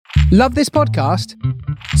Love this podcast?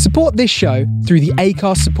 Support this show through the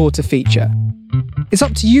Acast supporter feature. It's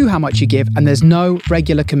up to you how much you give, and there's no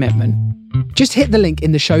regular commitment. Just hit the link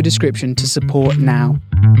in the show description to support now.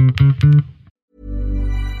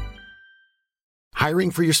 Hiring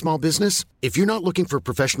for your small business? If you're not looking for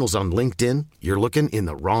professionals on LinkedIn, you're looking in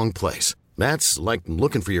the wrong place. That's like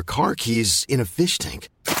looking for your car keys in a fish tank.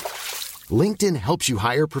 LinkedIn helps you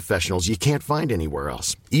hire professionals you can't find anywhere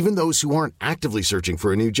else, even those who aren't actively searching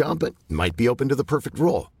for a new job but might be open to the perfect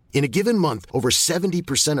role. In a given month, over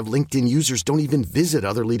 70% of LinkedIn users don't even visit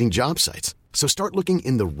other leading job sites. So start looking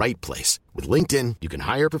in the right place. With LinkedIn, you can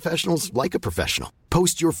hire professionals like a professional.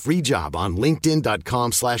 Post your free job on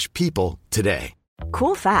linkedin.com/people today.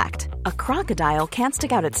 Cool fact, a crocodile can't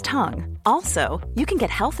stick out its tongue. Also, you can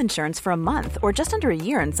get health insurance for a month or just under a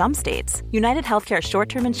year in some states. United Healthcare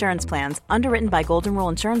short-term insurance plans, underwritten by Golden Rule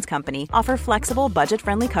Insurance Company, offer flexible,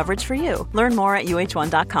 budget-friendly coverage for you. Learn more at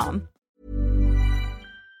uh1.com.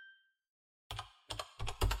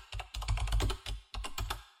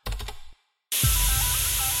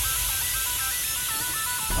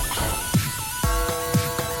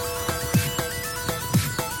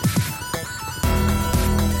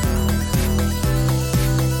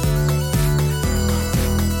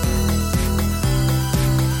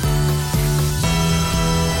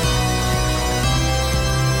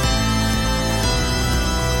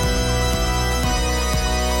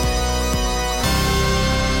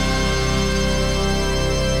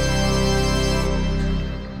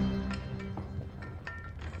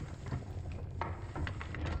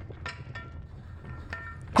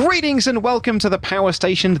 Greetings and welcome to the Power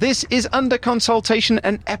Station. This is Under Consultation,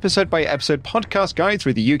 an episode-by-episode podcast guide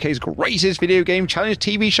through the UK's greatest video game challenge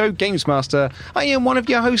TV show, Games Master. I am one of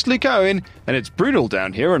your hosts, Luke Owen, and it's brutal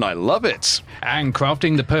down here and I love it. And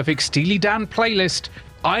crafting the perfect Steely Dan playlist,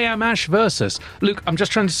 I am Ash Versus. Luke, I'm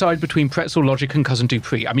just trying to decide between Pretzel Logic and Cousin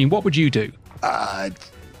Dupree. I mean, what would you do? Have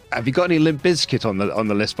you got any Limp Bizkit on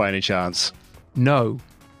the list by any chance? No.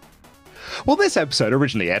 Well, this episode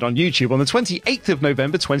originally aired on YouTube on the 28th of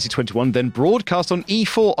November 2021, then broadcast on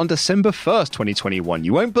E4 on December 1st, 2021.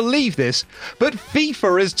 You won't believe this, but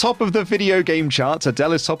FIFA is top of the video game charts,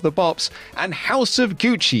 Adele is top of the bops, and House of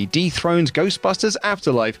Gucci dethroned Ghostbusters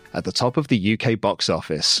Afterlife at the top of the UK box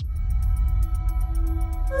office.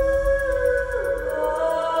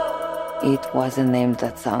 It was a name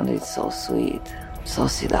that sounded so sweet, so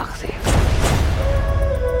seductive.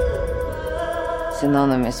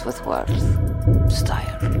 Synonymous with worth,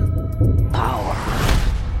 style, power.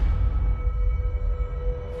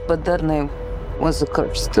 But that name was a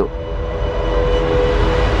curse too.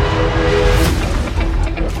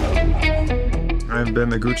 I've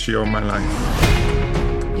been a Gucci all my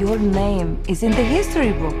life. Your name is in the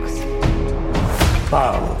history books.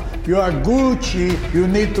 Paolo, you are Gucci, you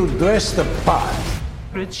need to dress the part.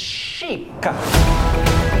 It's chic.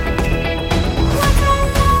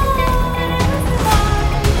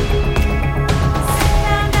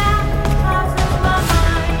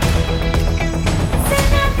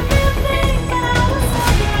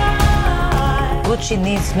 Gucci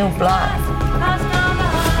needs new blood.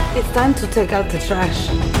 It's time to take out the trash.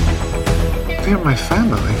 They're my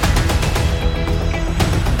family.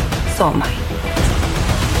 So am I.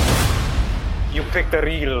 You picked a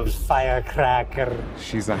real firecracker.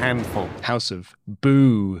 She's a handful. House of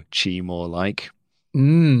Boo-Chi, more like.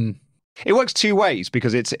 It works two ways,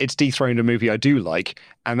 because it's dethroned a movie I do like,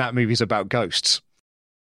 and that movie's about ghosts.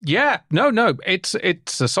 Yeah, no, it's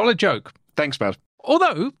a solid joke. Thanks, Baz.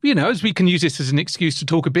 Although, as we can use this as an excuse to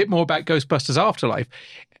talk a bit more about Ghostbusters Afterlife,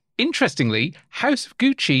 interestingly, House of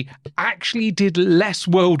Gucci actually did less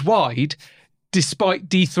worldwide despite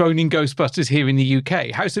dethroning Ghostbusters here in the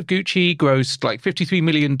UK. House of Gucci grossed like $53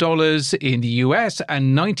 million in the US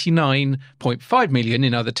and $99.5 million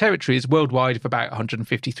in other territories, worldwide of about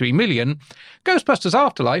 $153 million. Ghostbusters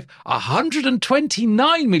Afterlife,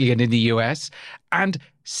 $129 million in the US and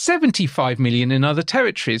 $75 million in other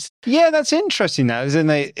territories. Yeah, that's interesting now. As in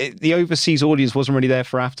the overseas audience wasn't really there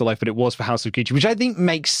for Afterlife, but it was for House of Gucci, which I think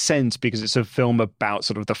makes sense because it's a film about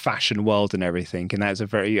sort of the fashion world and everything, and that's a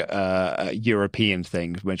very European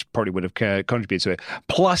thing, which probably would have contributed to it.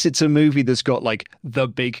 Plus, it's a movie that's got like the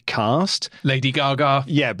big cast. Lady Gaga.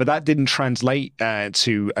 Yeah, but that didn't translate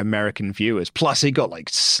to American viewers. Plus, it got like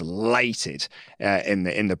slated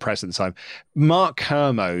in the press at the time. Mark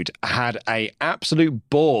Kermode had a absolute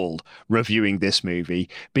ball reviewing this movie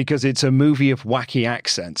because it's a movie of wacky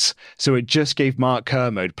accents. So it just gave Mark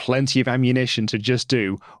Kermode plenty of ammunition to just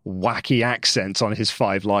do wacky accents on his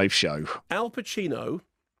 5 Live show. Al Pacino,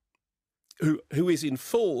 who is in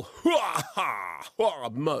full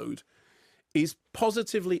mode, is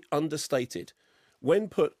positively understated when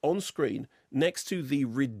put on screen next to the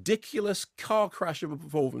ridiculous car crash of a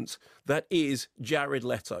performance that is Jared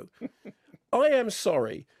Leto. I am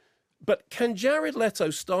sorry, but can Jared Leto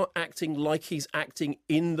start acting like he's acting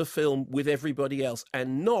in the film with everybody else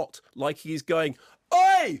and not like he's going,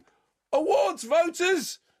 "Oi, awards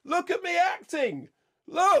voters, look at me acting.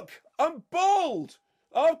 Look, I'm bald.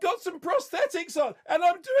 I've got some prosthetics on and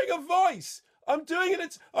I'm doing a voice. I'm doing a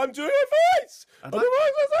voice. I'm doing a voice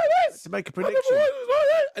like this. To make a prediction.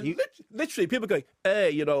 And literally, people going,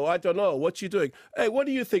 "Hey, you know, I don't know. What you doing? Hey, what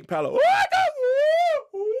do you think, Paolo?"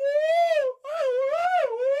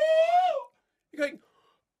 You're going,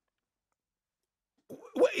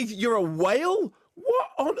 what, you're a whale? What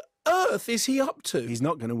on earth is he up to? He's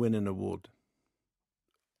not going to win an award.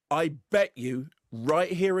 I bet you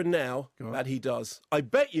right here and now that he does. I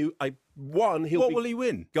bet you, what will he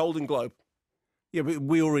win? Golden Globe. Yeah, but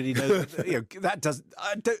we already know that doesn't.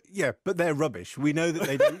 But they're rubbish. We know that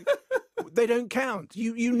they don't. They don't count.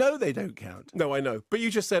 You know they don't count. No, I know. But you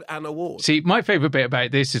just said an award. See, my favourite bit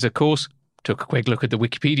about this is, of course, took a quick look at the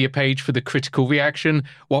Wikipedia page for the critical reaction.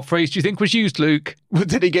 What phrase do you think was used, Luke?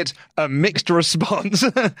 Did he get a mixed response?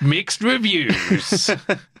 Mixed reviews.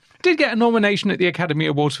 Did get a nomination at the Academy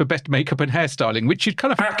Awards for Best Makeup and Hairstyling, which you'd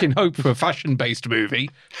kind of fucking hope for a fashion-based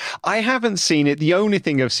movie. I haven't seen it. The only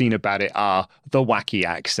thing I've seen about it are the wacky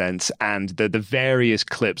accents and the various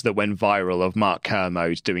clips that went viral of Mark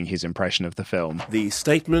Kermode doing his impression of the film. The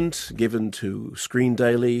statement given to Screen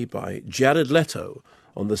Daily by Jared Leto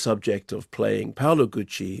on the subject of playing Paolo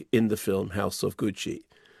Gucci in the film House of Gucci.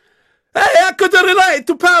 Hey, I could relate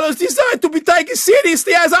to Paolo's desire to be taken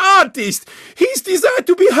seriously as an artist. His desire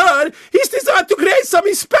to be heard. His desire to create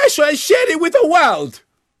something special and share it with the world.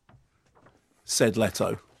 Said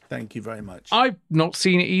Leto. Thank you very much. I've not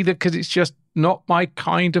seen it either because it's just not my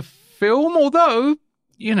kind of film. Although,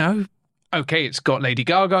 you know, okay, it's got Lady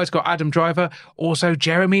Gaga, it's got Adam Driver, also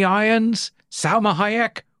Jeremy Irons, Salma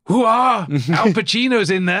Hayek. Hoo-ah! Al Pacino's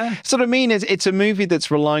in there. So what I mean is, it's a movie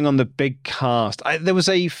that's relying on the big cast. There was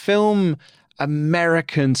a film,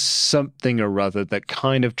 American something or other, that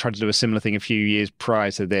kind of tried to do a similar thing a few years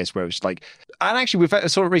prior to this, where it was like, and actually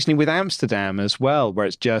we've saw it recently with Amsterdam as well, where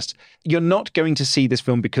it's just, you're not going to see this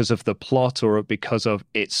film because of the plot or because of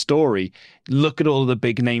its story. Look at all the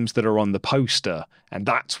big names that are on the poster, and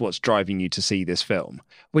that's what's driving you to see this film,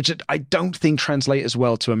 which I don't think translate as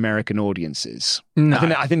well to American audiences. No.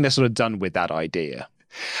 I think they're sort of done with that idea.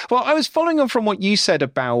 Well, I was following on from what you said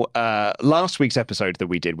about last week's episode that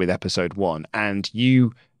we did with episode 1, and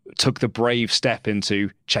you took the brave step into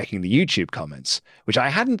checking the YouTube comments, which I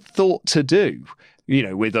hadn't thought to do, you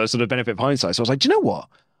know, with a sort of benefit of hindsight. So I was like, do you know what?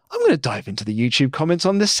 I'm going to dive into the YouTube comments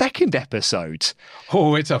on the second episode.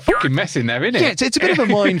 Oh, it's a fucking mess in there, isn't it? Yeah, it's a bit of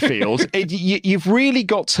a minefield. You've really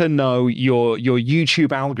got to know your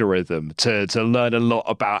YouTube algorithm to learn a lot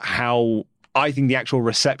about how I think the actual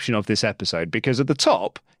reception of this episode, because at the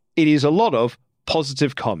top, it is a lot of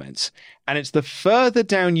positive comments. And it's the further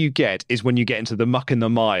down you get is when you get into the muck and the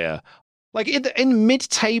mire. Like in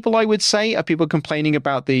mid-table, I would say, are people complaining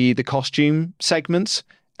about the costume segments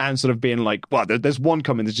and sort of being like, well, there's one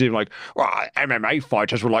comment that's doing like, well, MMA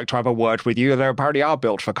fighters would like to have a word with you. They apparently are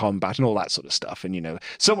built for combat and all that sort of stuff. And, you know,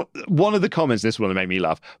 so one of the comments, this one that made me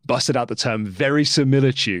laugh, busted out the term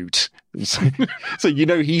verisimilitude. So you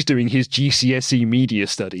know he's doing his GCSE media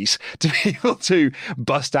studies to be able to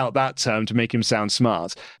bust out that term to make him sound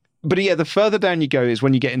smart. But yeah, the further down you go is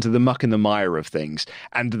when you get into the muck and the mire of things.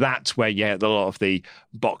 And that's where you get a lot of the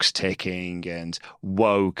box ticking and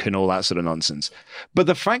woke and all that sort of nonsense. But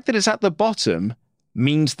the fact that it's at the bottom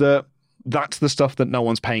means that that's the stuff that no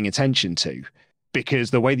one's paying attention to.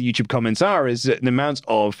 Because the way the YouTube comments are is that the amount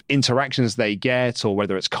of interactions they get, or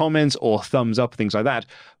whether it's comments or thumbs up, things like that,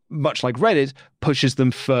 much like Reddit, pushes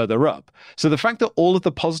them further up. So the fact that all of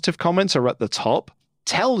the positive comments are at the top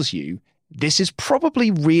tells you this is probably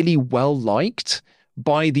really well liked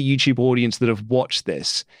by the YouTube audience that have watched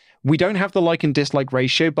this. We don't have the like and dislike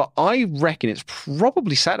ratio, but I reckon it's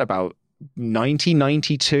probably sat about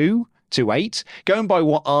 92 to 8. Going by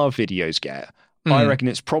what our videos get, I reckon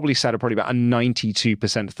it's probably sat at probably about a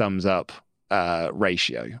 92% thumbs up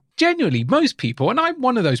ratio. Genuinely, most people, and I'm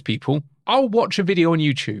one of those people, I'll watch a video on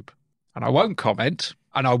YouTube and I won't comment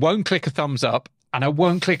and I won't click a thumbs up and I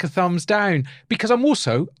won't click a thumbs down because I'm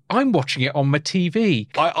watching it on my TV.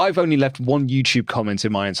 I've only left one YouTube comment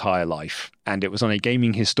in my entire life, and it was on a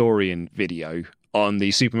gaming historian video on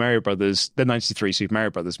the Super Mario Brothers, the 93 Super Mario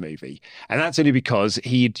Brothers movie. And that's only because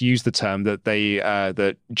he'd used the term that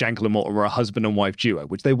that Jankel and Morton were a husband and wife duo,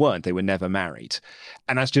 which they weren't. They were never married.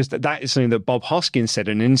 And that is something that Bob Hoskins said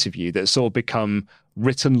in an interview that's sort of become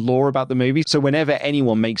written lore about the movie. So whenever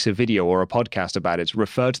anyone makes a video or a podcast about it,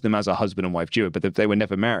 refer to them as a husband and wife duo, but they were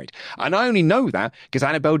never married. And I only know that because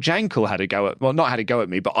Annabelle Jankel not had a go at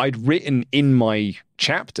me, but I'd written in my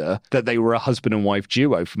chapter that they were a husband and wife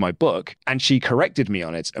duo for my book, and she corrected me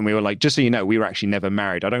on it. And we were like, just so you know, we were actually never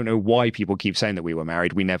married. I don't know why people keep saying that we were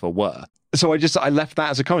married. We never were. So I left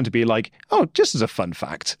that as a comment to be like, oh, just as a fun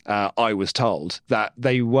fact, I was told that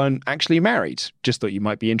they weren't actually married. Just thought you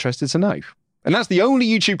might be interested to know. And that's the only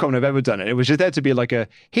YouTube comment I've ever done. And it was just there to be like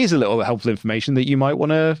here's a little helpful information that you might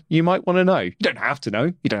want to know. You don't have to know.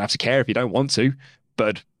 You don't have to care if you don't want to,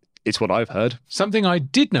 but it's what I've heard. Something I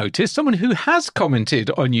did notice, someone who has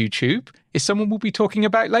commented on YouTube is someone we'll be talking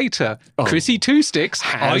about later. Oh, Chrissy Two Sticks.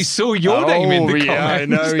 I saw your name in the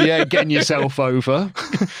comments. I know, yeah, getting yourself over.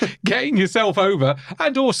 Getting yourself over.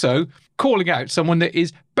 And also calling out someone that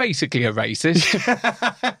is basically a racist.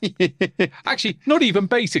 Actually, not even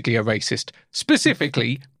basically a racist.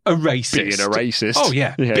 Specifically, a racist. Being a racist. Oh,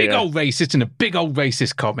 yeah. Big old racist and a big old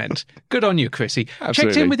racist comment. Good on you, Chrissy.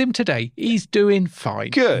 Absolutely. Checked in with him today. He's doing fine.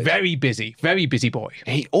 Good. Very busy boy.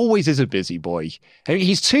 He always is a busy boy. I mean,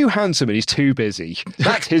 he's too handsome and he's too busy.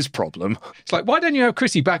 That's his problem. It's like, why don't you have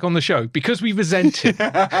Chrissy back on the show? Because we resent him.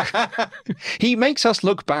 He makes us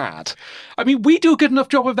look bad. I mean, we do a good enough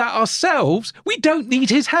job of that ourselves. We don't need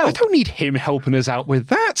his help. I don't need him helping us out with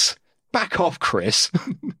that. Back off, Chris.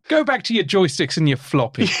 Go back to your joysticks and your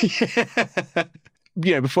floppy.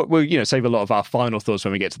 Before we'll save a lot of our final thoughts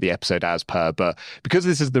when we get to the episode as per, but because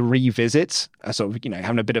this is the revisit, sort of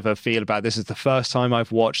having a bit of a feel about this is the first time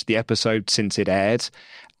I've watched the episode since it aired.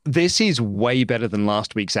 This is way better than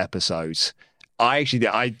last week's episode.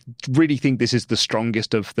 I really think this is the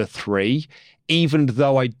strongest of the three, even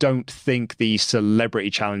though I don't think the celebrity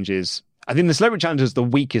challenges. I think the celebrity challenge is the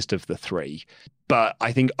weakest of the three, but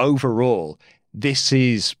I think overall this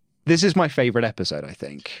is my favorite episode. I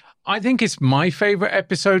think it's my favourite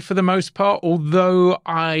episode for the most part, although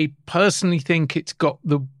I personally think it's got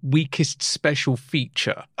the weakest special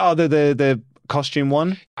feature. Oh, the costume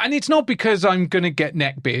one? And it's not because I'm going to get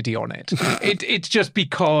neckbeardy on it. It's just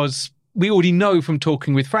because we already know from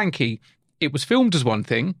talking with Frankie, it was filmed as one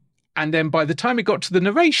thing, and then by the time it got to the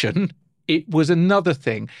narration, it was another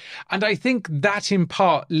thing. And I think that in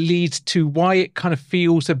part leads to why it kind of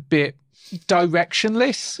feels a bit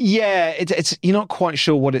directionless. Yeah, it's you're not quite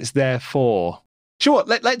sure what it's there for. Sure,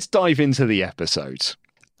 let's dive into the episode.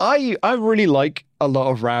 I really like a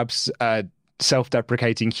lot of Rab's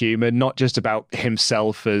self-deprecating humour, not just about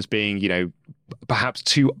himself as being, perhaps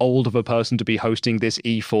too old of a person to be hosting this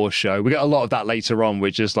E4 show. We get a lot of that later on,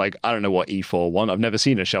 which is like, I don't know what E4 want. I've never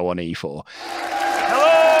seen a show on E4.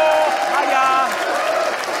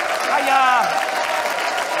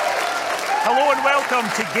 Hello and welcome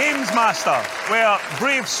to Games Master, where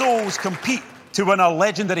brave souls compete to win a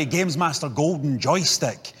legendary Games Master golden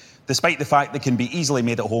joystick, despite the fact they can be easily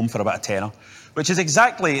made at home for about a tenner, which is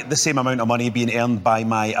exactly the same amount of money being earned by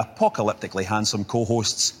my apocalyptically handsome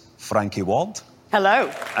co-hosts, Frankie Ward.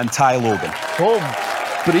 Hello. And Ty Logan. Boom.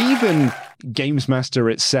 But even Games Master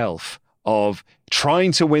itself, of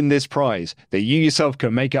trying to win this prize that you yourself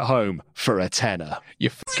can make at home for a tenner.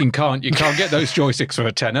 You fucking can't. You can't get those joysticks for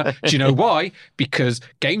a tenner. Do you know why? Because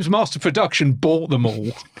Games Master Production bought them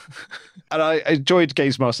all. And I enjoyed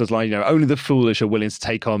Games Master's line, only the foolish are willing to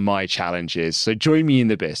take on my challenges. So join me in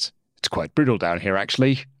the bit. It's quite brutal down here,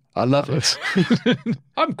 actually. I love it.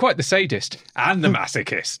 I'm quite the sadist and the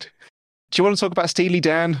masochist. Do you want to talk about Steely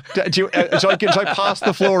Dan? Should I pass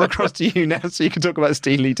the floor across to you now so you can talk about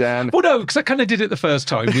Steely Dan? Well, no, because I kind of did it the first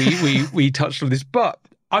time we touched on this. But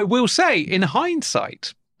I will say, in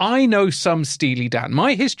hindsight, I know some Steely Dan.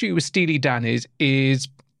 My history with Steely Dan is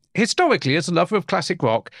historically, as a lover of classic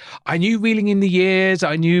rock, I knew Reeling in the Years,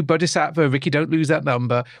 I knew Bodhisattva, Ricky Don't Lose That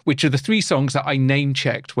Number, which are the three songs that I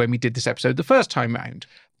name-checked when we did this episode the first time round.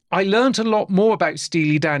 I learned a lot more about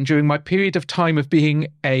Steely Dan during my period of time of being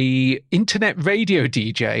a internet radio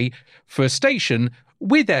DJ for a station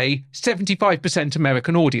with a 75%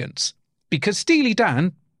 American audience. Because Steely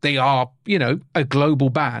Dan, they are, a global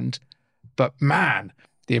band. But man,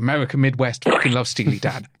 the American Midwest fucking love Steely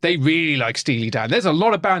Dan. They really like Steely Dan. There's a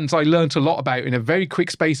lot of bands I learned a lot about in a very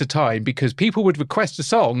quick space of time because people would request a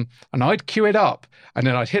song and I'd queue it up and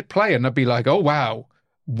then I'd hit play and I'd be like, oh, wow.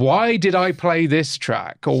 Why did I play this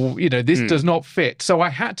track? Or, this does not fit. So I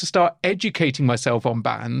had to start educating myself on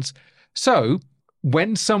bands. So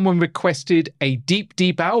when someone requested a deep,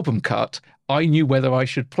 deep album cut, I knew whether I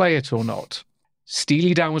should play it or not.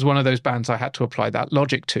 Steely Dan was one of those bands I had to apply that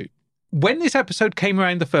logic to. When this episode came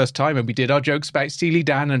around the first time and we did our jokes about Steely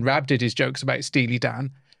Dan and Rab did his jokes about Steely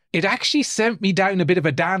Dan, it actually sent me down a bit of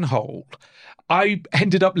a Dan hole. I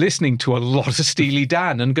ended up listening to a lot of Steely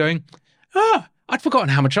Dan and going, I'd forgotten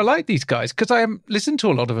how much I like these guys because I haven't listened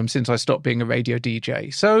to a lot of them since I stopped being a radio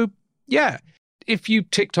DJ. So, yeah, if you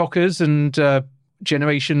TikTokers and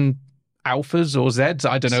Generation Alphas or Zs,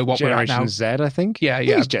 I don't know what we're at now. Generation Z, I think. Yeah.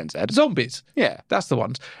 It's Gen Z. Zombies. Yeah. That's the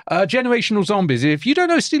ones. Generational zombies. If you don't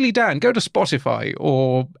know Steely Dan, go to Spotify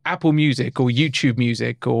or Apple Music or YouTube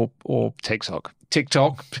Music or TikTok.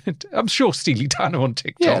 I'm sure Steely Dan are on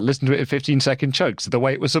TikTok. Yeah, listen to it in 15-second chunks, the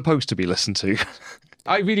way it was supposed to be listened to.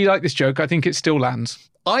 I really like this joke. I think it still lands.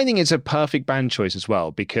 I think it's a perfect band choice as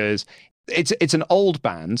well because it's an old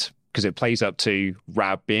band because it plays up to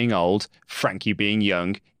Rab being old, Frankie being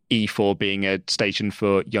young, E4 being a station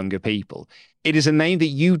for younger people. It is a name that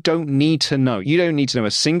you don't need to know. You don't need to know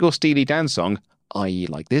a single Steely Dan song, i.e.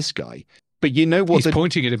 like this guy. But you know what he's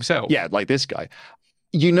pointing at himself. Yeah, like this guy.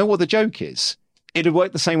 You know what the joke is. It'd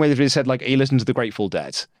work the same way that it said, like, you listen to the Grateful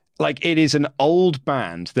Dead. Like, it is an old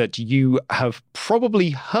band that you have probably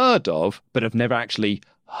heard of, but have never actually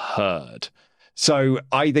heard. So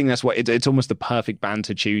I think that's what it's almost the perfect band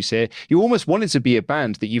to choose here. You almost want it to be a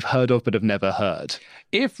band that you've heard of but have never heard.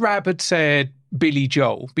 If Rab had said Billy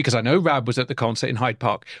Joel, because I know Rab was at the concert in Hyde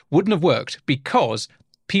Park, wouldn't have worked because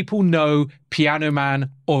people know Piano Man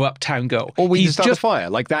or Uptown Girl. Or We Can Start the Fire.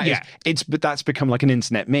 Like that Yeah. But that's become like an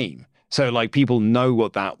internet meme. So, like, people know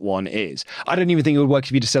what that one is. I don't even think it would work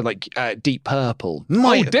if you just said, like, Deep Purple.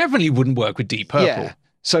 Definitely wouldn't work with Deep Purple. Yeah.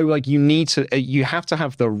 So, like, you have to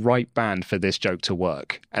have the right band for this joke to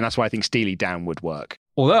work. And that's why I think Steely Dan would work.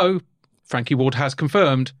 Although, Frankie Ward has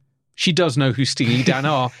confirmed, she does know who Steely Dan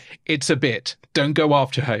are. It's a bit. Don't go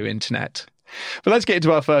after her, internet. But let's get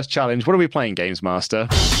into our first challenge. What are we playing, Games Master?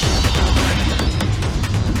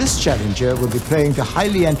 This challenger will be playing the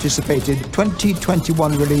highly anticipated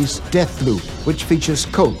 2021 release Deathloop, which features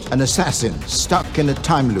Colt, an assassin stuck in a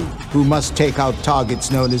time loop who must take out targets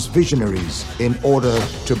known as visionaries in order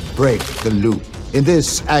to break the loop. In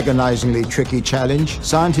this agonizingly tricky challenge,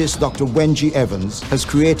 scientist Dr. Wenji Evans has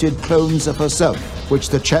created clones of herself, which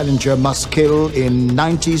the challenger must kill in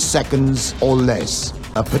 90 seconds or less.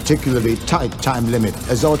 A particularly tight time limit,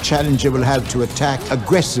 as our challenger will have to attack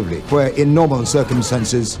aggressively, where in normal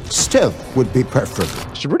circumstances, stealth would be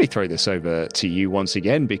preferable. I should really throw this over to you once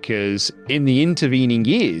again, because in the intervening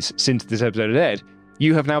years since this episode aired,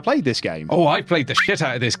 you have now played this game. Oh, I played the shit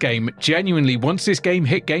out of this game. Genuinely, once this game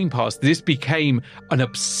hit Game Pass, this became an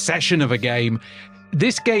obsession of a game.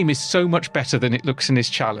 This game is so much better than it looks in this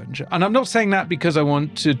challenge. And I'm not saying that because I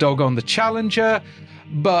want to dog on the challenger,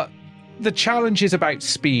 but the challenge is about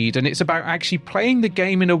speed, and it's about actually playing the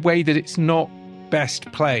game in a way that it's not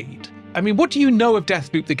best played. I mean, what do you know of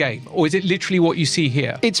Deathloop the game? Or is it literally what you see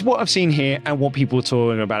here? It's what I've seen here and what people are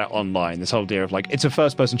talking about it online. This whole idea of, like, it's a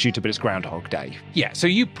first-person shooter, but it's Groundhog Day. Yeah, so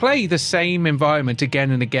you play the same environment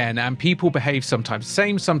again and again, and people behave sometimes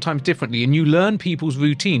same, sometimes differently, and you learn people's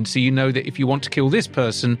routines. So you know that if you want to kill this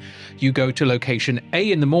person, you go to location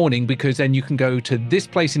A in the morning, because then you can go to this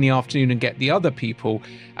place in the afternoon and get the other people.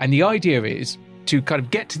 And the idea is to kind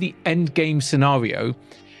of get to the end game scenario,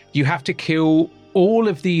 you have to kill all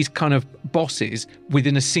of these kind of bosses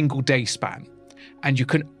within a single day span. And you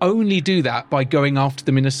can only do that by going after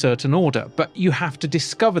them in a certain order. But you have to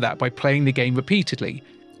discover that by playing the game repeatedly.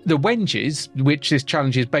 The Wenges, which this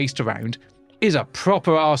challenge is based around, is a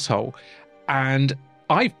proper arsehole. And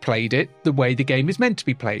I've played it the way the game is meant to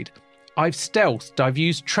be played. I've stealthed, I've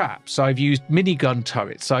used traps, I've used minigun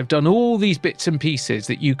turrets, I've done all these bits and pieces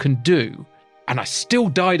that you can do. And I still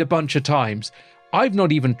died a bunch of times. I've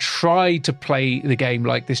not even tried to play the game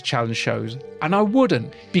like this challenge shows, and I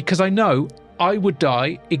wouldn't, because I know I would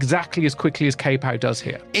die exactly as quickly as K-Pow does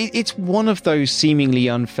here. It's one of those seemingly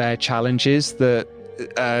unfair challenges that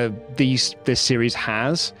this series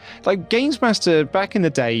has. Like, Games Master back in the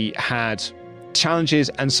day had challenges,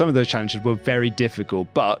 and some of those challenges were very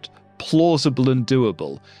difficult, but plausible and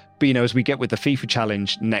doable. But, you know, as we get with the FIFA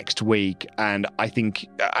challenge next week, and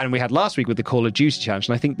we had last week with the Call of Duty challenge,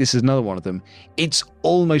 and I think this is another one of them, it's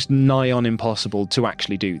almost nigh on impossible to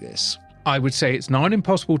actually do this. I would say it's nigh on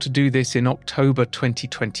impossible to do this in October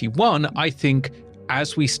 2021. I think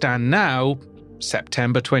as we stand now,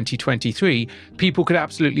 September 2023, people could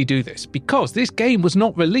absolutely do this, because this game was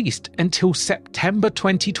not released until September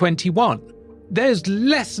 2021. There's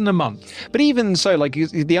less than a month. But even so, like,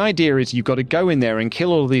 the idea is you've got to go in there and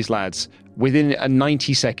kill all of these lads within a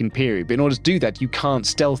 90-second period. But in order to do that, you can't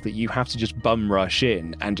stealth it. You have to just bum rush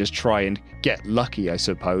in and just try and get lucky, I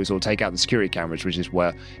suppose, or take out the security cameras, which is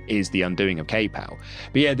where is the undoing of K-Pow.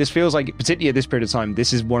 But yeah, this feels like, particularly at this period of time,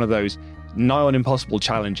 this is one of those nigh on impossible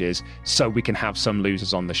challenges so we can have some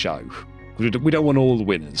losers on the show. We don't want all the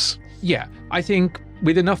winners. Yeah, I think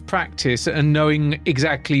with enough practice and knowing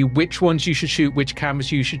exactly which ones you should shoot, which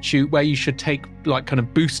cameras you should shoot, where you should take like kind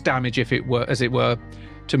of boost damage, if it were, as it were,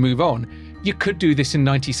 to move on, you could do this in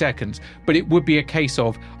 90 seconds. But it would be a case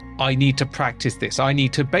of, I need to practice this. I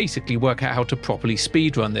need to basically work out how to properly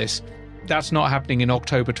speedrun this. That's not happening in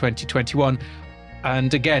October 2021.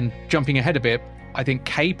 And again, jumping ahead a bit, I think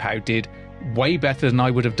K-Pow did way better than I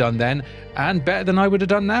would have done then, and better than I would have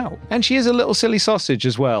done now. And she is a little silly sausage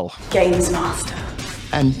as well. Games Master.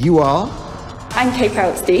 And you are? I'm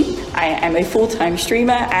KPowerXD. I am a full-time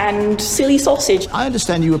streamer and silly sausage. I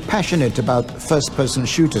understand you are passionate about first-person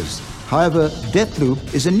shooters. However,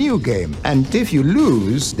 Deathloop is a new game, and if you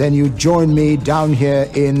lose, then you join me down here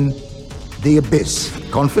in the abyss.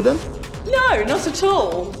 Confident? No, not at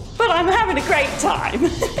all. But I'm having a great time.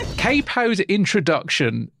 K-Pow's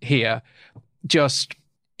introduction here just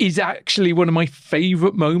is actually one of my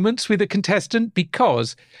favourite moments with a contestant,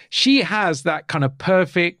 because she has that kind of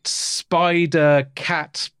perfect spider,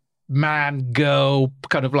 cat, man, girl,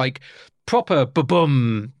 kind of like proper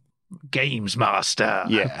ba-boom, games master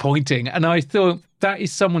pointing. And I thought that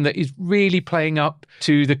is someone that is really playing up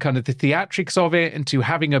to the kind of the theatrics of it and to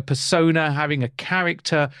having a persona, having a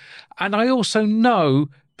character. And I also know,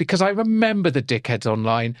 because I remember the dickheads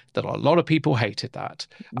online, that a lot of people hated that.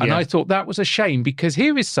 And I thought that was a shame, because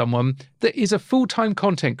here is someone that is a full-time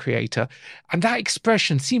content creator, and that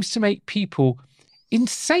expression seems to make people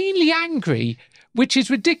insanely angry, which is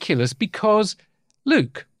ridiculous because,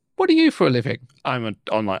 Luke, what do you for a living? I'm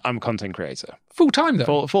a content creator. Full-time,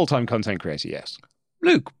 though? Full-time content creator, yes.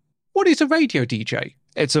 Luke, what is a radio DJ?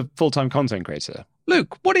 It's a full-time content creator.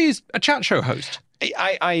 Luke, what is a chat show host?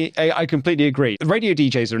 I completely agree. Radio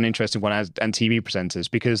DJs are an interesting one, and TV presenters,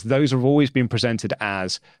 because those have always been presented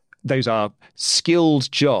as those are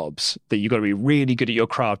skilled jobs that you've got to be really good at your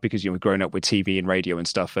craft because you've grown up with TV and radio and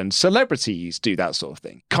stuff, and celebrities do that sort of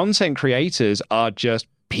thing. Content creators are just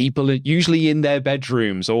people usually in their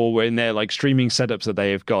bedrooms or in their like streaming setups that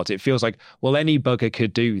they have got. It feels like, well, any bugger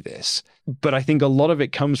could do this. But I think a lot of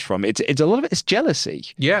it comes from, it's a lot of it is jealousy.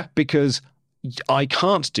 Yeah. Because I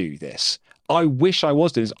can't do this. I wish I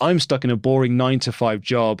was doing this. I'm stuck in a boring 9-to-5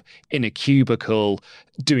 job in a cubicle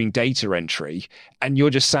doing data entry, and you're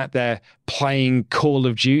just sat there playing Call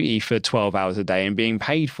of Duty for 12 hours a day and being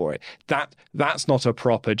paid for it. That's not a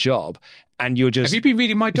proper job. And you're just... Have you been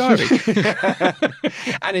reading my diary?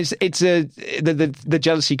 And the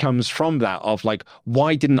jealousy comes from that of like,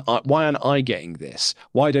 why aren't I getting this?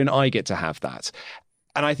 Why don't I get to have that?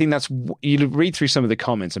 And I think that's, you read through some of the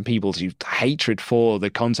comments and people's hatred for the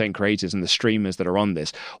content creators and the streamers that are on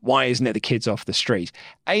this. Why isn't it the kids off the street?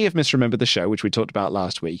 A, have misremembered the show, which we talked about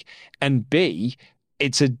last week. And B,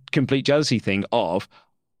 it's a complete jealousy thing of,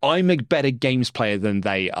 I'm a better games player than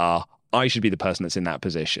they are. I should be the person that's in that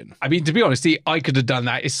position. I mean, to be honest, I could have done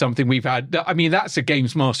that is something we've had. I mean, that's a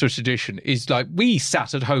Games Master tradition. Is like we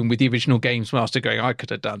sat at home with the original Games Master going, I could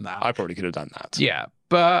have done that. I probably could have done that. Yeah.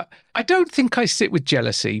 But I don't think I sit with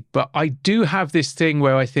jealousy, but I do have this thing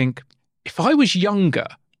where I think if I was younger,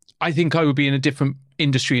 I think I would be in a different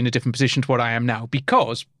industry, in a different position to what I am now.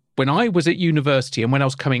 Because when I was at university and when I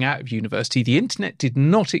was coming out of university, the internet did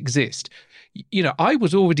not exist. You know, I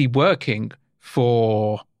was already working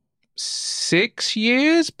for 6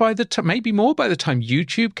 years by the time, maybe more by the time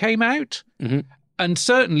YouTube came out. Mm-hmm. And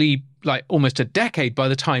certainly like almost a decade by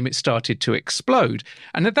the time it started to explode.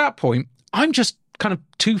 And at that point, I'm just kind of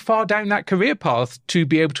too far down that career path to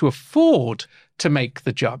be able to afford to make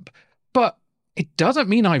the jump. But it doesn't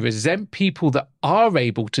mean I resent people that are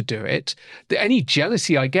able to do it. Any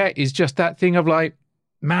jealousy I get is just that thing of like,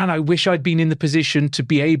 man, I wish I'd been in the position to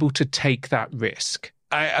be able to take that risk.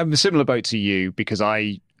 I'm a similar boat to you because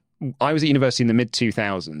I was at university in the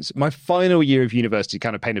mid-2000s. My final year of university,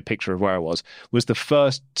 kind of paint a picture of where I was the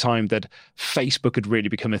first time that Facebook had really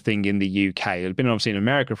become a thing in the UK. It had been obviously in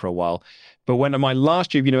America for a while. But when my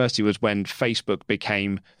last year of university was when Facebook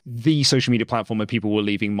became the social media platform where people were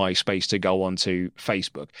leaving MySpace to go onto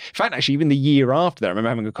Facebook. In fact, actually, even the year after that, I remember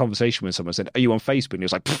having a conversation with someone who said, are you on Facebook? And he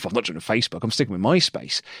was like, I'm not doing Facebook. I'm sticking with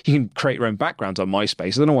MySpace. You can create your own backgrounds on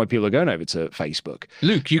MySpace. I don't know why people are going over to Facebook.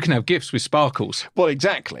 Luke, you can have GIFs with sparkles. Well,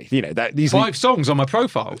 exactly. You know, these 5 songs on my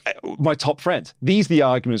profile. My top friends. These are the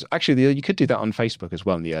arguments. Actually, you could do that on Facebook as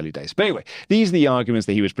well in the early days. But anyway, these are the arguments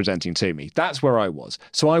that he was presenting to me. That's where I was.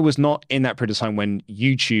 So I was not in that period of time when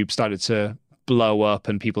YouTube started to blow up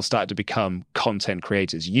and people started to become content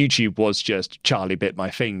creators. YouTube was just Charlie bit my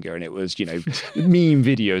finger, and it was, meme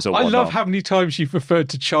videos or whatnot. I love how many times you've referred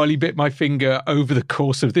to Charlie bit my finger over the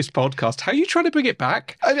course of this podcast. How are you trying to bring it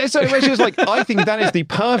back? So it's just like, I think that is the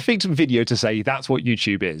perfect video to say that's what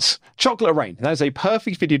YouTube is. Chocolate Rain, that is a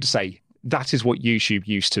perfect video to say that is what YouTube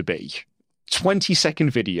used to be.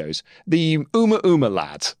 20-second videos. The Uma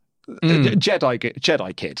lad.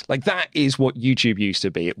 Jedi Kid. Like, that is what YouTube used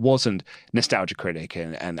to be. It wasn't Nostalgia Critic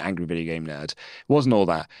and Angry Video Game Nerd. It wasn't all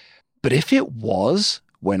that. But if it was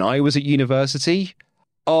when I was at university,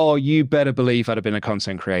 oh, you better believe I'd have been a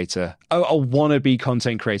content creator. Oh, a wannabe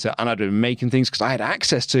content creator. And I'd have been making things because I had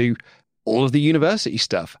access to all of the university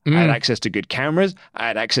stuff. I had access to good cameras. I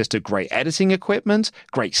had access to great editing equipment,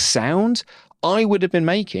 great sound. I would have been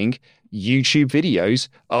making YouTube videos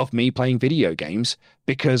of me playing video games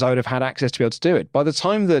because I would have had access to be able to do it. By the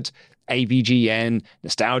time that AVGN,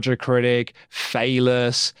 Nostalgia Critic,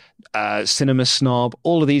 Phalus, Cinema Snob,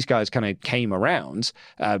 all of these guys kind of came around,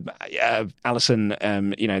 Alison,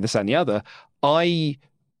 this, that, and the other, I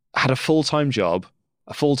had a full-time job,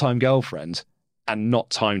 a full-time girlfriend, and not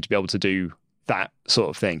time to be able to do that sort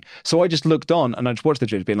of thing. So I just looked on and I just watched the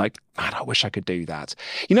videos being like, man, I wish I could do that.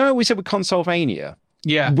 We said with Consolevania,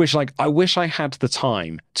 yeah, I wish I had the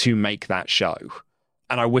time to make that show.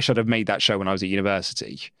 And I wish I'd have made that show when I was at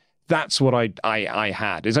university. That's what I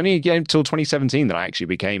had. It's only until 2017 that I actually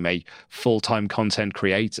became a full-time content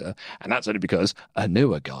creator. And that's only because I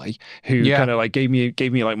knew a guy who kind of like gave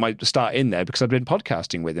me like my start in there because I'd been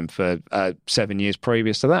podcasting with him for 7 years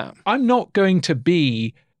previous to that. I'm not going to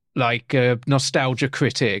be like a Nostalgia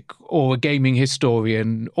Critic or a gaming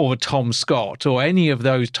historian or a Tom Scott or any of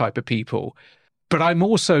those type of people. But I'm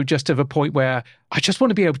also just at a point where I just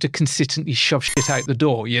want to be able to consistently shove shit out the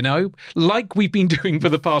door, like we've been doing for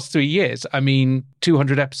the past 3 years.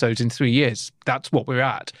 200 episodes in 3 years. That's what we're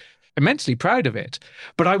at. Immensely proud of it.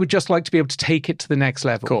 But I would just like to be able to take it to the next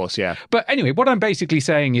level. Of course, yeah. But anyway, what I'm basically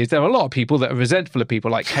saying is there are a lot of people that are resentful of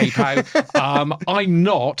people like K-Pow. I'm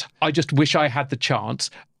not. I just wish I had the chance.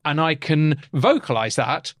 And I can vocalize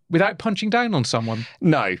that without punching down on someone.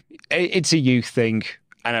 No, it's a youth thing.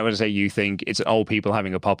 And I would say youth thing, it's old people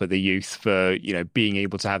having a pop at the youth for, being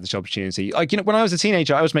able to have this opportunity. Like, when I was a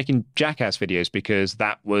teenager, I was making Jackass videos because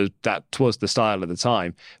that was the style at the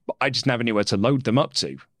time. But I just never knew where to load them up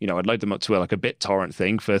to. I'd load them up to a BitTorrent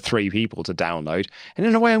thing for 3 people to download. And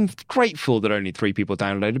in a way, I'm grateful that only 3 people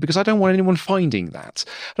downloaded because I don't want anyone finding that.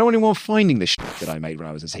 I don't want anyone finding the shit that I made when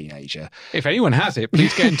I was a teenager. If anyone has it,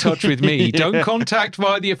 please get in touch with me. Don't contact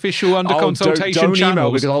via the official under consultation don't channels.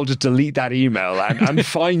 Email because I'll just delete that email and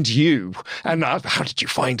find you. And how did you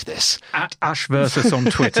find this? At Ashversus on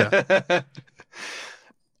Twitter.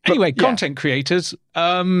 Anyway, content creators,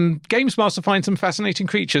 Games Master finds them fascinating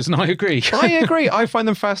creatures, and I agree. I agree. I find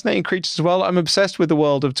them fascinating creatures as well. I'm obsessed with the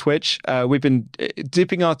world of Twitch. We've been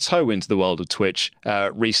dipping our toe into the world of Twitch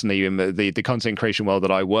recently in the content creation world that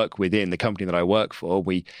I work within, the company that I work for.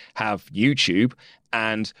 We have YouTube,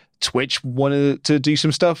 and Twitch wanted to do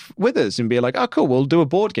some stuff with us and be like, oh, cool, we'll do a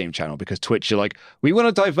board game channel because Twitch are like, we want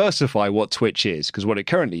to diversify what Twitch is, because what it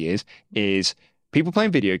currently is people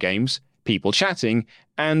playing video games, people chatting,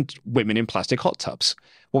 and women in plastic hot tubs.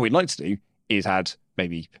 What we'd like to do is add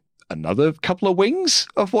maybe another couple of wings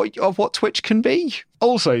of what Twitch can be.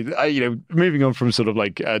 Also, moving on from sort of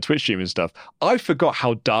like Twitch stream and stuff, I forgot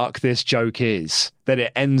how dark this joke is that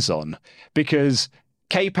it ends on, because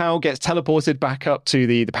K-Pow gets teleported back up to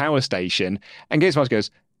the power station, and Games Master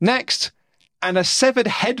goes, next, and a severed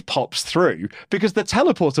head pops through because the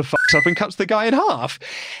teleporter fucks up and cuts the guy in half.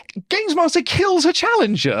 Games Master kills a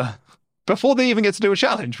challenger before they even get to do a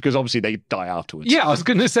challenge, because obviously they die afterwards. Yeah, I was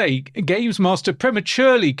going to say, Games Master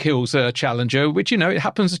prematurely kills a challenger, which, it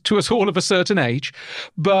happens to us all of a certain age.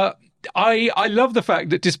 But I love the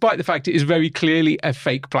fact that despite the fact it is very clearly a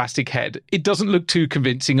fake plastic head, it doesn't look too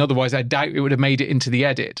convincing. Otherwise, I doubt it would have made it into the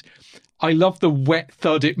edit. I love the wet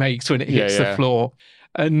thud it makes when it hits the floor.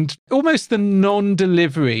 And almost the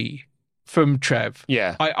non-delivery from Trev.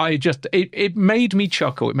 Yeah. It made me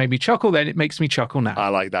chuckle. It made me chuckle then. It makes me chuckle now. I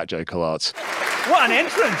like that joke a lot. What an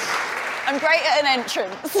entrance! I'm great at an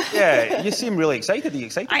entrance. Yeah, you seem really excited. Are you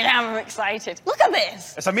excited? I am excited. Look at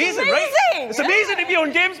this. It's amazing, right? It's amazing to be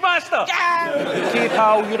on Games Master. Yeah. Okay,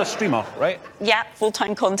 pal, you're a streamer, right? Yeah,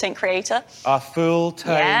 full-time content creator. A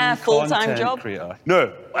full-time full-time job. Creator.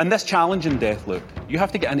 No, in this challenge in Deathloop, you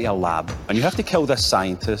have to get into a lab and you have to kill this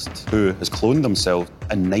scientist who has cloned himself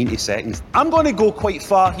in 90 seconds. I'm going to go quite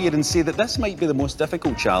far here and say that this might be the most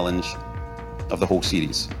difficult challenge of the whole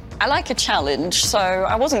series. I like a challenge, so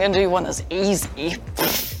I wasn't going to do one that's easy.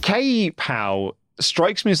 K-Pow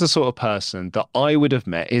strikes me as the sort of person that I would have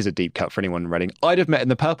met. Here's a deep cut for anyone in Reading. I'd have met in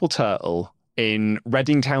the Purple Turtle in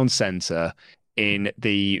Reading Town Centre in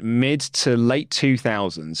the mid to late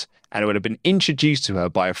 2000s, and I would have been introduced to her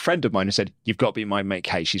by a friend of mine who said, "You've got to be my mate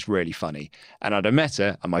Kay, she's really funny." And I'd have met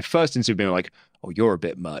her, and my first instinct would be like, "Oh, you're a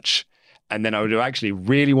bit much." And then I would have actually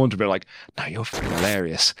really wanted to be like, "No, you're freaking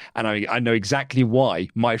hilarious." And I know exactly why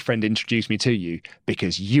my friend introduced me to you,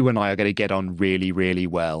 because you and I are going to get on really, really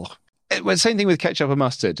well. Same thing with Ketchup and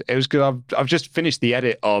Mustard. It was good. I've just finished the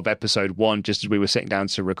edit of episode 1 just as we were sitting down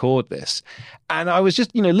to record this. And I was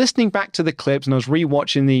just, listening back to the clips, and I was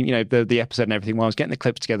rewatching the episode and everything while I was getting the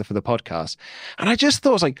clips together for the podcast. And I just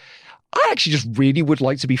thought, I was like, I actually just really would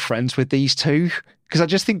like to be friends with these two, because I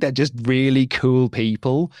just think they're just really cool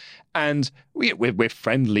people. And we're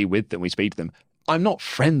friendly with them. We speak to them. I'm not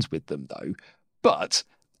friends with them, though. But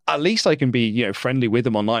at least I can be, friendly with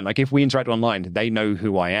them online. Like, if we interact online, they know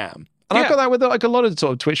who I am. And I've got that with like a lot of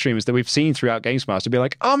sort of Twitch streamers that we've seen throughout GamesMaster, be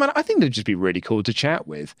like, "Oh man, I think they'd just be really cool to chat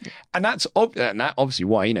with." And that's obviously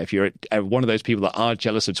why, if you're one of those people that are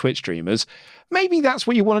jealous of Twitch streamers, maybe that's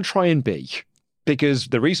what you want to try and be. Because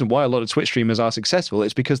the reason why a lot of Twitch streamers are successful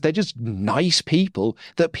is because they're just nice people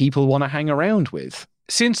that people want to hang around with.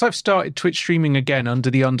 Since I've started Twitch streaming again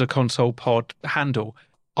under the Under Console Pod handle,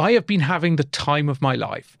 I have been having the time of my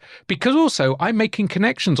life, because also I'm making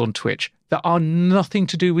connections on Twitch that are nothing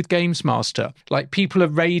to do with GamesMaster. Like, people are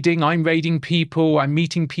raiding, I'm raiding people, I'm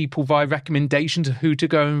meeting people via recommendations of who to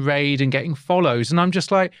go and raid and getting follows. And I'm just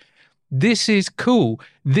like, this is cool.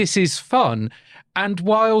 This is fun. And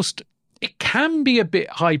whilst it can be a bit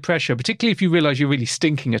high pressure, particularly if you realise you're really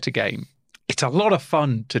stinking at a game, it's a lot of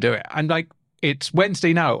fun to do it. And like, it's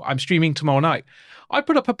Wednesday now, I'm streaming tomorrow night. I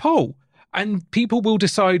put up a poll, and people will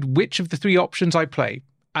decide which of the 3 options I play.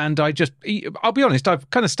 And I'll be honest, I've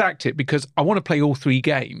kind of stacked it because I want to play all 3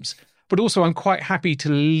 games. But also I'm quite happy to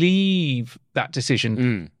leave that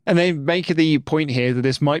decision. And they make the point here that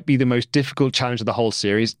this might be the most difficult challenge of the whole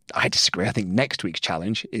series. I disagree. I think next week's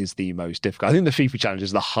challenge is the most difficult. I think the FIFA challenge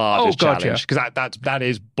is the hardest challenge, because that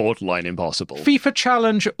is borderline impossible. FIFA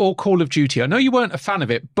challenge or Call of Duty? I know you weren't a fan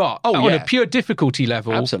of it, but on a pure difficulty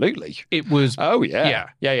level, absolutely, it was. Oh yeah.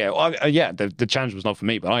 The challenge was not for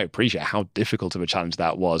me, but I appreciate how difficult of a challenge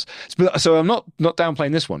that was. So I'm not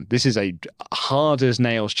downplaying this one. This is a hard as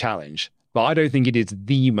nails challenge. But I don't think it is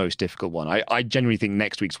the most difficult one. I genuinely think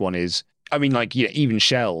next week's one is, even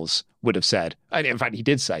Shells would have said, and in fact he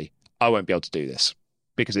did say, I won't be able to do this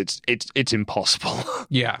because it's impossible.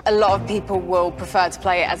 Yeah. A lot of people will prefer to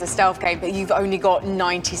play it as a stealth game, but you've only got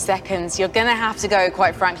 90 seconds. You're going to have to go,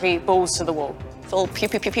 quite frankly, balls to the wall. Full pew,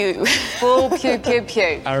 pew, pew, pew. Full pew, pew,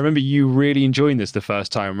 pew. I remember you really enjoying this the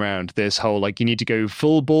first time round, this whole, you need to go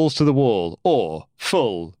full balls to the wall or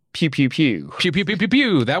full pew, pew, pew. Pew, pew, pew, pew,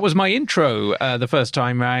 pew. That was my intro the first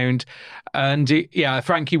time round. And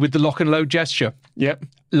Frankie with the lock and load gesture. Yep.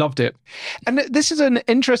 Loved it. And this is an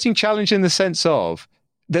interesting challenge in the sense of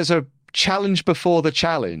there's a challenge before the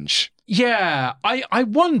challenge. Yeah. I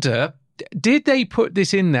wonder, did they put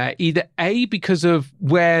this in there either A, because of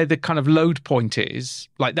where the kind of load point is,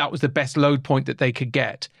 like that was the best load point that they could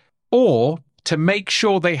get, or to make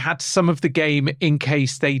sure they had some of the game in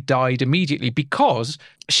case they died immediately, because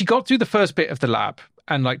she got through the first bit of the lab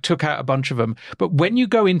and took out a bunch of them. But when you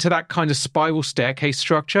go into that kind of spiral staircase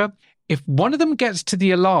structure, if one of them gets to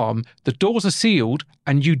the alarm, the doors are sealed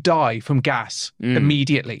and you die from gas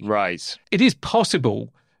immediately. Right. It is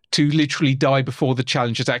possible to literally die before the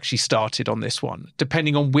challenge has actually started on this one,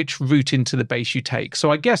 depending on which route into the base you take.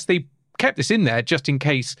 So I guess they kept this in there just in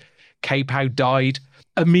case K-Pow died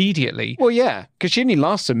immediately. Well, yeah, because she only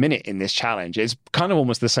lasts a minute in this challenge. It's kind of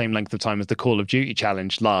almost the same length of time as the Call of Duty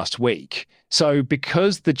challenge last week. So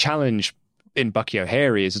because the challenge in Bucky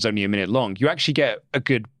O'Hare is only a minute long, you actually get a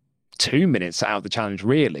good 2 minutes out of the challenge,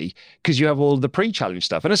 really, because you have all the pre-challenge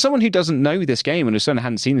stuff. And as someone who doesn't know this game and as someone who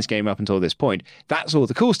hadn't seen this game up until this point, that's all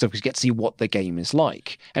the cool stuff, because you get to see what the game is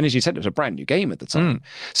like. And as you said, it was a brand new game at the time.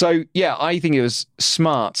 So yeah, I think it was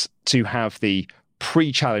smart to have the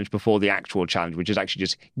pre-challenge before the actual challenge, which is actually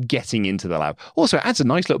just getting into the lab. Also, it adds a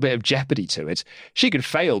nice little bit of jeopardy to it. She could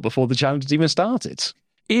fail before the challenge has even started.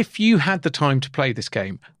 If you had the time to play this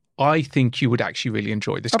game, I think you would actually really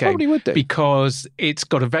enjoy this game. I probably would do. Because it's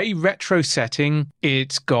got a very retro setting.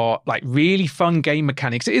 It's got really fun game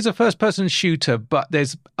mechanics. It is a first-person shooter, but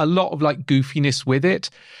there's a lot of goofiness with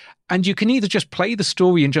it. And you can either just play the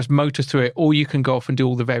story and just motor through it, or you can go off and do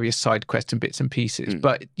all the various side quests and bits and pieces.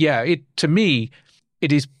 But yeah, to me,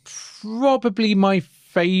 it is probably my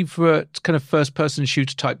favorite kind of first-person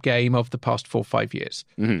shooter type game of the past 4 or 5 years.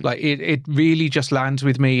 Mm-hmm. Like it really just lands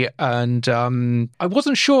with me, and I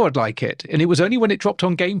wasn't sure I'd like it, and it was only when it dropped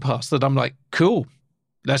on Game Pass that I'm like, cool,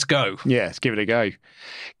 let's go. Yeah, let's give it a go.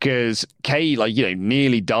 Because Kay,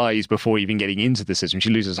 nearly dies before even getting into the system. She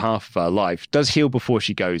loses half of her life, does heal before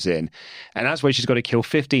she goes in, and that's where she's got to kill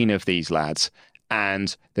 15 of these lads.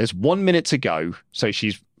 And there's 1 minute to go, so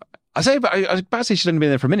she's. I was about to say she's only been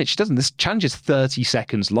there for a minute. She doesn't. This challenge is 30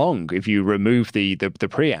 seconds long if you remove the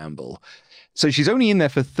preamble. So she's only in there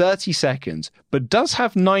for 30 seconds, but does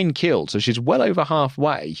have 9 kills. So she's well over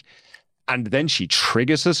halfway. And then she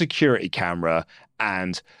triggers a security camera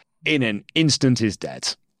and in an instant is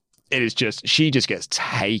dead. It is just, she just gets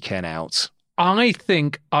taken out. I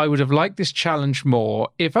think I would have liked this challenge more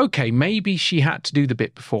if, okay, maybe she had to do the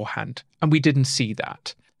bit beforehand and we didn't see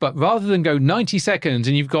that. But rather than go 90 seconds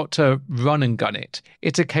and you've got to run and gun it,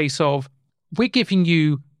 it's a case of, we're giving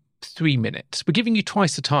you 3 minutes. We're giving you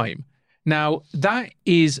twice the time. Now, that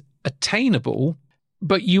is attainable,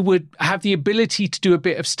 but you would have the ability to do a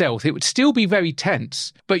bit of stealth. It would still be very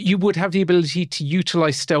tense, but you would have the ability to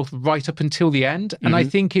utilize stealth right up until the end. And I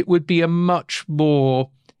think it would be a much more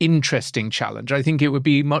interesting challenge. I think it would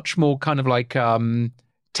be much more kind of like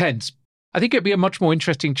tense. I think it'd be a much more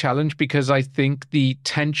interesting challenge because I think the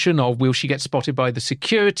tension of will she get spotted by the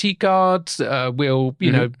security guards? Will,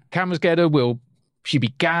 cameras get her? Will she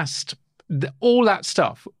be gassed? All that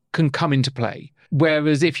stuff can come into play.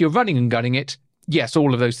 Whereas if you're running and gunning it, yes,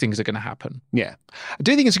 all of those things are going to happen. Yeah. I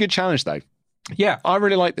do think it's a good challenge, though. Yeah. I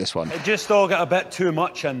really like this one. It just all got a bit too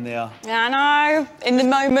much in there. Yeah, I know. In the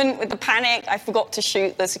moment with the panic, I forgot to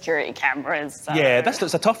shoot the security cameras. So. Yeah, that's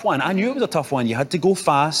a tough one. I knew it was a tough one. You had to go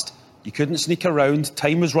fast. You couldn't sneak around.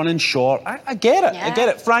 Time was running short. I get it. Yeah. I get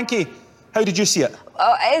it. Frankie, how did you see it?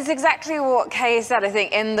 Oh, it's exactly what Kay said. I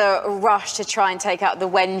think in the rush to try and take out the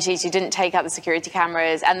Wengies, you didn't take out the security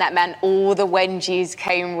cameras, and that meant all the Wengies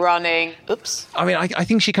came running. Oops. I mean, I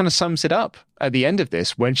think she kind of sums it up at the end of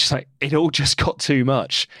this when she's like, it all just got too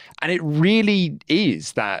much. And it really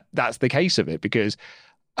is that's the case of it because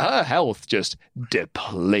her health just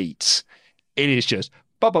depletes. It is just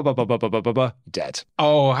dead.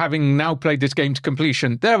 Oh, having now played this game to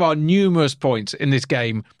completion, there are numerous points in this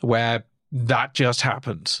game where that just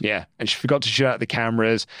happens. Yeah, and she forgot to shut out the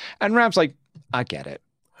cameras. And Rav's like, I get it.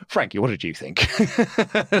 Frankie, what did you think?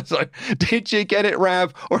 So, did you get it,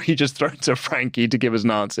 Rav? Or are you just throwing to Frankie to give us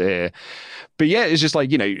an answer here? But yeah, it's just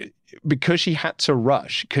like, because she had to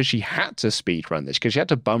rush, because she had to speedrun this, because she had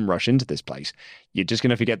to bum rush into this place, you're just going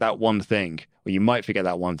to forget that one thing. Or you might forget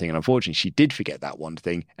that one thing. And unfortunately, she did forget that one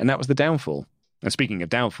thing. And that was the downfall. And speaking of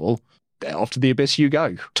downfall, off to the abyss you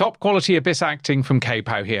go. Top quality abyss acting from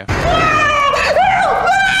K-Pow here.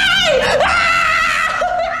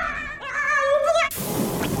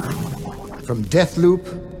 From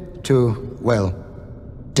Deathloop to, well,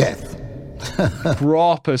 death.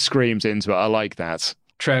 Proper screams into it. I like that.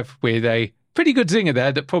 Trev with a pretty good zinger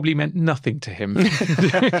there that probably meant nothing to him.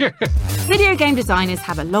 Video game designers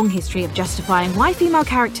have a long history of justifying why female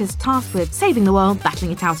characters tasked with saving the world,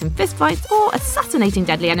 battling it out in fistfights, or assassinating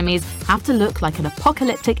deadly enemies have to look like an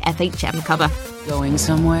apocalyptic FHM cover. Going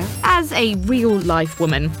somewhere? As a real-life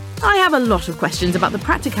woman, I have a lot of questions about the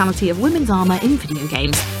practicality of women's armour in video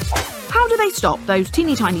games. How do they stop those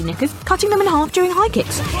teeny tiny knickers cutting them in half during high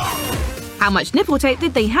kicks? How much nipple tape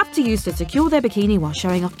did they have to use to secure their bikini while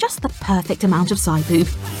showing off just the perfect amount of side boob?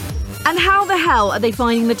 And how the hell are they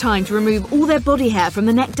finding the time to remove all their body hair from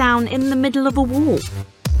the neck down in the middle of a war?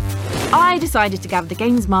 I decided to gather the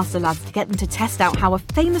Games Master lads to get them to test out how a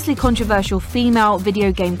famously controversial female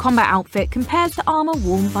video game combat outfit compares to armour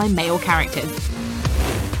worn by male characters.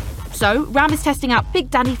 So, Ram is testing out Big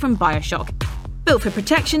Daddy from Bioshock. Built for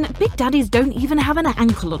protection, Big Daddies don't even have an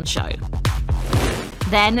ankle on show.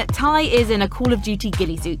 Then, Ty is in a Call of Duty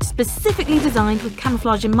ghillie suit, specifically designed with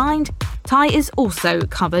camouflage in mind. Ty is also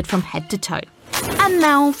covered from head to toe. And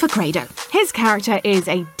now for Credo. His character is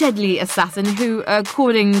a deadly assassin who,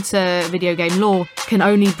 according to video game lore, can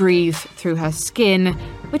only breathe through her skin,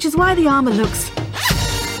 which is why the armour looks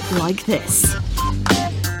like this.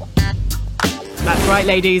 That's right,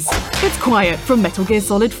 ladies. It's Quiet from Metal Gear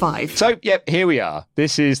Solid 5. So, yep, here we are.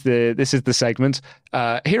 This is the segment.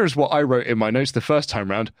 Here is what I wrote in my notes the first time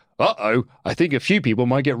round. Uh-oh, I think a few people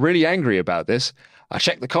might get really angry about this. I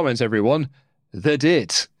checked the comments, everyone. They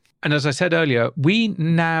did. And as I said earlier, we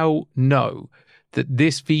now know that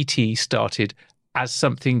this VT started as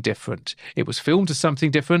something different. It was filmed as something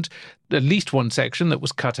different, at least one section that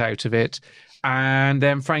was cut out of it. And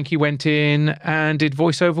then Frankie went in and did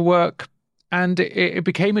voiceover work, and it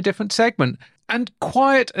became a different segment. And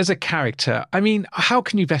Quiet as a character, I mean, how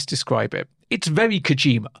can you best describe it? It's very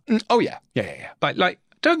Kojima. Oh, yeah. Yeah. Like,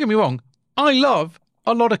 don't get me wrong, I love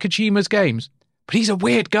a lot of Kojima's games, but he's a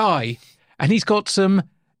weird guy, and he's got some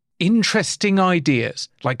interesting ideas,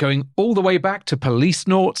 like going all the way back to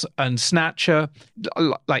Policenauts and Snatcher.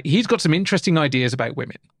 Like, he's got some interesting ideas about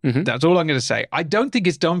women. Mm-hmm. That's all I'm going to say. I don't think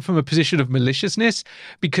it's done from a position of maliciousness,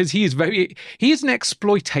 because he is an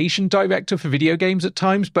exploitation director for video games at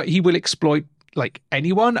times, but he will exploit like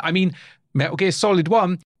anyone. I mean, Metal Gear Solid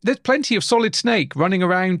 1, there's plenty of Solid Snake running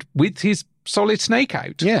around with his Solid Snake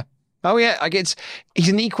out. Yeah. Oh, yeah. He's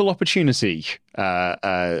an equal opportunity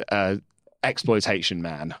exploitation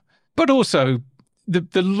man. But also,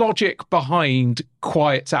 the logic behind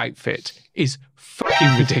Quiet's outfit is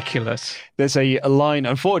fucking ridiculous. There's a line,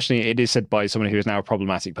 unfortunately, it is said by someone who is now a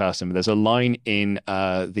problematic person, but there's a line in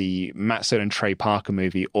the Matt Stone and Trey Parker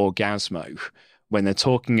movie Orgasmo when they're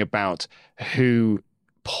talking about who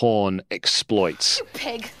porn exploits. You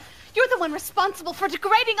pig! You're the one responsible for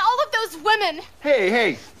degrading all of those women!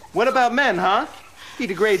 Hey, what about men, huh? He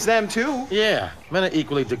degrades them too. Yeah, men are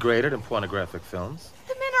equally degraded in pornographic films.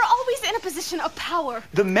 The men are always in a position of power.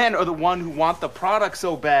 The men are the one who want the product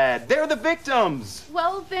so bad. They're the victims.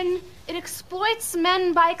 Well, then it exploits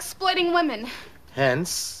men by exploiting women.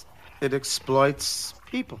 Hence, it exploits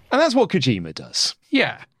people. And that's what Kojima does.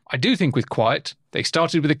 Yeah, I do think with Quiet, they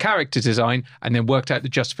started with a character design and then worked out the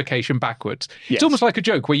justification backwards. Yes. It's almost like a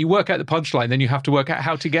joke where you work out the punchline, then you have to work out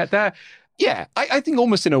how to get there. Yeah, I think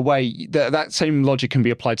almost in a way that same logic can be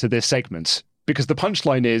applied to this segment, because the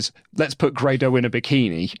punchline is, let's put Grado in a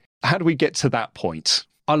bikini. How do we get to that point?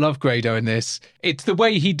 I love Grado in this. It's the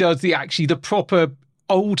way he does the proper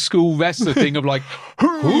old school wrestler thing of like,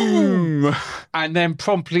 and then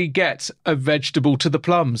promptly gets a vegetable to the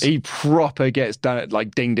plums. He proper gets done,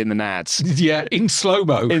 like dinged in the nads. Yeah, in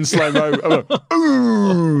slow-mo.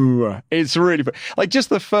 It's really, like, just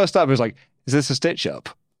the first time, I was like, is this a stitch up?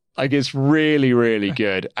 Like, it's really, really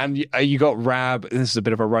good. And you got Rab, this is a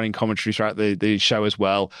bit of a running commentary throughout the show as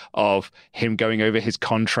well, of him going over his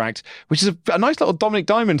contract, which is a nice little Dominic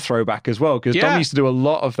Diamond throwback as well, because Dom used to do a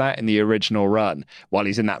lot of that in the original run while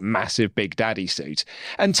he's in that massive Big Daddy suit.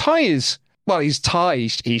 And Ty is, well, he's Ty,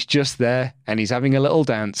 he's just there and he's having a little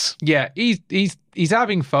dance. Yeah, he's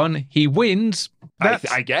having fun. He wins.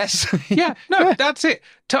 I guess. Yeah, no, that's it.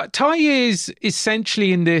 Ty is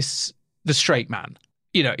essentially in this the straight man.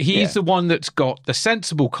 You know, he's the one that's got the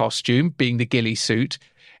sensible costume, being the ghillie suit.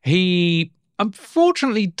 He,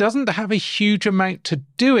 unfortunately, doesn't have a huge amount to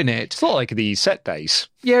do in it. It's not like the set days.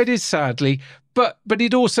 Yeah, it is, sadly. But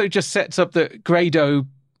it also just sets up that Grado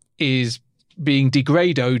is being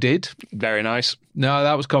degraded. Very nice. No,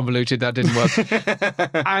 that was convoluted. That didn't work.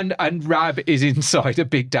 and Rab is inside a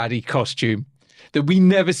Big Daddy costume that we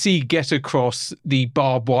never see get across the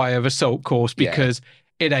barbed wire assault course because...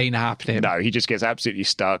 it ain't happening. No, he just gets absolutely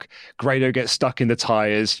stuck. Grado gets stuck in the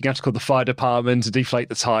tyres. You have to call the fire department to deflate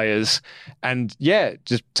the tyres. And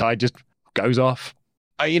Ty just goes off.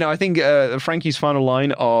 I think Frankie's final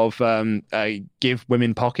line of give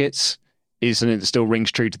women pockets is something that still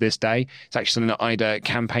rings true to this day. It's actually something that I'd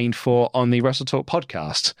campaigned for on the Wrestle Talk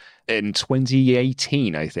podcast. In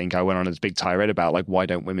 2018, I think, I went on this big tirade about, like, why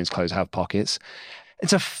don't women's clothes have pockets?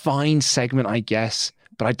 It's a fine segment, I guess,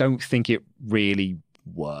 but I don't think it really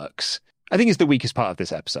works. I think it's the weakest part of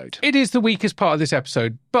this episode. It is the weakest part of this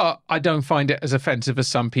episode, but I don't find it as offensive as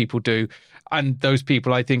some people do. And those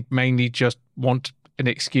people, I think, mainly just want an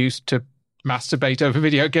excuse to masturbate over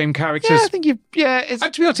video game characters. Yeah, I think and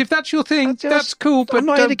to be honest, if that's your thing, that's cool. But I'm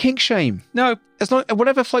not here to kink shame. No. It's not,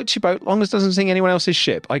 whatever floats your boat, long as it doesn't sink anyone else's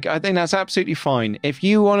ship. I think that's absolutely fine. If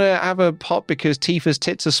you want to have a pop because Tifa's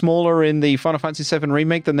tits are smaller in the Final Fantasy VII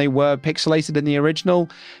Remake than they were pixelated in the original,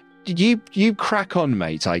 you crack on,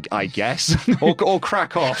 mate, I guess. or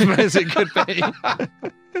crack off, as it could be.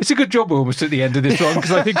 It's a good job we're almost at the end of this one,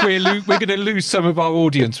 because I think we're going to lose some of our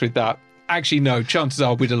audience with that. Actually, no, chances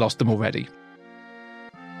are we'd have lost them already.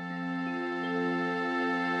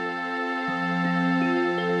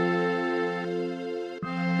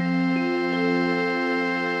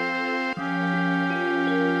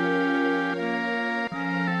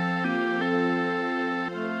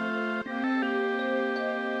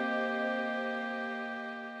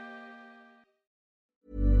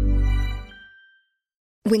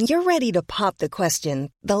 When you're ready to pop the question,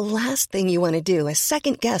 the last thing you want to do is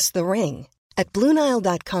second-guess the ring. At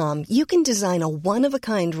BlueNile.com, you can design a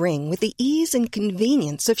one-of-a-kind ring with the ease and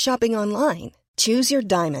convenience of shopping online. Choose your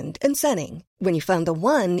diamond and setting. When you find the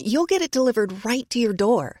one, you'll get it delivered right to your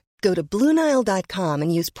door. Go to BlueNile.com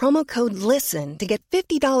and use promo code LISTEN to get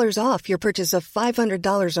 $50 off your purchase of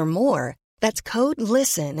 $500 or more. That's code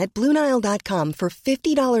LISTEN at BlueNile.com for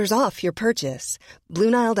 $50 off your purchase.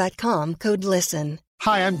 BlueNile.com, code LISTEN.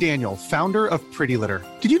 Hi, I'm Daniel, founder of Pretty Litter.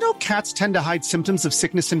 Did you know cats tend to hide symptoms of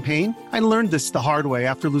sickness and pain? I learned this the hard way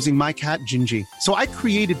after losing my cat, Gingy. So I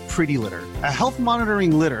created Pretty Litter, a health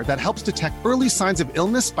monitoring litter that helps detect early signs of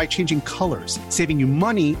illness by changing colors, saving you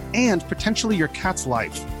money and potentially your cat's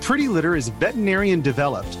life. Pretty Litter is veterinarian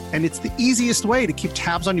developed, and it's the easiest way to keep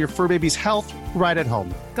tabs on your fur baby's health right at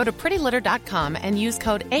home. Go to prettylitter.com and use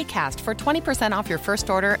code ACAST for 20% off your first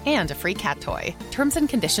order and a free cat toy. Terms and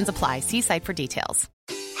conditions apply. See site for details.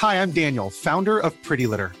 Hi, I'm Daniel, founder of Pretty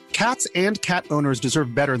Litter. Cats and cat owners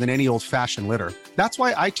deserve better than any old-fashioned litter. That's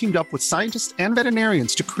why I teamed up with scientists and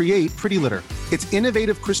veterinarians to create Pretty Litter. Its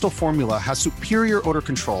innovative crystal formula has superior odor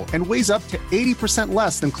control and weighs up to 80%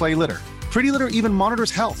 less than clay litter. Pretty Litter even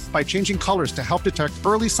monitors health by changing colors to help detect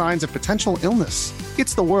early signs of potential illness.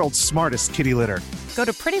 It's the world's smartest kitty litter. Go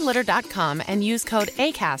to prettylitter.com and use code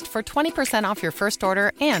ACAST for 20% off your first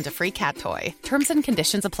order and a free cat toy. Terms and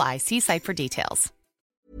conditions apply. See site for details.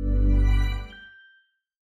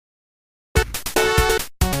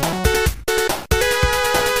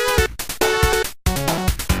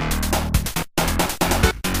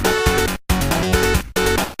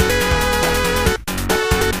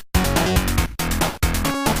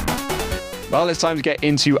 Well, it's time to get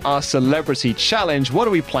into our celebrity challenge. What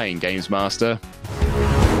are we playing, Games Master?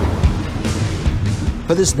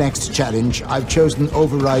 For this next challenge, I've chosen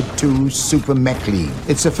Override 2 Super Mech League.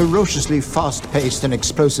 It's a ferociously fast-paced and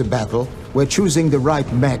explosive battle where choosing the right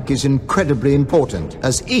mech is incredibly important,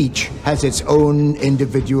 as each has its own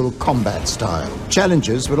individual combat style.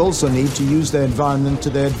 Challengers will also need to use their environment to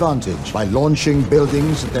their advantage by launching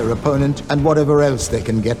buildings at their opponent and whatever else they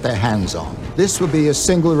can get their hands on. This will be a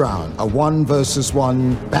single round, a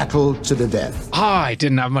 1-versus-1 battle to the death. I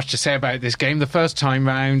didn't have much to say about this game the first time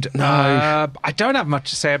round. No. I don't have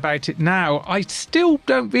much to say about it now. I still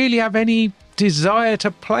don't really have any desire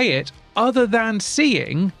to play it other than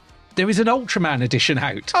seeing there is an Ultraman edition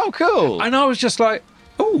out. Oh, cool. And I was just like,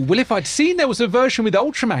 oh, well, if I'd seen there was a version with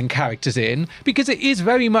Ultraman characters in, because it is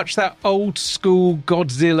very much that old school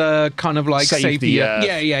Godzilla kind of like Save the Earth.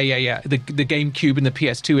 Yeah. The GameCube and the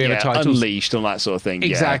PS2 era titles. Unleashed and that sort of thing.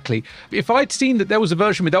 Exactly. Yeah. If I'd seen that there was a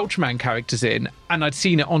version with Ultraman characters in and I'd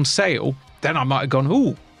seen it on sale, then I might have gone,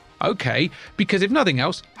 ooh, okay, because if nothing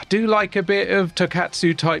else, I do like a bit of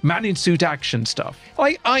Tokatsu type man-in-suit action stuff.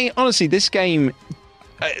 I honestly, this game,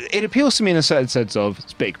 it appeals to me in a certain sense of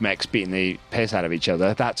it's big mechs beating the piss out of each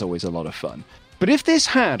other. That's always a lot of fun. But if this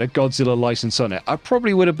had a Godzilla license on it, I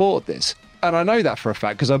probably would have bought this. And I know that for a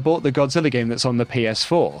fact because I bought the Godzilla game that's on the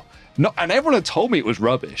PS4. And everyone had told me it was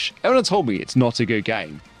rubbish. Everyone had told me it's not a good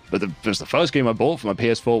game. But it was the first game I bought for my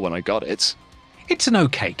PS4 when I got it. It's an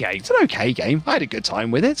okay game. It's an okay game. I had a good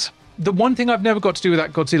time with it. The one thing I've never got to do with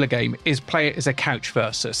that Godzilla game is play it as a couch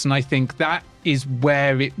versus. And I think that is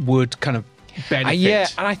where it would kind of benefit. Yeah,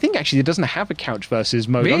 and I think actually it doesn't have a couch versus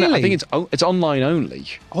mode on it. Really? I think it's online only.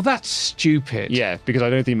 Oh, that's stupid. Yeah, because I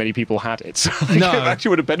don't think many people had it. So No. it actually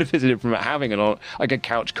would have benefited from having a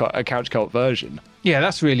couch cult version. Yeah,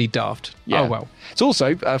 that's really daft. Yeah. Oh, well. It's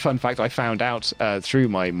also a fun fact I found out through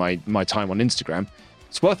my time on Instagram.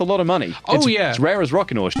 It's worth a lot of money. Yeah. It's rare as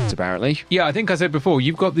rockin' horses, apparently. Yeah, I think I said before,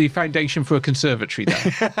 you've got the foundation for a conservatory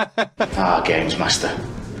there. Games Master.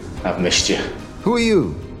 I've missed you. Who are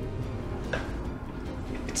you?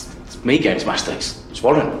 It's me, Games Master. It's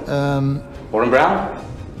Warren. Warren Brown?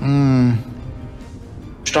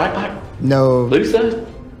 Strike Back? No. Luther?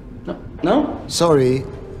 No? Sorry,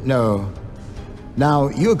 no. Now,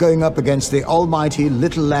 you're going up against the almighty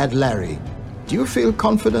little lad Larry. Do you feel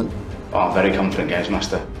confident? Oh, I'm very confident, Games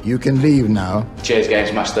Master. You can leave now. Cheers,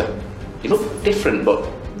 Games Master. You look different, but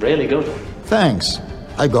really good. Thanks.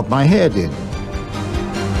 I got my hair did.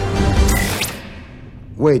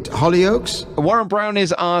 Wait, Hollyoaks? Warren Brown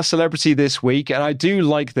is our celebrity this week, and I do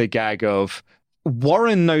like the gag of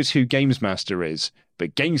Warren knows who Games Master is,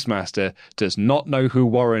 but Games Master does not know who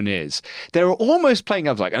Warren is. They're almost playing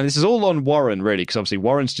up like, and this is all on Warren really, because obviously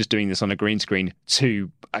Warren's just doing this on a green screen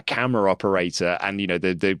to a camera operator and,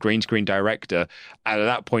 the green screen director. And at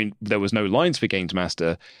that point, there was no lines for Games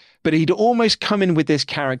Master. But he'd almost come in with this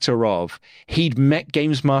character of he'd met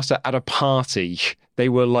Games Master at a party. They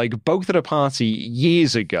were like both at a party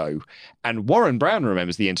years ago. And Warren Brown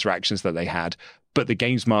remembers the interactions that they had, but the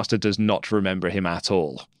Games Master does not remember him at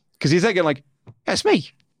all. Because he's thinking like, that's me,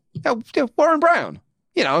 Warren Brown.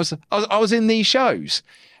 I was in these shows.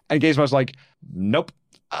 And Games Master's like, nope,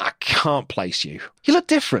 I can't place you. You look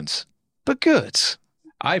different, but good.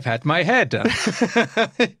 I've had my hair done.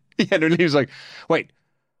 Yeah, and he was like, wait,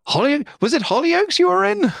 Was it Hollyoaks you were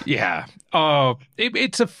in? Yeah. Oh,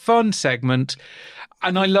 it's a fun segment.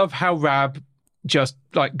 And I love how Rab just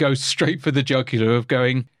like goes straight for the jugular of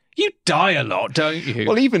going, you die a lot, don't you?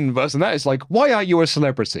 Well, even worse than that, it's like, why are you a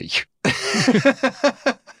celebrity?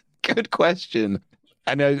 Good question.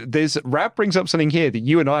 And Rab brings up something here that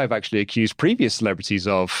you and I have actually accused previous celebrities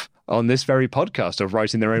of on this very podcast, of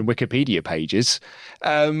writing their own Wikipedia pages,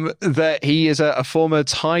 that he is a former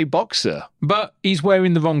Thai boxer. But he's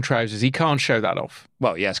wearing the wrong trousers. He can't show that off.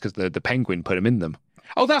 Well, yes, because the penguin put him in them.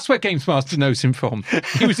 Oh, that's where Games Master knows him from.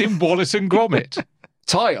 He was in Wallace and Gromit.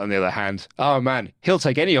 Ty, on the other hand, oh man, he'll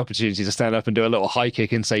take any opportunity to stand up and do a little high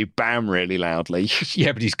kick and say bam really loudly.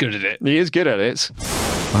 Yeah, but he's good at it. He is good at it.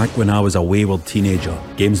 Back when I was a wayward teenager,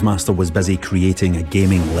 Games Master was busy creating a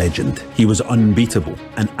gaming legend. He was unbeatable,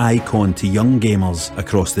 an icon to young gamers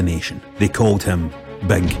across the nation. They called him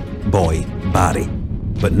Big Boy Barry.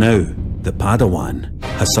 But now, the Padawan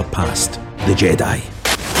has surpassed the Jedi.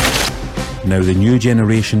 Now the new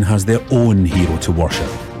generation has their own hero to worship.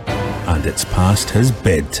 And it's past his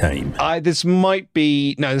bedtime. This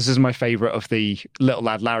is my favourite of the Little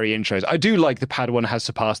Lad Larry intros. I do like the Padawan has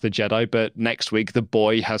surpassed the Jedi, but next week the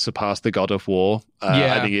boy has surpassed the God of War.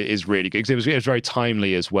 I think it is really good because it was very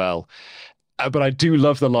timely as well. But I do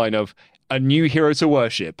love the line of a new hero to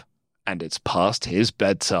worship, and it's past his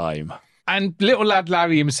bedtime. And Little Lad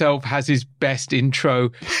Larry himself has his best intro,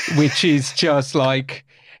 which is just like,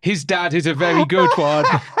 his dad is a very good one.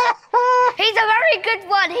 He's a very good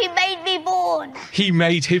one. He made me born. He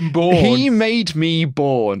made him born. He made me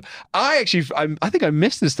born. I think I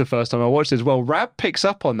missed this the first time I watched it as well. Rab picks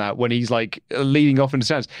up on that when he's like leading off in the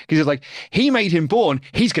stands. Because he's like, he made him born.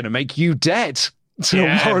 He's going to make you dead.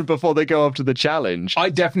 To Warren before they go up to the challenge. I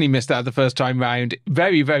definitely missed that the first time round.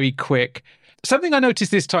 Very, very quick. Something I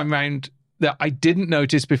noticed this time round that I didn't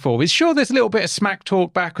notice before is, sure, there's a little bit of smack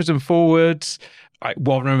talk backwards and forwards.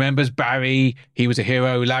 Warren remembers Barry, he was a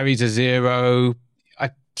hero, Larry's a zero.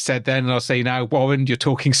 I said then and I'll say now, Warren, you're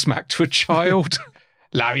talking smack to a child.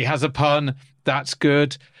 Larry has a pun, that's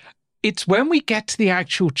good. It's when we get to the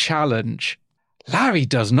actual challenge, Larry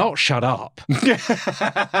does not shut up.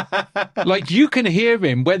 Like, you can hear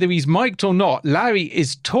him, whether he's mic'd or not. Larry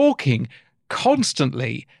is talking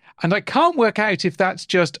constantly. And I can't work out if that's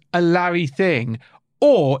just a Larry thing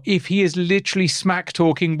or if he is literally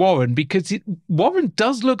smack-talking Warren, because Warren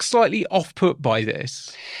does look slightly off-put by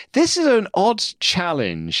this. This is an odd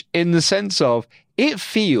challenge in the sense of it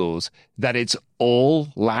feels that it's all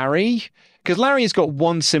Larry. Because Larry has got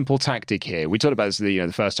one simple tactic here. We talked about this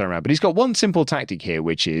the first time around, but he's got one simple tactic here,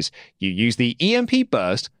 which is you use the EMP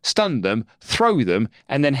burst, stun them, throw them,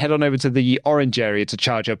 and then head on over to the orange area to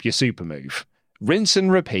charge up your super move. Rinse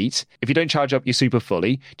and repeat. If you don't charge up your super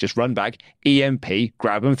fully, just run back, EMP,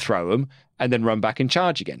 grab them, throw them, and then run back and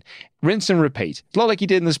charge again. Rinse and repeat. It's a lot like you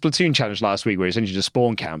did in the Splatoon challenge last week where you essentially just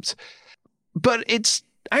spawn camped. But it's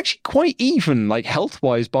actually quite even, like,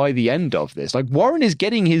 health-wise by the end of this. Like, Warren is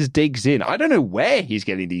getting his digs in. I don't know where he's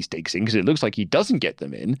getting these digs in because it looks like he doesn't get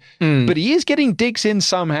them in, but he is getting digs in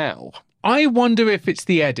somehow. I wonder if it's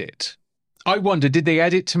the edit. I wonder, did they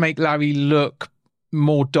edit to make Larry look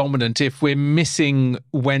more dominant if we're missing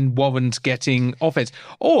when Warren's getting offense?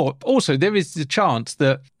 Or also there is the chance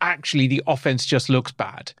that actually the offense just looks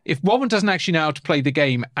bad. If Warren doesn't actually know how to play the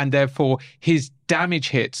game and therefore his damage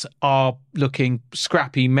hits are looking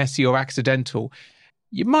scrappy, messy or accidental,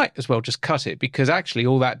 you might as well just cut it, because actually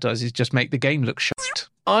all that does is just make the game look shit.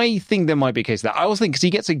 I think there might be a case of that. I also think because he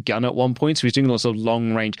gets a gun at one point, so he's doing lots of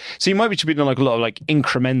long range. So he might be doing like a lot of like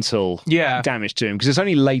incremental damage to him, because it's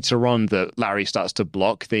only later on that Larry starts to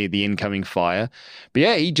block the incoming fire. But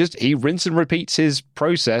yeah, he rinse and repeats his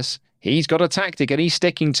process. He's got a tactic and he's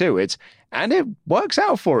sticking to it, and it works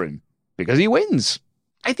out for him because he wins.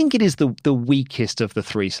 I think it is the weakest of the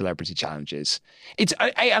three celebrity challenges. And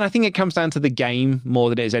I think it comes down to the game more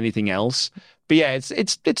than it is anything else. But yeah,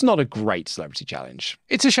 it's not a great celebrity challenge.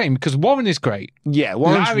 It's a shame because Warren is great. Yeah,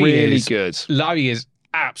 Warren's really good. Larry is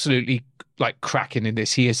absolutely like cracking in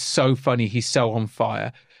this. He is so funny. He's so on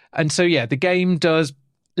fire. And so yeah, the game does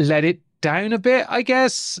let it down a bit, I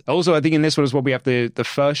guess. Also, I think in this one as well, we have the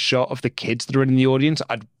first shot of the kids that are in the audience.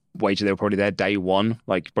 I'd wager they were probably there day one,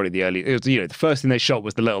 like probably the first thing they shot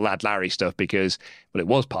was the Little Lad Larry stuff, because it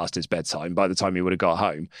was past his bedtime by the time he would have got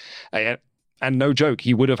home. And no joke,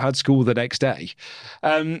 he would have had school the next day.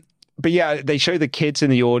 But yeah, they show the kids in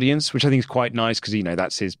the audience, which I think is quite nice because,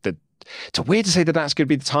 that's it's weird to say that that's going to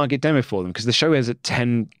be the target demo for them because the show is at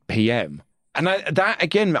 10 p.m. And I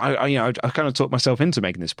kind of talked myself into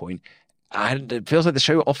making this point. It feels like the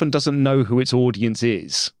show often doesn't know who its audience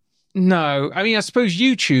is. No. I mean, I suppose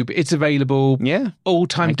YouTube, it's available all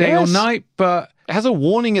time, day or night, but... It has a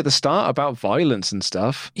warning at the start about violence and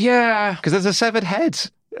stuff. Yeah. Because there's a severed head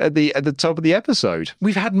at the top of the episode.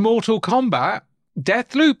 We've had Mortal Kombat.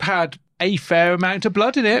 Deathloop had a fair amount of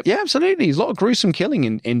blood in it. Yeah, absolutely. There's a lot of gruesome killing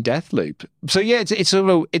in Deathloop. So yeah, it's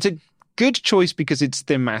a good choice because it's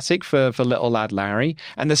thematic for little lad Larry,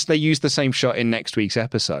 and they use the same shot in next week's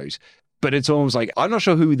episode. But it's almost like, I'm not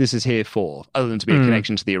sure who this is here for, other than to be a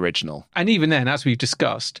connection to the original. And even then, as we've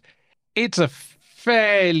discussed, it's a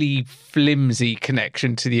fairly flimsy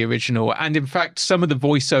connection to the original. And in fact, some of the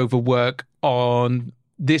voiceover work on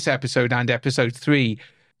this episode and episode 3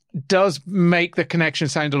 does make the connection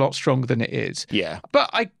sound a lot stronger than it is. Yeah.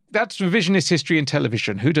 But that's revisionist history in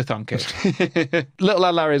television. Who'd have thunk it? Little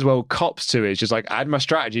lad Larry as well cops to it. It's just like, I had my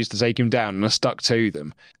strategies to take him down and I stuck to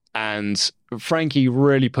them. And Frankie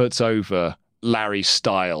really puts over Larry's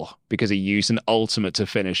style because he used an ultimate to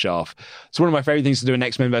finish off. So one of my favorite things to do in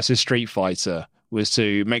X-Men vs. Street Fighter was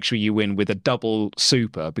to make sure you win with a double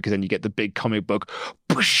super, because then you get the big comic book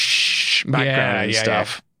background and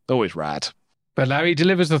stuff. Yeah. Always rad. But Larry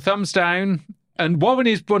delivers the thumbs down, and Warren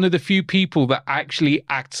is one of the few people that actually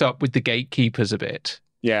acts up with the gatekeepers a bit.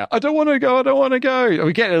 Yeah, I don't want to go. And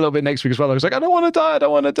we get it a little bit next week as well. I was like, I don't want to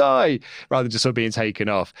die, rather than just sort of being taken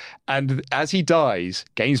off. And as he dies,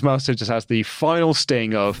 Games Master just has the final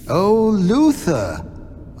sting of, "Oh, Luther,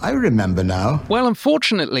 I remember now." Well,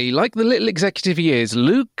 unfortunately, like the little executive he is,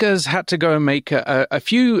 Luke has had to go and make a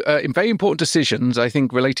few very important decisions, I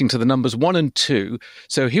think, relating to the numbers 1 and 2.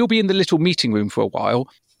 So he'll be in the little meeting room for a while.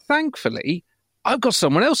 Thankfully, I've got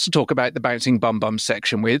someone else to talk about the Bouncing Bum Bum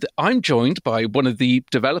section with. I'm joined by one of the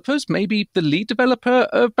developers, maybe the lead developer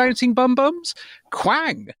of Bouncing Bum Bums,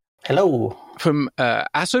 Quang. Hello. From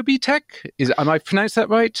S08E02 Tech. Am I pronounced that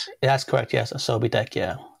right? That's correct, yes. S08E02 Tech,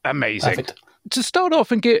 yeah. Amazing. Perfect. To start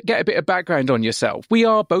off and get a bit of background on yourself, we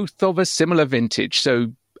are both of a similar vintage,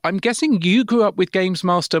 so I'm guessing you grew up with Games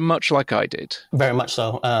Master much like I did. Very much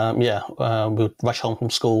so, we would rush home from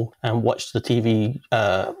school and watch the TV,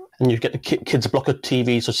 and you'd get the kids a block of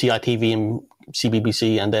TV, so CITV and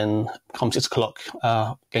CBBC, and then come 6 o'clock,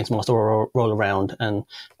 Games Master will roll around, and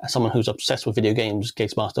as someone who's obsessed with video games,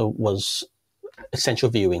 Games Master was essential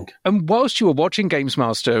viewing. And whilst you were watching Games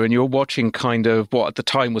Master, and you were watching kind of what at the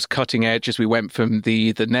time was cutting edge as we went from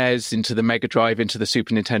the NES into the Mega Drive into the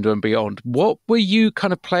Super Nintendo and beyond, what were you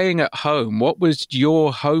kind of playing at home? What was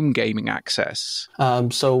your home gaming access?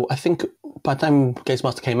 So I think by the time Games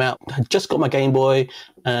Master came out, I had just got my Game Boy,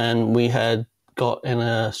 and we had got in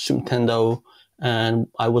a Super Nintendo, and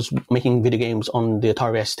I was making video games on the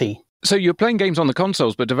Atari ST. So you're playing games on the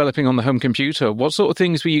consoles, but developing on the home computer. What sort of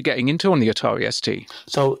things were you getting into on the Atari ST?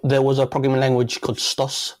 So there was a programming language called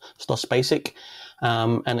STOS Basic,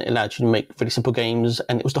 and it allowed you to make really simple games.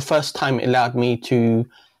 And it was the first time it allowed me to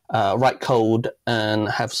write code and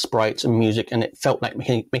have sprites and music, and it felt like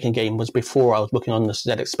making a game was before I was working on the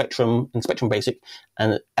ZX Spectrum and Spectrum Basic,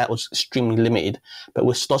 and that was extremely limited. But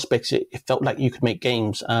with STOS Basic, it felt like you could make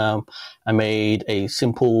games. I made a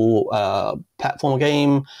simple platform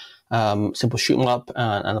game, simple shoot 'em up,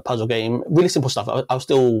 and a puzzle game. Really simple stuff. I was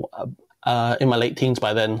still in my late teens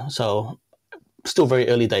by then, so still very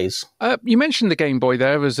early days. You mentioned the Game Boy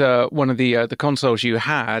there as one of the consoles you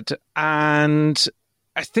had, and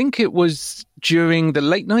I think it was during the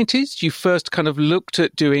late 90s you first kind of looked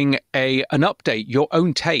at doing an update, your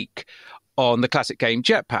own take on the classic game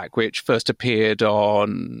Jetpack, which first appeared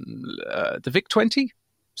on the VIC-20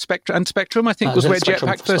 Spectrum, I think was where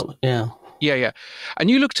Jetpack first... Yeah. And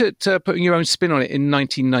you looked at putting your own spin on it in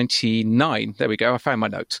 1999. There we go. I found my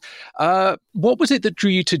notes. What was it that drew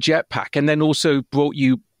you to Jetpack and then also brought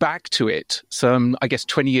you back to it some, I guess,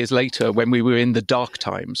 20 years later when we were in the dark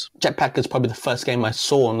times? Jetpack is probably the first game I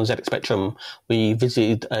saw on the ZX Spectrum. We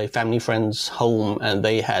visited a family friend's home and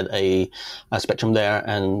they had a Spectrum there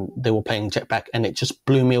and they were playing Jetpack, and it just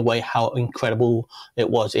blew me away how incredible it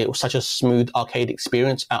was. It was such a smooth arcade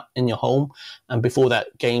experience out in your home. And before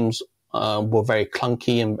that, games were very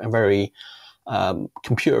clunky and very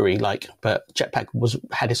computery like, but Jetpack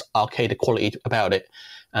had this arcade quality about it,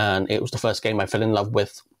 and it was the first game I fell in love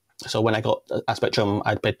with. So when I got a Spectrum,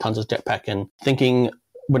 I'd played tons of Jetpack, and thinking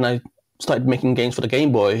when I started making games for the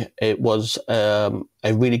Game Boy, it was a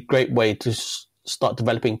really great way to start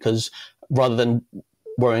developing, because rather than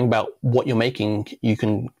worrying about what you're making, you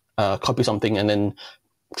can copy something and then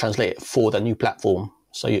translate it for the new platform.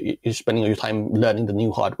 So you're spending your time learning the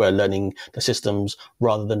new hardware, learning the systems,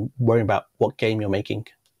 rather than worrying about what game you're making.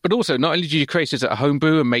 But also, not only did you create it at a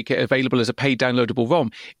homebrew and make it available as a paid downloadable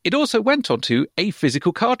ROM, it also went on to a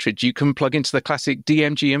physical cartridge you can plug into the classic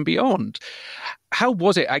DMG and beyond. How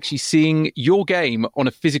was it actually seeing your game on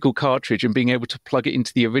a physical cartridge and being able to plug it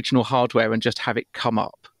into the original hardware and just have it come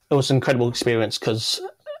up? It was an incredible experience because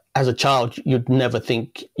as a child, you'd never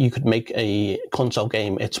think you could make a console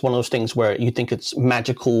game. It's one of those things where you think it's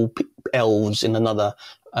magical elves in another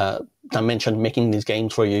dimension making these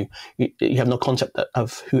games for you. You have no concept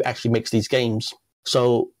of who actually makes these games.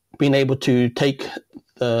 So being able to take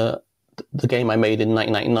the game I made in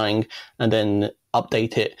 1999 and then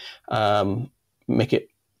update it, make it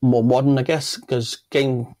more modern, I guess, because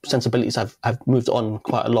game sensibilities have moved on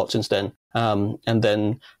quite a lot since then. And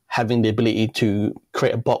then having the ability to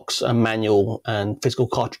create a box, a manual, and physical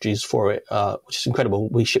cartridges for it, which is incredible.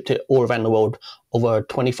 We shipped it all around the world, over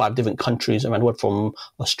 25 different countries around the world, from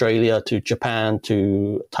Australia to Japan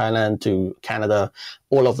to Thailand to Canada,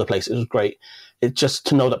 all over the place. It was great. It's just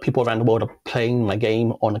to know that people around the world are playing my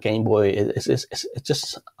game on a Game Boy. It's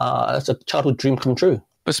just it's a childhood dream come true.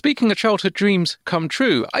 But speaking of childhood dreams come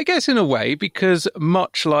true, I guess in a way, because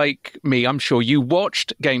much like me, I'm sure you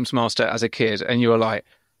watched Games Master as a kid and you were like,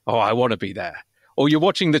 oh, I want to be there. Or you're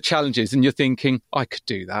watching the challenges and you're thinking, I could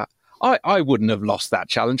do that. I wouldn't have lost that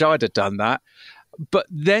challenge. I'd have done that. But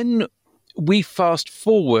then we fast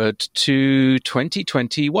forward to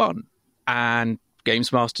 2021 and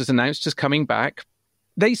Games Master's announced as coming back.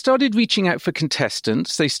 They started reaching out for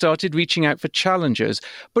contestants. They started reaching out for challengers.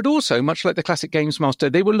 But also, much like the classic Games Master,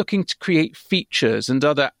 they were looking to create features and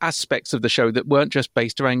other aspects of the show that weren't just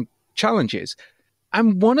based around challenges.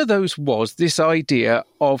 And one of those was this idea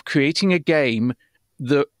of creating a game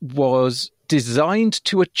that was designed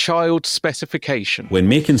to a child's specification. When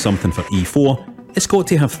making something for E4, it's got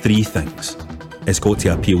to have three things. It's got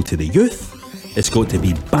to appeal to the youth, it's got to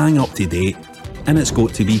be bang up to date, and it's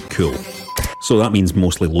got to be cool. So that means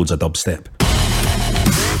mostly loads of dubstep.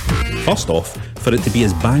 First off, for it to be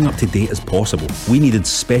as bang up to date as possible, we needed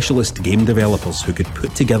specialist game developers who could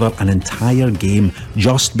put together an entire game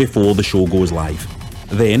just before the show goes live.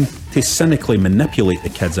 Then, to cynically manipulate the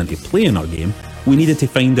kids into playing our game, we needed to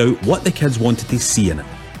find out what the kids wanted to see in it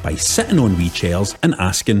by sitting on wee chairs and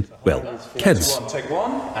asking, well, kids,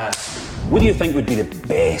 what do you think would be the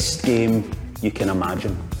best game you can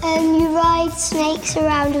imagine? You ride snakes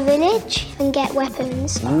around a village and get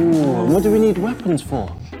weapons. Ooh, what do we need weapons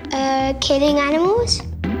for? Killing animals.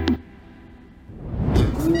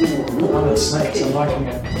 Ooh, snakes, I'm liking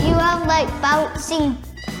it. You have like bouncing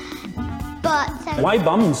butts. Why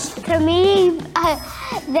bums? To me,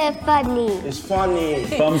 they're funny. It's funny.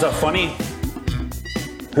 Bums are funny.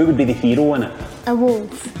 Who would be the hero in it? A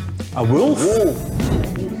wolf. A wolf?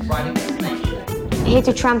 Hit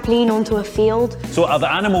a trampoline onto a field. So are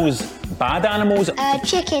the animals bad animals?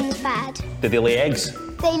 Chicken's bad. Do they lay eggs?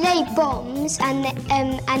 They lay bombs and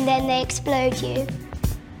then they explode you.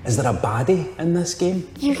 Is there a baddie in this game?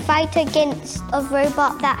 You fight against a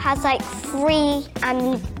robot that has like 3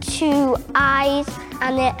 and 2 eyes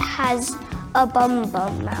and it has a bum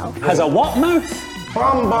mouth. Has a what mouth?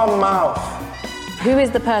 Bum mouth. Who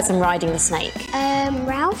is the person riding the snake?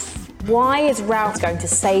 Ralph. Why is Ralph going to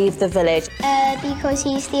save the village? Because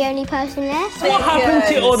he's the only person left. What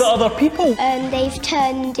happened to all the other people? They've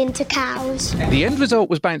turned into cows. The end result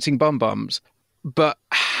was bouncing bums, but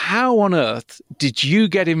how on earth did you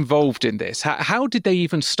get involved in this? How did they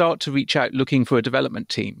even start to reach out looking for a development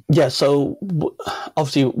team? Yeah, so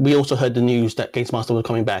obviously we also heard the news that Games Master was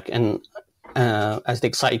coming back, and as the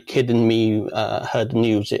excited kid in me heard the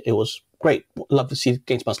news, it was great. Love to see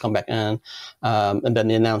Games Master come back, and then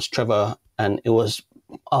they announced Trevor, and it was,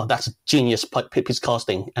 oh, that's a genius piece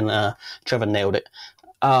casting, and Trevor nailed it.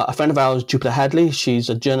 A friend of ours, Jupiter Hadley, she's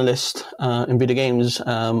a journalist in video games.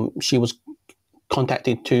 She was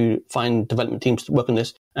contacted to find development teams to work on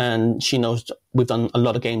this, and she knows we've done a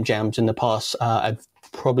lot of game jams in the past. I've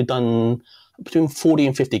probably done between 40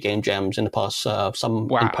 and 50 game jams in the past,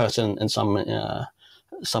 some in person and some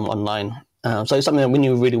online. So it's something that we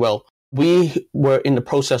knew really well. We were in the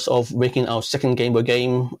process of making our second Game Boy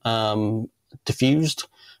game, Diffused,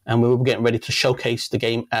 and we were getting ready to showcase the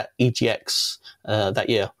game at EGX that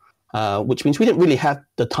year, which means we didn't really have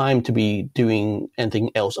the time to be doing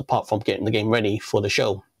anything else apart from getting the game ready for the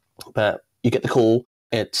show. But you get the call,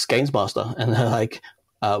 it's Games Master, and they're like,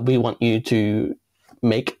 we want you to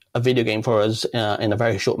make a video game for us in a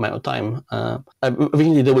very short amount of time.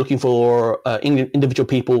 Originally, they were looking for individual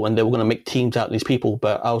people, and they were going to make teams out of these people.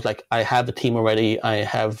 But I was like, I have a team already. I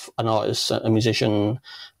have an artist, a musician,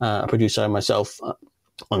 a producer, and myself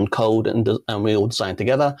on code, and we all designed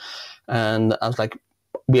together. And I was like,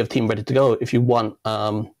 we have a team ready to go if you want.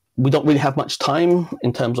 We don't really have much time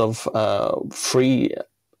in terms of free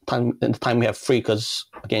time. The time we have free, because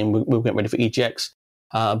again we're getting ready for EGX,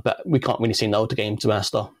 but we can't really say no to Games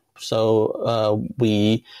Master. So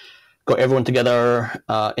we got everyone together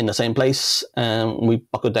in the same place, and we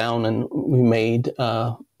buckled down and we made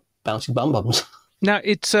Bouncy Bum Bums. Now,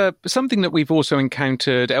 it's something that we've also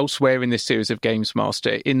encountered elsewhere in this series of Games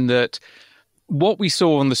Master, in that what we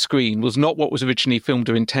saw on the screen was not what was originally filmed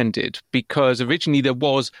or intended, because originally there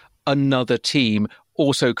was another team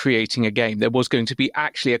also creating a game. There was going to be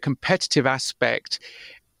actually a competitive aspect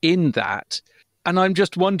in that. And I'm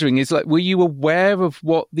just wondering, were you aware of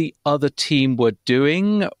what the other team were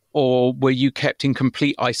doing, or were you kept in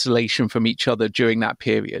complete isolation from each other during that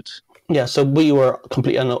period? Yeah, so we were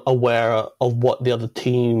completely unaware of what the other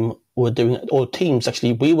team were doing, or teams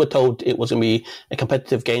actually. We were told it was going to be a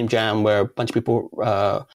competitive game jam where a bunch of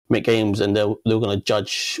people make games, and they were going to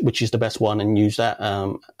judge which is the best one and use that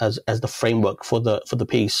as the framework for the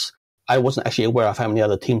piece. I wasn't actually aware of how many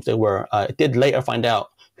other teams there were. I did later find out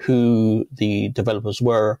who the developers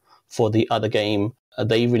were for the other game.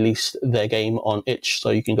 They released their game on itch, so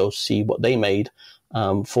you can go see what they made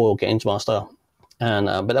for Games Master. And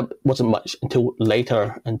but that wasn't much until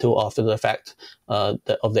later, until after the fact of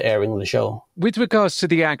the airing of the show. With regards to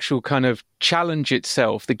the actual kind of challenge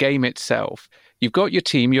itself, the game itself, you've got your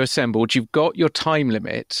team, you're assembled, you've got your time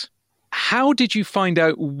limit. How did you find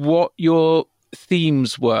out what your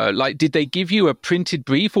themes were? Like, did they give you a printed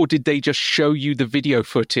brief, or did they just show you the video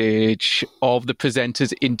footage of the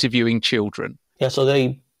presenters interviewing children? Yeah, so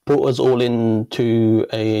they brought us all into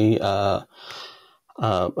a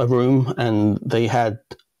room, and they had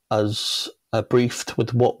us briefed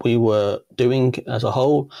with what we were doing as a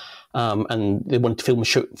whole, and they wanted to film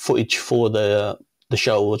footage for the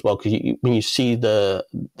show as well, because when you see the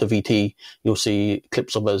VT, you'll see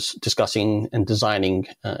clips of us discussing and designing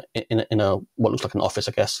in a what looks like an office,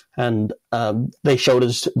 I guess. And they showed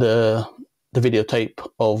us the videotape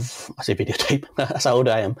of, I say videotape, that's how old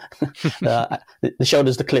I am. They showed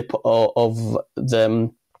us the clip of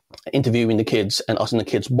them interviewing the kids and asking the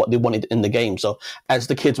kids what they wanted in the game. So as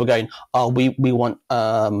the kids were going, we want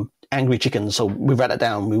angry chickens, so we write it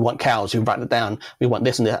down. We want cows, we write it down. We want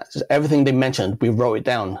this and that. Everything they mentioned, we wrote it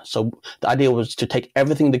down. So the idea was to take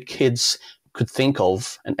everything the kids could think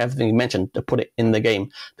of and everything they mentioned to put it in the game.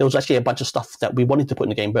 There was actually a bunch of stuff that we wanted to put in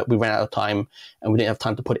the game, but we ran out of time and we didn't have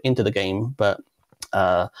time to put it into the game. But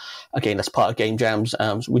again, that's part of game jams.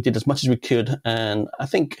 So we did as much as we could, and I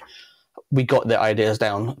think we got the ideas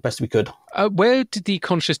down best we could. Where did the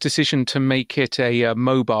conscious decision to make it a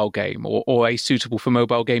mobile game or a suitable for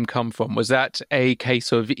mobile game come from? Was that a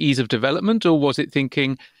case of ease of development, or was it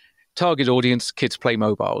thinking target audience, kids play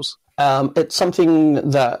mobiles? It's something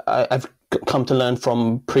that I've come to learn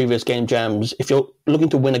from previous game jams. If you're looking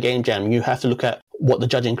to win a game jam, you have to look at what the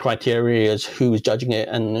judging criteria is, who is judging it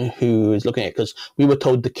and who is looking at it, because we were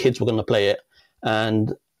told the kids were going to play it,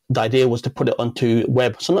 and the idea was to put it onto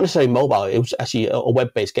web. So not necessarily mobile, it was actually a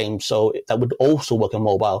web-based game, so that would also work on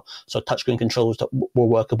mobile. So touchscreen controls that were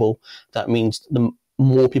workable. That means the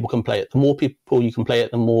more people can play it. The more people you can play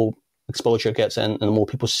it, the more exposure it gets, and the more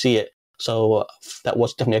people see it. So that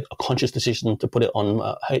was definitely a conscious decision to put it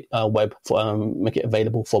on web, for make it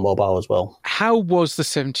available for mobile as well. How was the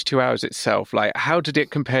 72 hours itself? Like, how did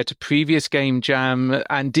it compare to previous game jam?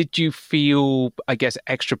 And did you feel, I guess,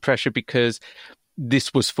 extra pressure because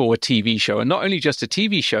this was for a TV show, and not only just a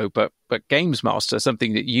TV show, but Games Master,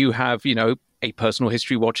 something that you have, a personal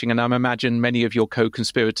history watching, and I imagine many of your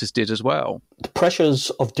co-conspirators did as well. The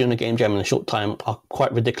pressures of doing a game jam in a short time are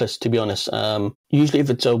quite ridiculous, to be honest. Usually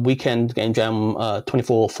if it's a weekend game jam,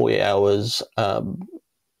 24 or 48 hours,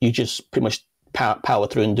 you just pretty much power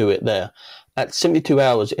through and do it there. At 72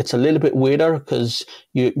 hours, it's a little bit weirder because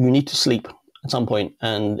you need to sleep at some point,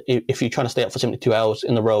 and if you're trying to stay up for 72 hours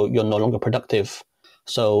in a row, you're no longer productive.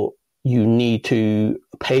 So you need to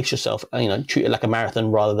pace yourself, treat it like a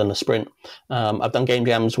marathon rather than a sprint. I've done game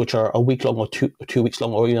jams which are a week long or two weeks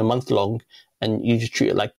long or even a month long, and you just treat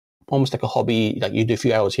it like almost like a hobby. Like you do a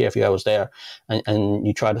few hours here, a few hours there, and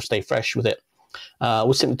you try to stay fresh with it.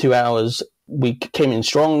 With 72 hours, we came in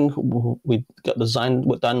strong. We got the design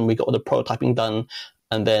work done, we got all the prototyping done,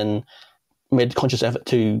 and then made a conscious effort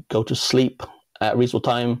to go to sleep at a reasonable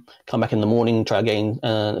time, come back in the morning, try again,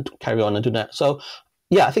 and carry on and do that. So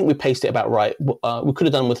yeah, I think we paced it about right. We could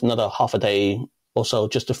have done with another half a day or so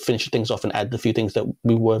just to finish things off and add the few things that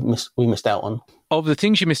we missed out on. Of the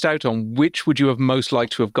things you missed out on, which would you have most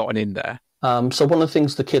liked to have gotten in there? So one of the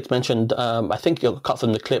things the kids mentioned, I think you'll cut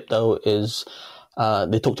from the clip though, is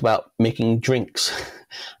they talked about making drinks.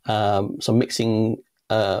 So mixing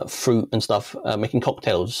fruit and stuff, making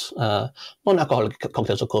cocktails, non-alcoholic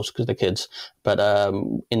cocktails, of course, because they're kids. But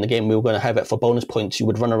in the game, we were going to have it for bonus points. You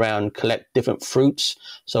would run around, collect different fruits.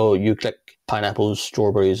 So you collect pineapples,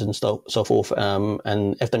 strawberries, and so forth.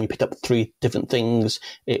 And every time you picked up 3 different things,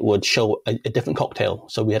 it would show a different cocktail.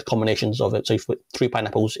 So we had combinations of it. So if you put 3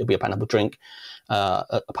 pineapples, it'd be a pineapple drink.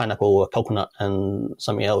 A pineapple, a coconut, and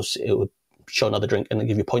something else, it would show another drink and then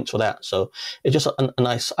give you points for that. So it's just a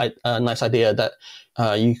nice idea that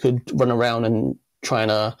you could run around and try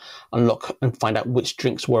and unlock and find out which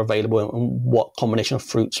drinks were available and what combination of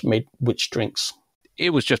fruits made which drinks. It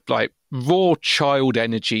was just like raw child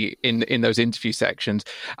energy in those interview sections,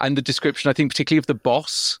 and the description, I think, particularly of the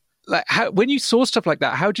boss. Like, when you saw stuff like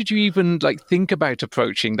that, how did you even think about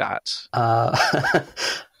approaching that?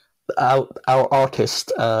 Our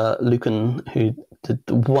artist, Lucan, who did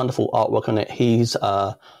wonderful artwork on it, he's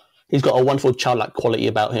got a wonderful childlike quality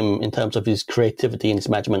about him in terms of his creativity and his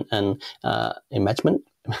imagination.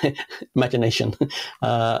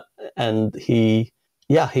 And he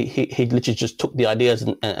literally just took the ideas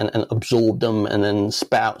and absorbed them and then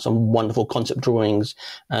spat out some wonderful concept drawings.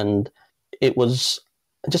 And it was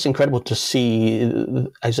just incredible to see,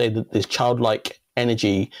 I say, this childlike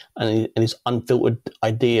energy and his unfiltered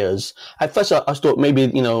ideas. At first, I thought maybe,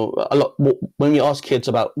 a lot when you ask kids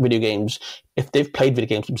about video games, if they've played video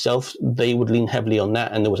games themselves, they would lean heavily on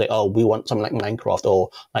that and they would say, "Oh, we want something like Minecraft or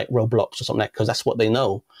like Roblox or something like that," because that's what they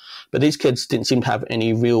know. But these kids didn't seem to have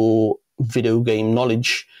any real video game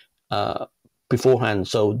knowledge beforehand,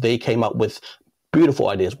 so they came up with beautiful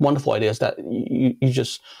ideas, wonderful ideas that you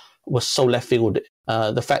just was so left field.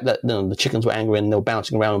 The fact that the chickens were angry and they were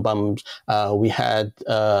bouncing around on bums. We had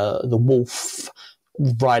the wolf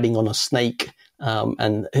riding on a snake,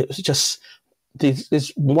 and it was just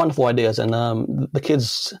these wonderful ideas. And the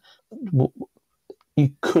kids,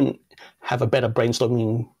 you couldn't have a better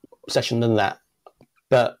brainstorming session than that.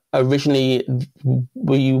 But originally,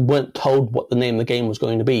 we weren't told what the name of the game was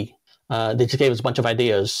going to be. They just gave us a bunch of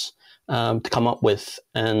ideas to come up with,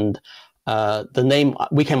 and the name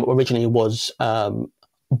we came up with originally was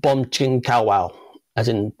Bom Chicken Cow Wow, as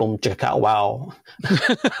in Boom Chicka Cow Wow.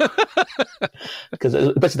 Because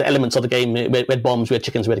basically the elements of the game, we had bombs, we had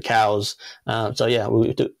chickens, we had cows. So yeah,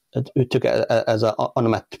 we took it as an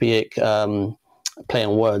onomatopoeic play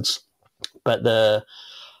on words. But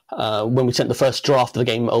when we sent the first draft of the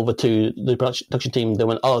game over to the production team, they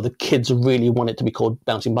went, "Oh, the kids really want it to be called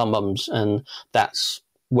Bouncing Bum Bums," and that's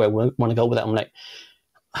where we want to go with that. I'm like,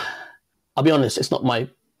 I'll be honest, it's not my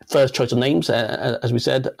first choice of names, as we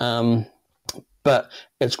said, but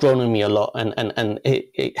it's grown on me a lot, and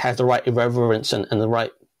it has the right irreverence and the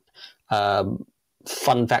right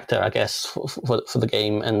fun factor, I guess, for the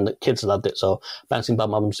game, and the kids loved it. So Bouncing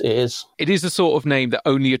Bum Bums it is. It is the sort of name that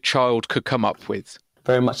only a child could come up with.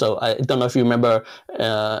 Very much so. I don't know if you remember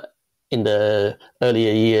in the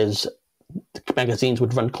earlier years, magazines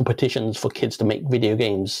would run competitions for kids to make video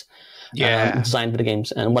games. Designed video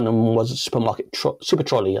games, and one of them was a Super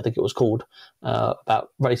Trolley, I think it was called, about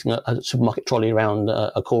racing a supermarket trolley around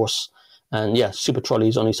a course. And yeah, Super Trolley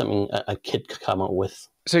is only something a kid could come up with.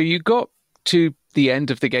 So you got to the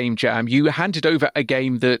end of the game jam, you handed over a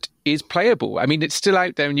game that is playable. I mean, it's still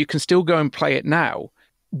out there and you can still go and play it now.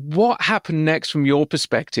 What happened next from your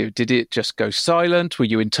perspective? Did it just go silent? Were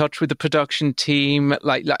you in touch with the production team?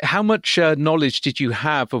 Like how much knowledge did you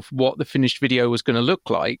have of what the finished video was going to look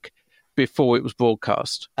like before it was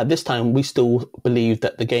broadcast? At this time, we still believed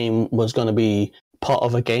that the game was going to be part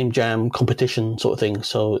of a game jam competition sort of thing.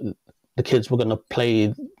 So the kids were going to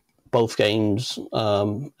play both games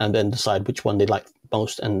and then decide which one they liked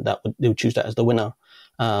most, and they would choose that as the winner.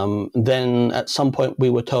 Then at some point, we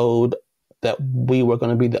were told that we were going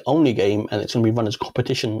to be the only game and it's going to be run as a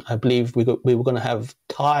competition. I believe we were going to have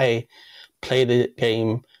Ty play the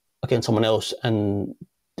game against someone else, and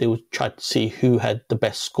they would try to see who had the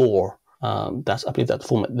best score. I believe that's the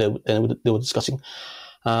format they were discussing.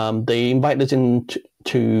 They invited us in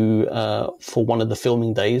for one of the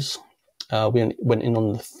filming days. We went in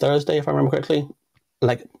on the Thursday, if I remember correctly.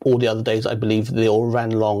 Like all the other days, I believe they all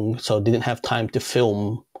ran long, so they didn't have time to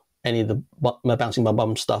film any of the Bouncing Bum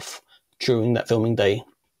Bum stuff during that filming day.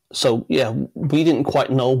 So yeah, we didn't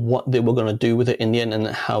quite know what they were going to do with it in the end and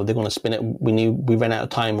how they're going to spin it. We knew we ran out of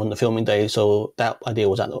time on the filming day, so that idea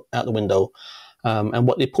was out the window. And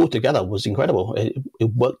what they pulled together was incredible. It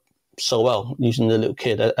worked so well, using the little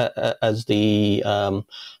kid as the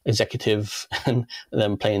executive and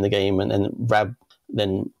then playing the game, and then Rab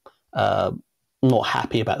then not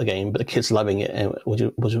happy about the game, but the kids loving it,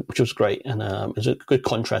 which was great. And it was a good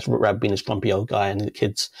contrast with Rab being this grumpy old guy and the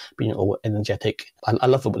kids being all energetic. I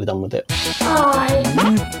love what they've done with it.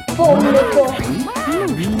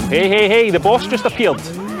 Hey, the boss just appeared.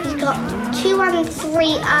 He's got 2 and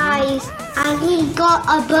 3 eyes, and he got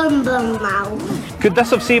a bum mouth. Could this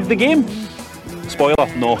have saved the game? Spoiler,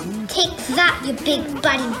 no. Take that, you big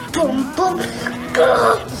buddy bum.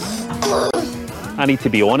 I need to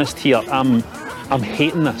be honest here. I'm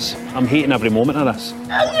hating this. I'm hating every moment of this.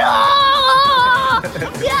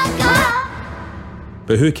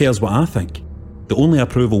 But who cares what I think? The only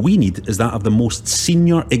approval we need is that of the most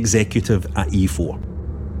senior executive at E4.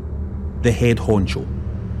 The head honcho.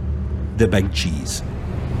 The big cheese.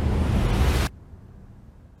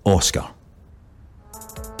 Oscar.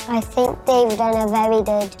 I think they've done a very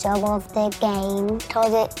good job of the game,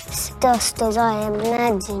 because it's just as I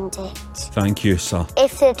imagined it. Thank you, sir.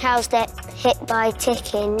 If the cows get hit by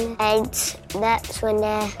ticking heads, that's when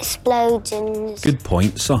there explosions. Good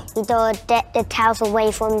point, sir. You gotta get the cows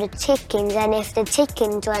away from the chickens, and if the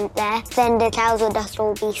chickens weren't there, then the cows would just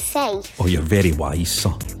all be safe. Oh, you're very wise,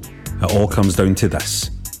 sir. It all comes down to this.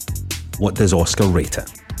 What does Oscar rate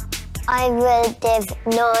it? I would give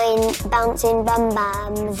 9 bouncing bum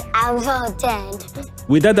bams out of 10.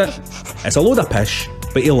 We did it. It's a load of pish,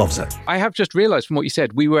 but he loves it. I have just realised from what you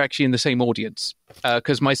said, we were actually in the same audience,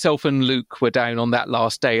 because myself and Luke were down on that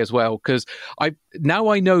last day as well, because now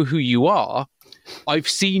I know who you are. I've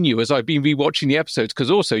seen you as I've been rewatching the episodes,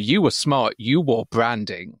 because also you were smart. You wore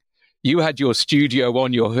branding. You had your studio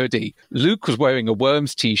on your hoodie. Luke was wearing a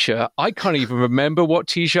Worms t-shirt. I can't even remember what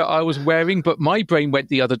t-shirt I was wearing, but my brain went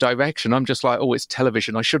the other direction. I'm just like, oh, it's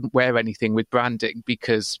television. I shouldn't wear anything with branding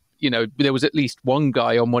because, there was at least one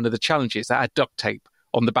guy on one of the challenges that had duct tape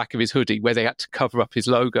on the back of his hoodie where they had to cover up his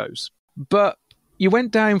logos. But you went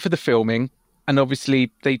down for the filming, and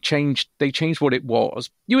obviously they changed what it was.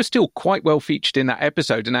 You were still quite well featured in that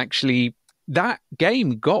episode, and actually that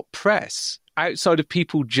game got press outside of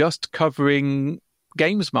people just covering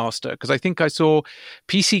Games Master, because I think I saw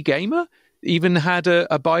PC Gamer even had a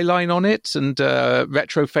byline on it, and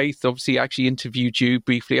Retro Faith obviously actually interviewed you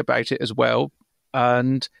briefly about it as well.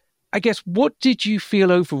 And I guess, what did you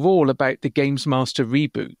feel overall about the Games Master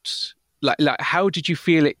reboot? Like how did you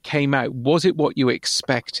feel it came out? Was it what you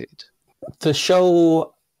expected? The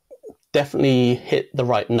show definitely hit the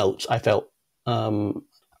right notes, I felt.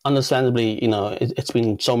 Understandably, it's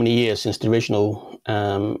been so many years since the original.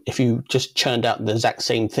 If you just churned out the exact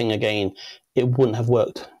same thing again, it wouldn't have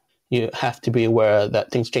worked. You have to be aware that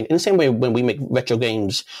things change. In the same way, when we make retro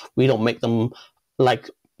games, we don't make them like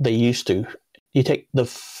they used to. You take the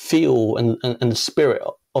feel and the spirit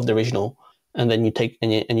of the original, and then you take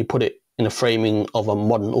and you put it in a framing of a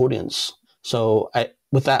modern audience. So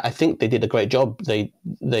with that, I think they did a great job. They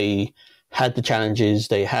had the challenges,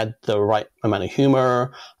 they had the right amount of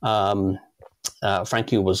humor.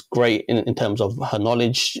 Frankie was great in terms of her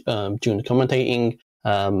knowledge during the commentating.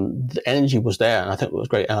 The energy was there, and I think it was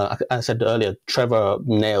great. I said earlier, Trevor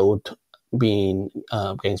nailed being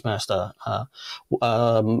Games Master.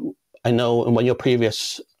 I know in one of your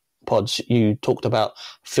previous pods, you talked about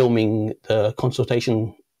filming the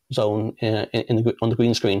consultation zone on the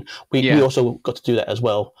green screen. We also got to do that as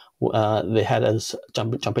well. They had us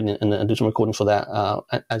jump in and do some recording for that.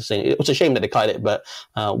 As saying, it was a shame that they cut it, but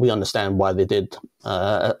we understand why they did.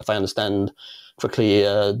 If I understand correctly,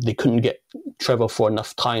 they couldn't get Trevor for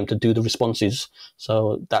enough time to do the responses.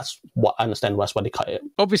 So that's what I understand. That's why they cut it.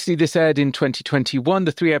 Obviously, this aired in 2021.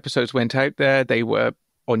 The 3 episodes went out there. They were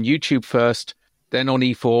on YouTube first, then on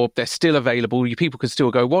E4. They're still available. You people can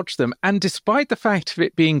still go watch them. And despite the fact of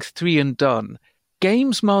it being 3 and done,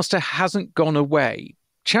 Games Master hasn't gone away.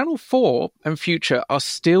 Channel 4 and Future are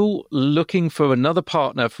still looking for another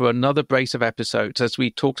partner for another brace of episodes. As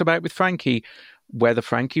we talked about with Frankie, whether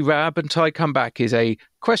Frankie, Rab and Ty come back is a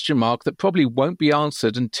question mark that probably won't be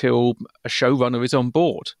answered until a showrunner is on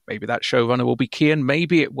board. Maybe that showrunner will be Kian,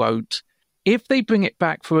 maybe it won't. If they bring it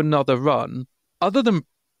back for another run, other than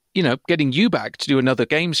getting you back to do another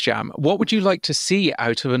Games Jam, what would you like to see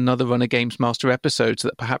out of another run of Games Master episodes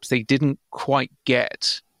that perhaps they didn't quite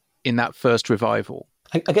get in that first revival?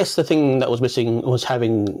 I guess the thing that was missing was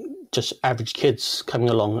having just average kids coming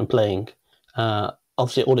along and playing.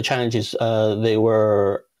 Obviously, all the challenges, they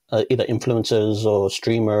were either influencers or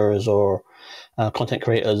streamers or content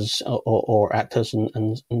creators or actors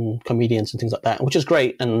and comedians and things like that, which is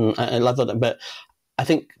great, and I love that. But I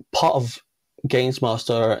think part of Games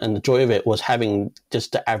Master and the joy of it was having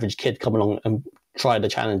just the average kid come along and try the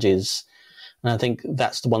challenges And I think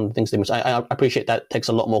that's one of the things they miss. I appreciate that takes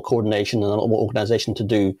a lot more coordination and a lot more organization to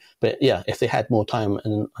do. But yeah, if they had more time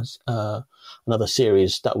and another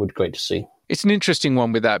series, that would be great to see. It's an interesting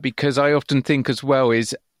one with that, because I often think as well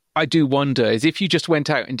I do wonder is if you just went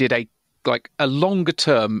out and did a longer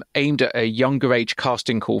term aimed at a younger age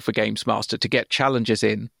casting call for Games Master to get challenges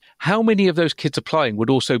in, how many of those kids applying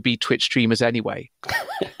would also be Twitch streamers anyway?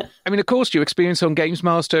 I mean, of course, your experience on Games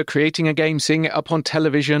Master, creating a game, seeing it up on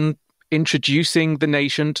television, introducing the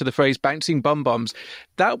nation to the phrase bouncing bum bums,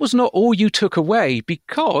 that was not all you took away,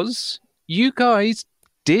 because you guys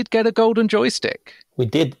did get a golden joystick. We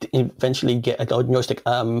did eventually get a golden joystick.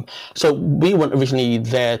 So we weren't originally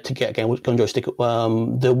there to get a golden joystick.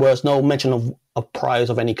 There was no mention of a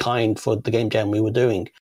prize of any kind for the game jam we were doing.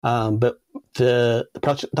 But the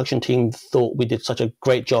production team thought we did such a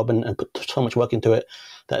great job and put so much work into it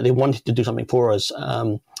that they wanted to do something for us.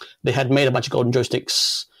 They had made a bunch of golden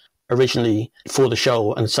joysticks originally for the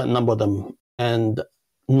show, and a certain number of them, and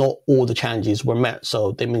not all the challenges were met.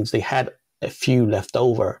 So that means they had a few left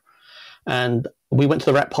over. And we went to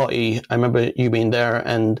the wrap party. I remember you being there,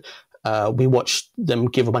 and we watched them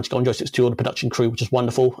give a bunch of golden joysticks to all the production crew, which is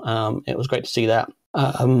wonderful. It was great to see that.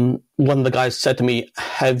 One of the guys said to me,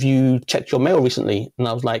 "Have you checked your mail recently?" And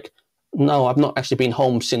I was like, "No, I've not actually been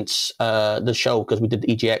home since the show, because we did the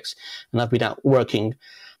EGX, and I've been out working.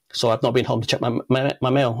 So I've not been home to check my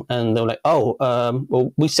mail." And they were like, "Oh,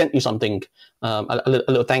 well, we sent you something, a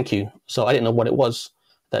little thank you." So I didn't know what it was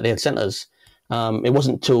that they had sent us. It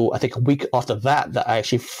wasn't until I think a week after that I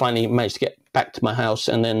actually finally managed to get back to my house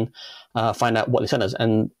and then find out what they sent us.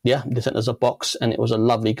 And yeah, they sent us a box, and it was a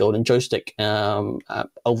lovely golden joystick.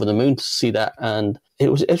 Over the moon to see that, and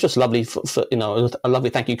it was just lovely for it was a lovely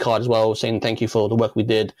thank you card as well, saying thank you for the work we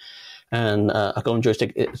did. And a golden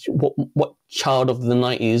joystick. What child of the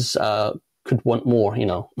 90s could want more?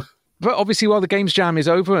 But obviously, while the Games Jam is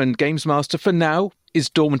over and Games Master for now is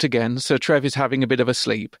dormant again, so Trev is having a bit of a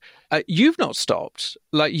sleep, you've not stopped.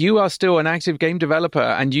 Like, you are still an active game developer,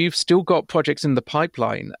 and you've still got projects in the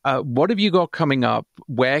pipeline. What have you got coming up?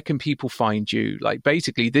 Where can people find you? Like,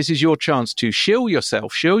 basically, this is your chance to shill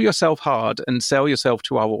yourself hard, and sell yourself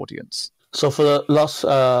to our audience. So for the last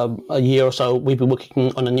a year or so, we've been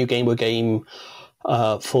working on a new Game Boy game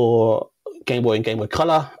for Game Boy and Game Boy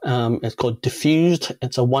Color. It's called Diffused.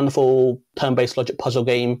 It's a wonderful turn-based logic puzzle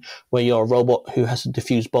game where you're a robot who has to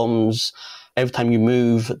defuse bombs. Every time you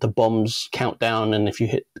move, the bombs count down, and if you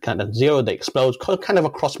hit the countdown 0, they explode. Kind of a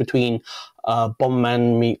cross between Bomb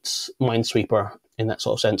Man meets Minesweeper in that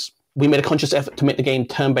sort of sense. We made a conscious effort to make the game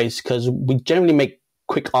turn-based because we generally make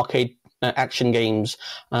quick arcade action games,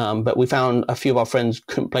 but we found a few of our friends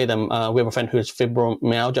couldn't play them. We have a friend who has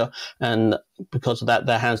fibromyalgia, and because of that,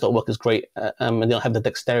 their hands don't work as great, and they don't have the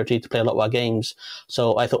dexterity to play a lot of our games.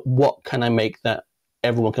 So I thought, what can I make that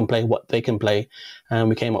everyone can play what they can play? And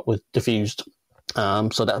we came up with Diffused.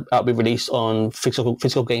 So that'll be released on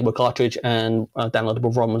physical Game Boy cartridge and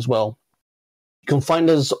downloadable ROM as well. You can find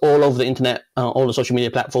us all over the internet, all the social media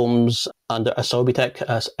platforms under Asobi Tech,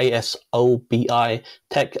 ASOBI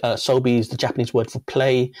Tech. Asobi is the Japanese word for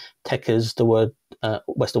play. Tech is the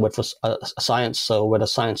Western word for science. So we're the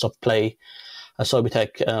science of play. Asobi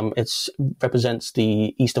Tech, it represents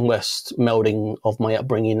the East and West melding of my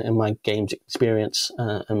upbringing and my games experience.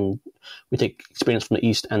 And we take experience from the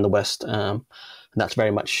East and the West. And that's very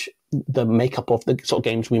much the makeup of the sort of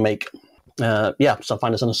games we make. So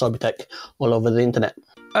find us on Asobi Tech all over the internet.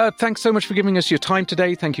 Thanks so much for giving us your time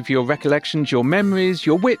today. Thank you for your recollections, your memories,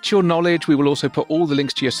 your wit, your knowledge. We will also put all the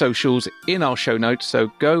links to your socials in our show notes,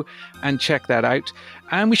 so go and check that out.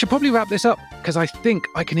 And we should probably wrap this up, because I think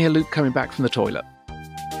I can hear Luke coming back from the toilet.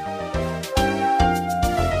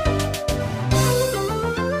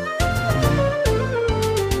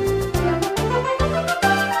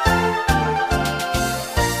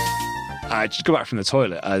 Just go back from the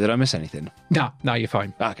toilet. Did I miss anything? No, you're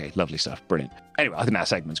fine. Okay, lovely stuff. Brilliant. Anyway, I think that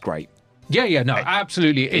segment's great. No,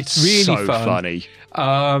 absolutely. It's really so funny.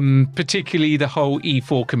 Particularly the whole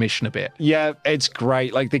E4 commissioner bit. Yeah, it's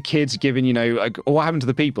great. Like the kids giving, what happened to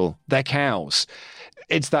the people? They're cows.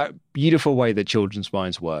 It's that beautiful way that children's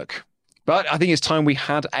minds work. But I think it's time we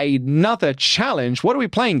had another challenge. What are we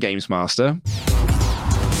playing, Games Master?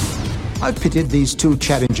 I've pitted these two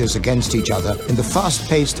challengers against each other in the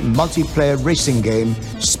fast-paced multiplayer racing game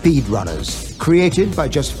SpeedRunners. Created by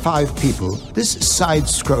just 5 people, this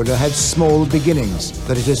side-scroller had small beginnings,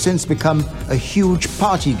 but it has since become a huge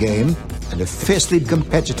party game and a fiercely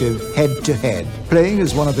competitive head-to-head. Playing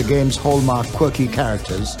as one of the game's hallmark quirky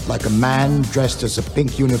characters, like a man dressed as a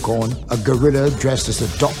pink unicorn, a gorilla dressed as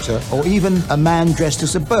a doctor, or even a man dressed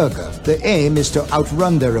as a burger. The aim is to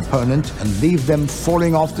outrun their opponent and leave them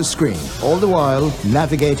falling off the screen, all the while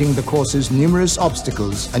navigating the course's numerous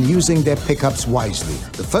obstacles and using their pickups wisely.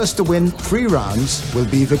 The first to win 3 rounds will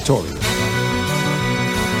be victorious.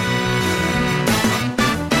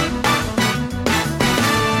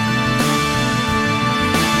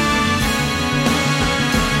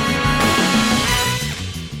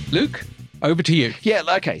 Luke, over to you. Yeah,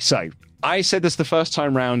 okay, so I said this the first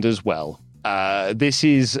time round as well. This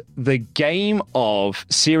is the game of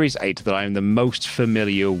Series 8 that I am the most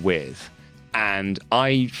familiar with. And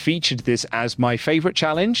I featured this as my favorite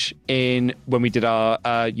challenge when we did our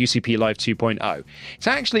UCP Live 2.0. It's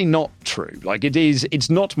actually not true. Like, it's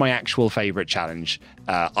not my actual favorite challenge.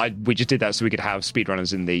 We just did that so we could have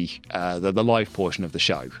speedrunners in the live portion of the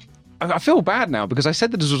show. I feel bad now because I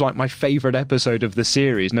said that this was like my favorite episode of the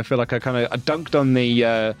series, and I feel like I dunked on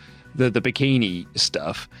the bikini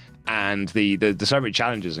stuff and the celebrity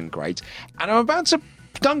challenge isn't great, and I'm about to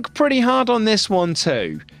dunk pretty hard on this one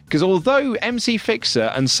too, because although MC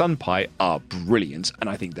Fixer and Sunpie are brilliant, and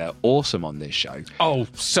I think they're awesome on this show. Oh,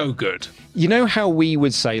 so good. You know how we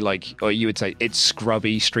would say, or you would say, it's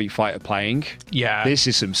scrubby Street Fighter playing? Yeah. This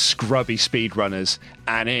is some scrubby speedrunners,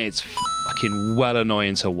 and it's fucking well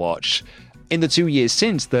annoying to watch. In the 2 years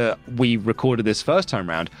since that we recorded this first time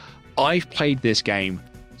round, I've played this game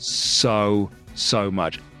so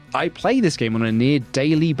much. I play this game on a near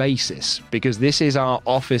daily basis because this is our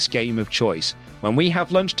office game of choice. When we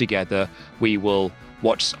have lunch together, we will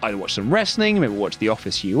either watch some wrestling, maybe we'll watch The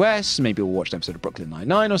Office US, maybe we'll watch an episode of Brooklyn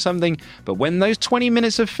Nine-Nine or something. But when those 20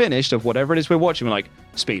 minutes have finished of whatever it is we're watching, we're like,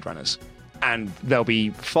 speedrunners. And there'll be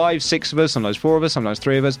 5, 6 of us, sometimes 4 of us, sometimes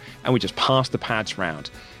 3 of us, and we just pass the pads round.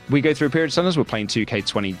 We go through a period of sometimes we're playing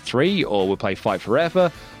 2K23 or we'll play Fight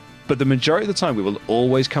Forever. But the majority of the time, we will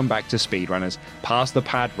always come back to speedrunners, pass the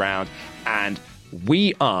pad round, and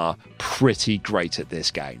we are pretty great at this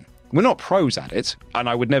game. We're not pros at it, and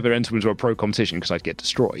I would never enter into a pro competition because I'd get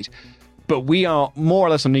destroyed. But we are more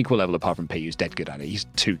or less on an equal level, apart from P, who's dead good at it. He's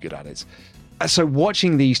too good at it. So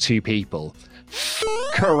watching these two people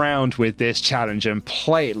fuck around with this challenge and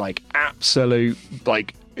play it like absolute,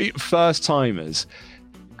 first timers,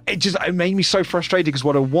 it made me so frustrated because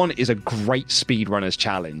what I want is a great speedrunners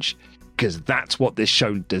challenge, because that's what this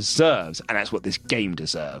show deserves and that's what this game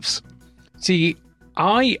deserves. See,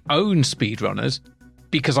 I own speedrunners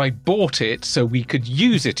because I bought it so we could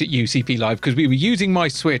use it at UCP Live, because we were using my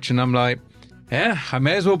Switch and I'm like, yeah, I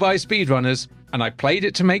may as well buy speedrunners. And I played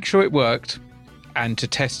it to make sure it worked and to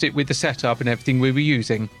test it with the setup and everything we were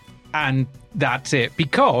using. And that's it,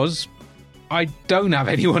 because I don't have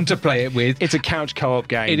anyone to play it with. It's a couch co-op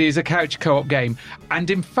game. It is a couch co-op game. And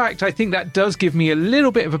in fact, I think that does give me a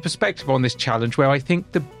little bit of a perspective on this challenge, where I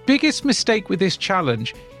think the biggest mistake with this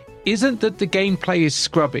challenge isn't that the gameplay is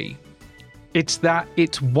scrubby. It's that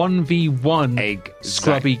it's 1v1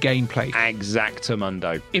 scrubby gameplay.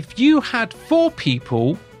 Exactamundo. If you had 4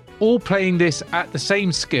 people all playing this at the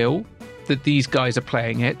same skill that these guys are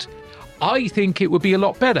playing it, I think it would be a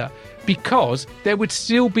lot better, because there would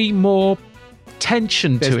still be more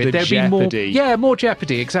tension to it. There'd jeopardy. Be more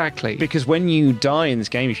jeopardy, exactly. Because when you die in this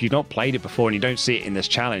game, if you've not played it before and you don't see it in this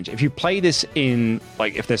challenge, if you play this in,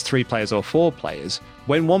 if there's 3 players or 4 players,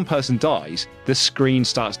 when one person dies, the screen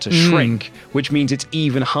starts to shrink, which means it's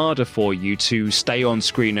even harder for you to stay on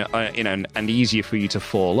screen, and easier for you to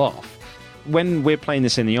fall off. When we're playing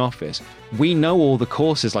this in the office, we know all the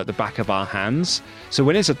courses like the back of our hands. So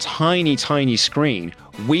when it's a tiny, tiny screen,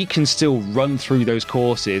 we can still run through those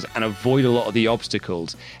courses and avoid a lot of the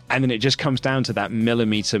obstacles. And then it just comes down to that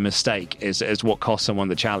millimeter mistake as what cost someone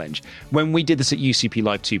the challenge. When we did this at UCP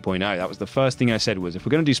Live 2.0, that was the first thing I said was, if we're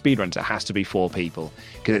going to do speedruns, it has to be 4 people,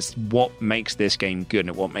 because it's what makes this game good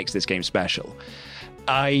and what makes this game special.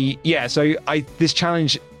 This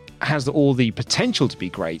challenge has all the potential to be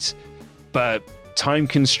great, but time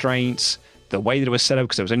constraints, the way that it was set up,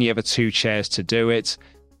 because there was only ever 2 chairs to do it,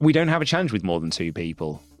 we don't have a challenge with more than 2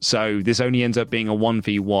 people. So this only ends up being a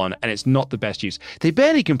 1v1, and it's not the best use. They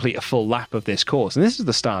barely complete a full lap of this course, and this is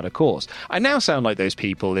the starter course. I now sound like those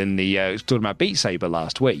people in the talking about Beat Saber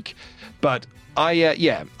last week. But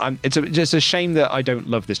it's just a shame that I don't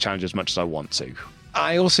love this challenge as much as I want to.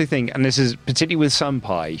 I also think, and this is particularly with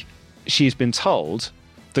Sunpie, she's been told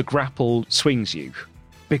the grapple swings you.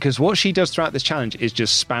 Because what she does throughout this challenge is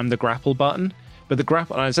just spam the grapple button. But the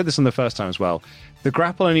grapple, and I said this on the first time as well, the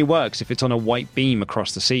grapple only works if it's on a white beam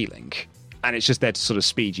across the ceiling. And it's just there to sort of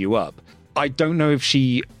speed you up. I don't know if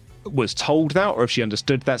she was told that or if she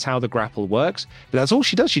understood that's how the grapple works. But that's all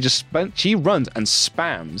she does. She runs and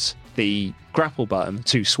spams the grapple button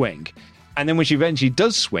to swing. And then when she eventually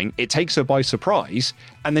does swing, it takes her by surprise,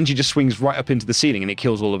 and then she just swings right up into the ceiling and it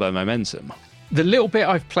kills all of her momentum. The little bit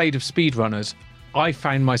I've played of SpeedRunners, I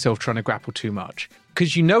found myself trying to grapple too much.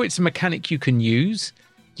 Because you know it's a mechanic you can use,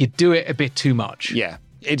 you do it a bit too much. Yeah.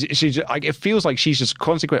 It feels like she's just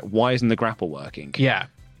constantly, why isn't the grapple working? Yeah.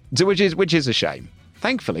 So, which is a shame.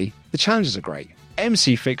 Thankfully, the challenges are great.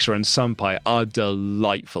 MC Fixer and Sunpai are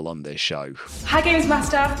delightful on this show. Hi, Games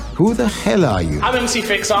Master. Who the hell are you? I'm MC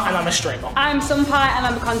Fixer and I'm a streamer. I'm Sunpai and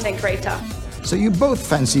I'm a content creator. So you both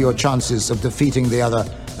fancy your chances of defeating the other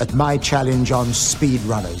at my challenge on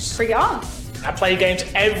SpeedRunners. Bring it on. I play games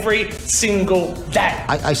every single day.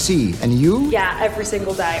 I see. And you? Yeah, every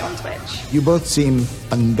single day on Twitch. You both seem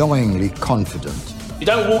annoyingly confident. You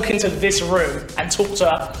don't walk into this room and talk to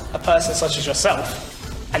a person such as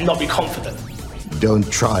yourself and not be confident. Don't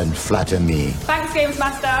try and flatter me. Thanks, Games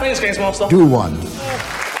Master. Thanks, Games Master. Do one.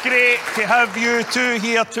 Great to have you two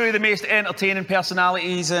here, two of the most entertaining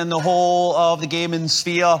personalities in the whole of the gaming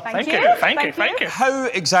sphere. Thank you. Thank you. How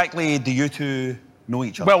exactly do you two know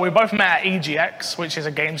each other? Well, we both met at EGX, which is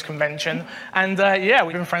a games convention, and yeah,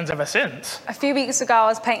 we've been friends ever since. A few weeks ago, I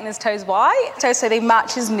was painting his toes white, so they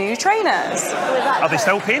match his new trainers. Are they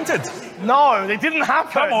still painted? No, they didn't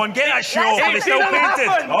happen. Come on, get that show. Are they still painted?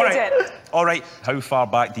 Happen. All right. They did. All right. How far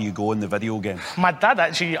back do you go in the video game? My dad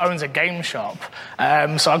actually owns a game shop,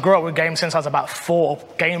 so I grew up with games since I was about 4.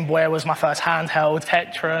 Game Boy was my first handheld,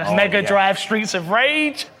 Tetris, Mega Drive, Streets of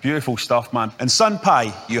Rage. Beautiful stuff, man. And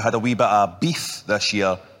Sunpai, you had a wee bit of beef this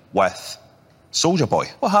year with Soulja Boy.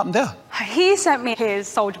 What happened there? He sent me his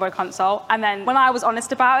Soulja Boy console, and then when I was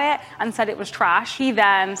honest about it and said it was trash, he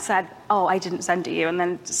then said, oh, I didn't send it you, and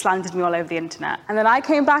then slandered me all over the internet. And then I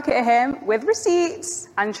came back at him with receipts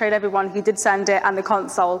and showed everyone he did send it, and the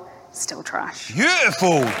console, still trash.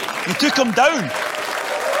 Beautiful. You took him down.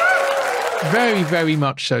 Very, very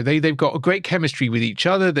much so. They've got a great chemistry with each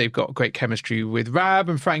other. They've got great chemistry with Rab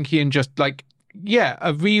and Frankie, and just like, yeah,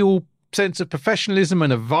 a real sense of professionalism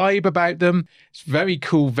and a vibe about them. It's very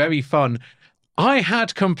cool, very fun. I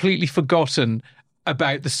had completely forgotten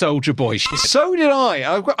about the Soulja Boy shit. So did I.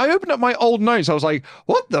 I opened up my old notes. I was like,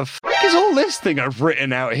 what the f*** is all this thing I've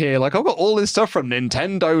written out here? Like, I've got all this stuff from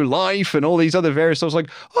Nintendo Life and all these other various. I was like,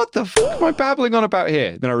 what the f*** am I babbling on about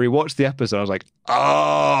here? Then I rewatched the episode. I was like,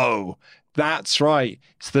 oh, that's right.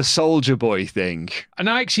 It's the Soulja Boy thing. And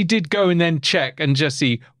I actually did go and then check and just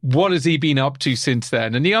see what has he been up to since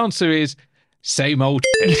then. And the answer is same old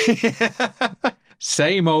shit.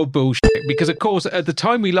 Same old bullshit. Because, of course, at the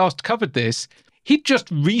time we last covered this, he'd just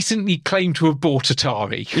recently claimed to have bought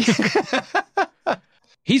Atari.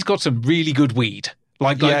 He's got some really good weed.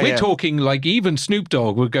 Like we're talking, like even Snoop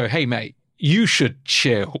Dogg would go, hey, mate, you should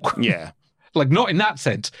chill. Yeah. Like, not in that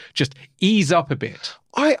sense, just ease up a bit.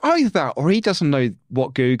 Either that or he doesn't know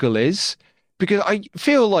what Google is, because I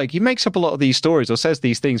feel like he makes up a lot of these stories or says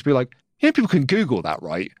these things, be like, you know, people can Google that,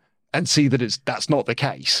 right? And see that that's not the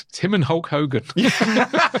case. It's him and Hulk Hogan.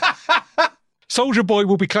 Soulja Boy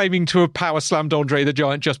will be claiming to have power slammed Andre the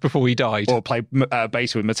Giant just before he died. Or played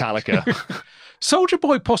bass with Metallica. Soulja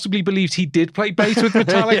Boy possibly believes he did play bass with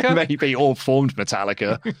Metallica. Yeah, maybe, or formed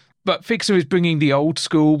Metallica. But Fixer is bringing the old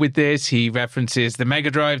school with this. He references the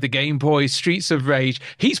Mega Drive, the Game Boy, Streets of Rage.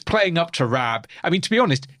 He's playing up to Rab. I mean, to be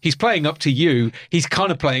honest, he's playing up to you. He's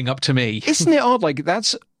kind of playing up to me. Isn't it odd? Like,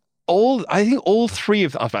 that's all, I think all three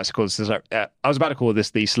of, I was about to call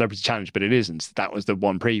this the Celebrity Challenge, but it isn't. That was the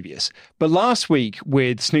one previous. But last week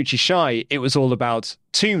with Snoochie Shy, it was all about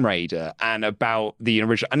Tomb Raider and about the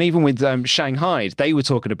original. And even with Shanghai, they were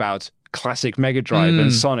talking about classic Mega Drive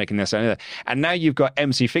and Sonic and this and that. And now you've got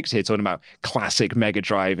MC Fix here talking about classic Mega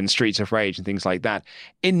Drive and Streets of Rage and things like that.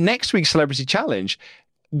 In next week's Celebrity Challenge,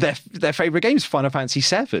 their favorite game is Final Fantasy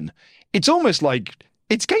VII. It's almost like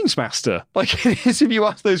it's Games Master. Like it is if you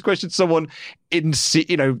ask those questions to someone in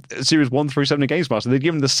series 1 through 7 of Games Master, they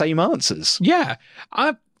give them the same answers. Yeah.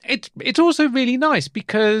 It's also really nice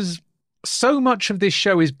because so much of this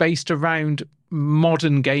show is based around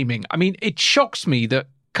modern gaming. I mean, it shocks me that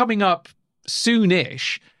coming up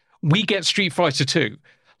soonish, we get Street Fighter 2.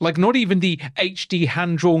 Like, not even the HD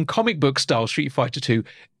hand-drawn comic book style Street Fighter 2.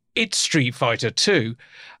 It's Street Fighter 2.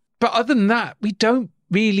 But other than that, we don't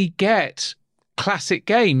really get classic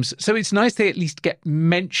games. So it's nice they at least get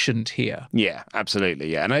mentioned here. Yeah,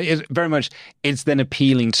 absolutely. Yeah. And it's very much, it's then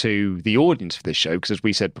appealing to the audience for this show, because as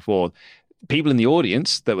we said before, people in the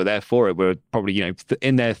audience that were there for it were probably,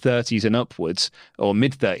 in their 30s and upwards, or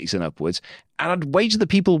mid-30s and upwards. And I'd wager the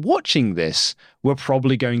people watching this were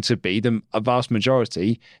probably going to be a vast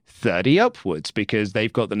majority 30 upwards, because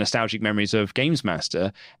they've got the nostalgic memories of Games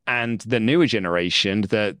Master, and the newer generation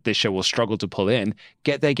that this show will struggle to pull in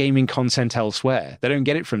get their gaming content elsewhere. They don't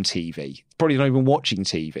get it from TV. Probably not even watching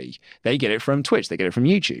TV. They get it from Twitch. They get it from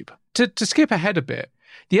YouTube. To skip ahead a bit,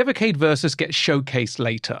 the Evercade Versus gets showcased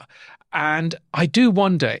later. And I do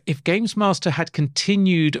wonder if Games Master had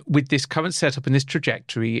continued with this current setup and this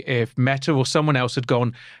trajectory, if Meta or someone else had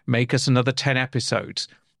gone, make us another 10 episodes.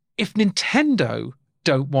 If Nintendo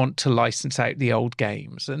don't want to license out the old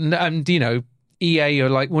games, and EA are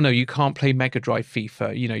like, well, no, you can't play Mega Drive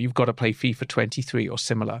FIFA. You've got to play FIFA 23 or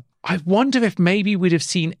similar. I wonder if maybe we'd have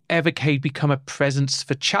seen Evercade become a presence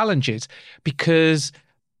for challenges, because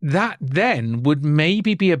that then would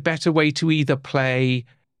maybe be a better way to either play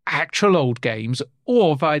actual old games,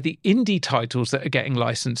 or via the indie titles that are getting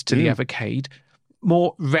licensed to the Evercade,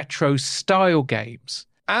 more retro style games.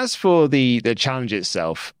 As for the challenge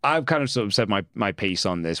itself, I've kind of sort of said my piece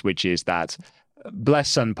on this, which is that,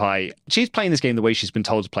 bless Sunpai, she's playing this game the way she's been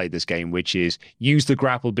told to play this game, which is use the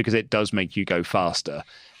grapple because it does make you go faster,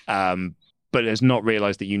 but has not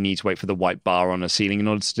realized that you need to wait for the white bar on a ceiling in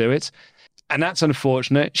order to do it. And that's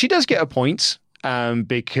unfortunate. She does get a point,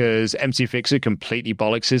 because MC Fixer completely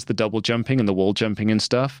bollockses the double jumping and the wall jumping and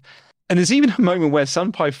stuff. And there's even a moment where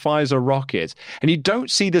Sunpai fires a rocket, and you don't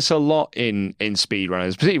see this a lot in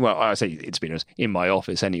SpeedRunners, particularly, well, I say in SpeedRunners, in my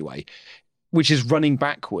office anyway, which is running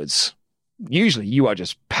backwards. Usually you are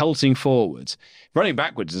just pelting forwards. Running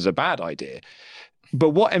backwards is a bad idea. But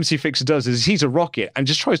what MC Fixer does is he sees a rocket and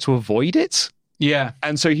just tries to avoid it. Yeah.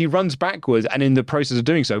 And so he runs backwards, and in the process of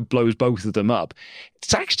doing so, blows both of them up.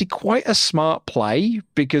 It's actually quite a smart play,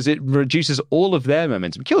 because it reduces all of their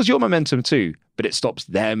momentum. Kills your momentum too, but it stops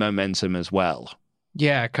their momentum as well.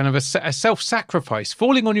 Yeah, kind of a self-sacrifice,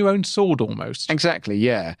 falling on your own sword almost. Exactly,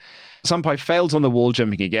 yeah. Sunpai fails on the wall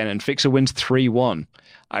jumping again, and Fixer wins 3-1.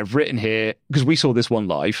 I've written here, because we saw this one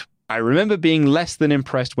live, I remember being less than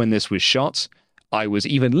impressed when this was shot. I was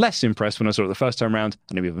even less impressed when I saw it the first time around,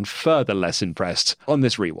 and I'm even further less impressed on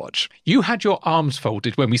this rewatch. You had your arms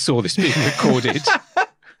folded when we saw this being recorded.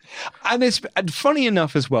 And it's funny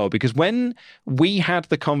enough as well, because when we had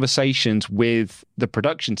the conversations with the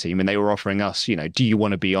production team and they were offering us, do you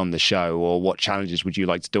want to be on the show, or what challenges would you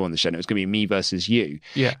like to do on the show? And it was going to be me versus you.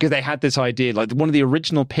 Yeah. Because they had this idea, like one of the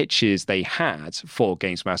original pitches they had for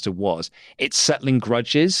Games Master was, it's settling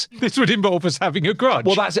grudges. This would involve us having a grudge.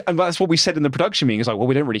 Well, that's what we said in the production meeting. It's like, well,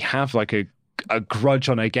 we don't really have like a grudge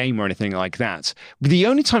on a game or anything like that. But the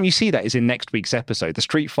only time you see that is in next week's episode. The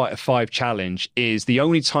Street Fighter V challenge is the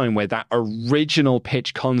only time where that original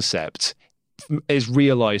pitch concept is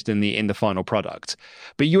realized in the final product.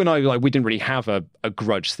 But you and I, we didn't really have a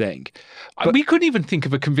grudge thing. But we couldn't even think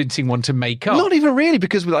of a convincing one to make up. Not even really,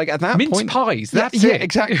 because at that mince point, pies. That's it. it.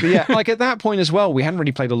 Exactly. Yeah. At that point as well, we hadn't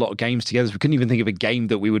really played a lot of games together. So we couldn't even think of a game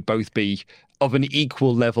that we would both be of an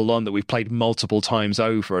equal level on, that we've played multiple times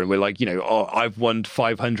over. And we're like, I've won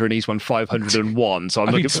 500 and he's won 501. So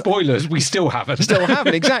I'm spoilers, we still haven't. Still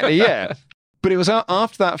haven't, exactly, yeah. But it was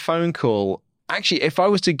after that phone call, actually, if I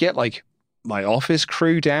was to get my office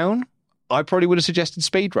crew down, I probably would have suggested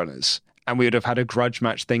SpeedRunners, and we would have had a grudge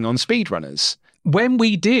match thing on SpeedRunners. When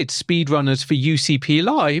we did SpeedRunners for UCP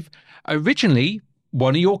Live, originally,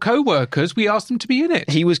 one of your co-workers, we asked them to be in it.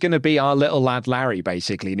 He was going to be our little lad Larry,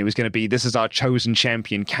 basically, and it was going to be, this is our chosen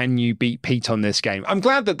champion. Can you beat Pete on this game? I'm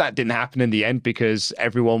glad that didn't happen in the end, because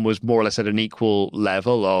everyone was more or less at an equal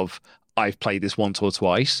level of, I've played this once or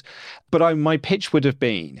twice. But my pitch would have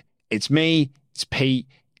been, it's me, it's Pete,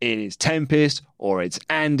 it is Tempest, or it's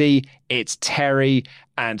Andy, it's Terry,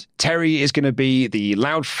 and Terry is going to be the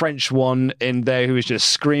loud French one in there who is just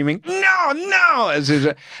screaming, no!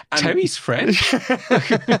 And Terry's French?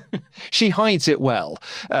 She hides it well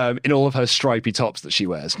in all of her stripy tops that she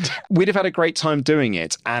wears. We'd have had a great time doing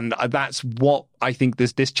it, and that's what I think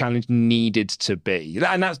this challenge needed to be.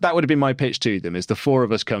 And that would have been my pitch to them, is the four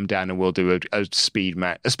of us come down and we'll do a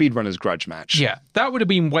SpeedRunners grudge match. Yeah, that would have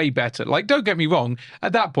been way better. Don't get me wrong,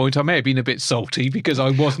 at that point I may have been a bit salty because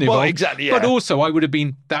I wasn't involved. Well, exactly, yeah. But also I would have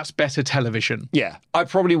been, that's better television. Yeah, I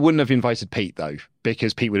probably wouldn't have invited Pete, though,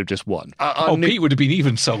 because Pete would have just won. Pete would have been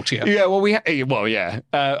even saltier. Yeah, yeah.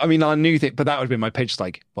 Our new thing, but that would have been my pitch,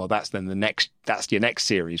 that's your next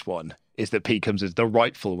series one, is that Pete comes as the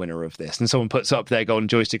rightful winner of this, and someone puts up their golden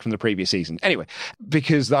joystick from the previous season. Anyway,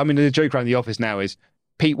 because, the joke around the office now is,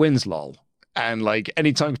 Pete wins, lol. And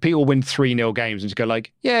anytime Pete will win 3-0 games and just go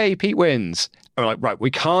yay, Pete wins. And we're right,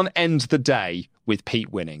 we can't end the day with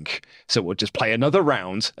Pete winning. So we'll just play another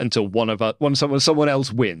round until someone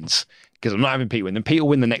else wins. Because I'm not having Pete win. Then Pete will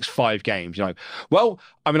win the next 5 games. You're like, well,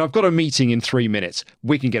 I mean, I've got a meeting in 3 minutes.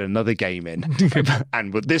 We can get another game in.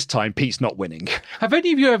 And this time, Pete's not winning. Have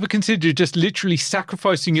any of you ever considered just literally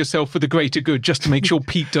sacrificing yourself for the greater good just to make sure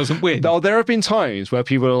Pete doesn't win? No, there have been times where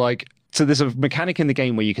people are like, so there's a mechanic in the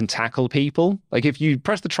game where you can tackle people. Like if you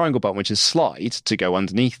press the triangle button, which is slide to go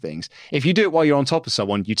underneath things, if you do it while you're on top of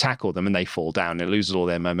someone, you tackle them and they fall down and it loses all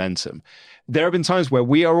their momentum. There have been times where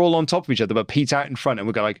we are all on top of each other, but Pete's out in front and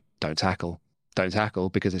we go like, don't tackle,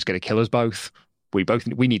 because it's going to kill us both.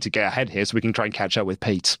 We need to get ahead here so we can try and catch up with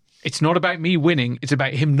Pete. It's not about me winning, it's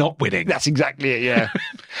about him not winning. That's exactly it, yeah.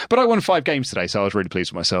 But I won 5 games today, so I was really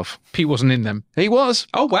pleased with myself. Pete wasn't in them. He was.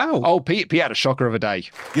 Oh, wow. Oh, Pete had a shocker of a day.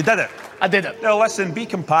 You did it. I did it. Now, listen, be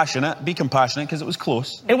compassionate because it was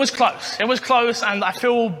close. It was close, and I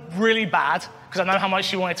feel really bad because I know how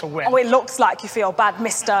much you wanted to win. Oh, it looks like you feel bad,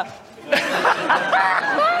 mister.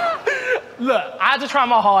 Look, I had to try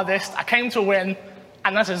my hardest. I came to win.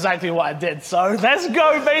 And that's exactly what I did. So let's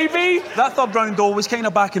go, baby. That third round, though, was kind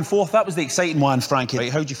of back and forth. That was the exciting one, Frankie.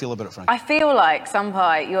 Right, how do you feel about it, Frankie? I feel like,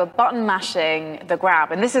 Senpai, you were button mashing the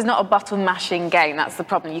grab. And this is not a button mashing game. That's the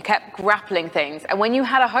problem. You kept grappling things. And when you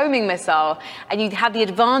had a homing missile and you had the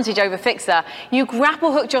advantage over Fixer, you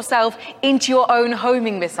grapple hooked yourself into your own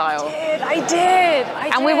homing missile. I did.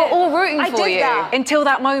 And we were all rooting for you that. until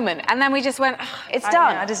that moment. And then we just went, it's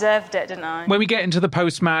done. I deserved it, didn't I? When we get into the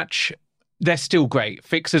post-match, they're still great.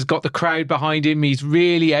 Fixer's got the crowd behind him. He's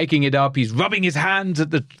really egging it up. He's rubbing his hands at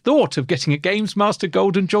the thought of getting a Games Master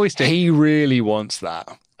Golden Joystick. He really wants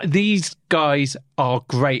that. These guys are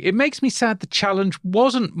great. It makes me sad the challenge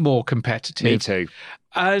wasn't more competitive. Me too.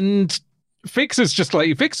 And Fixer's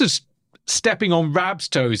stepping on Rab's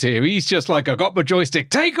toes here. He's just like, I got my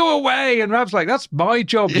joystick, take her away. And Rab's like, that's my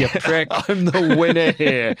job, you prick. I'm the winner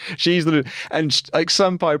here.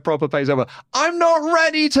 Senpai proper pays over. I'm not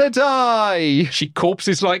ready to die. She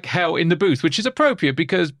corpses like hell in the booth, which is appropriate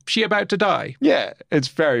because she about to die. Yeah, it's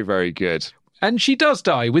very, very good. And she does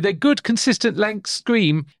die with a good, consistent length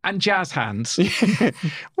scream and jazz hands.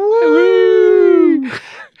 Woo!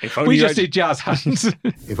 We just did jazz hands.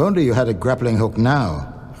 If only you had a grappling hook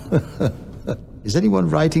now. Is anyone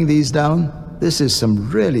writing these down? This is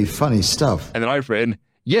some really funny stuff. And then I've written,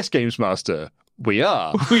 yes, Games Master, we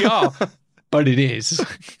are. We are, but it is.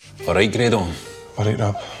 All right, Grado. All right,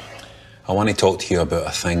 Rob. I want to talk to you about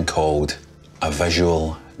a thing called a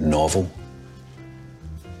visual novel.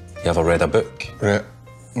 You ever read a book? Right.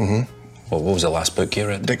 Mm-hmm. What was the last book you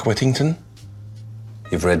read? Dick Whittington.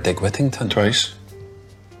 You've read Dick Whittington? Twice.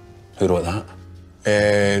 Who wrote that?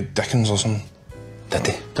 Dickens or something. Did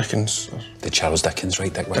he? Dickens. The Charles Dickens,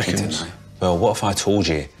 right? Dick Whittington. Dickens. Well, what if I told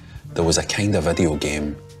you there was a kind of video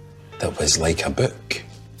game that was like a book?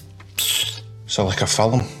 So like a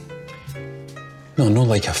film? No, not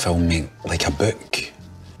like a film, mate. Like a book.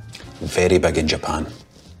 Very big in Japan.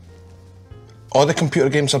 All the computer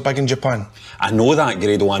games are big in Japan. I know that,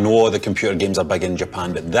 Grado. I know all the computer games are big in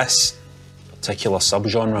Japan, but this particular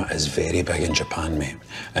subgenre is very big in Japan, mate.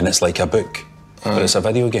 And it's like a book, but it's a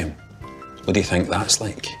video game. What do you think that's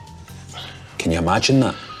like? Can you imagine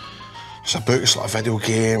that? It's a book, it's like a video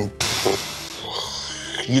game.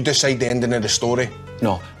 You decide the ending of the story.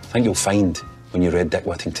 No, I think you'll find when you read Dick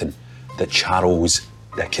Whittington that Charles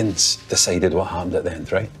Dickens decided what happened at the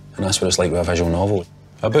end, right? And that's what it's like with a visual novel.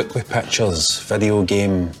 A book with pictures, video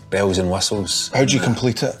game, bells and whistles. How'd you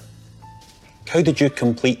complete it? How did you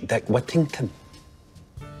complete Dick Whittington?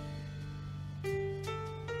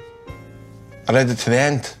 I read it to the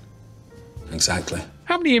end. Exactly.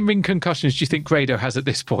 How many in-ring concussions do you think Grado has at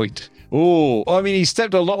this point? Oh, I mean, he's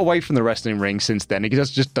stepped a lot away from the wrestling ring since then. He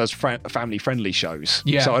just does family-friendly shows.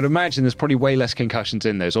 Yeah. So I'd imagine there's probably way less concussions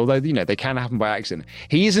in those, although, you know, they can happen by accident.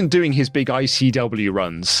 He isn't doing his big ICW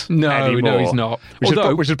runs anymore. No, he's not.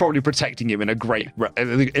 Which is probably protecting him in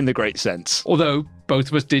the great sense. Although both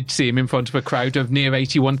of us did see him in front of a crowd of near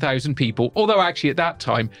 81,000 people, although actually at that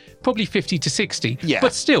time, probably 50 to 60. Yeah.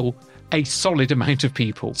 But still, a solid amount of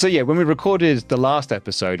people. So yeah, when we recorded the last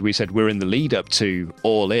episode, we said we're in the lead up to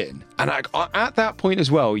All In. And at that point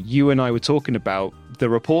as well, you and I were talking about, the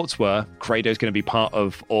reports were Grado's going to be part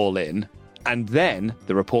of All In. And then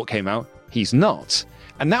the report came out, he's not.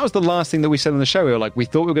 And that was the last thing that we said on the show. We were like, we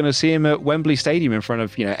thought we were going to see him at Wembley Stadium in front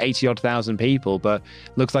of, 80,000 people, but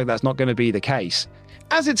looks like that's not going to be the case.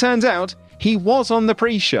 As it turns out, he was on the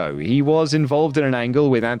pre-show. He was involved in an angle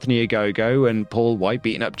with Anthony Ogogo and Paul White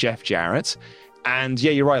beating up Jeff Jarrett. And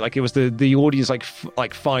yeah, you're right. Like, it was the audience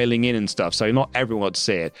like filing in and stuff. So not everyone got to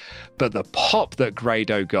see it. But the pop that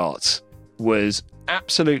Grado got was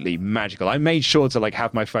absolutely magical. I made sure to like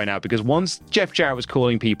have my phone out because once Jeff Jarrett was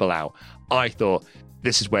calling people out, I thought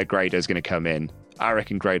this is where Grado's going to come in. I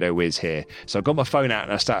reckon Grado is here. So I got my phone out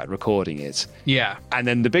and I started recording it. Yeah. And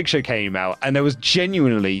then the big show came out and there was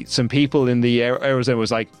genuinely some people in the Arizona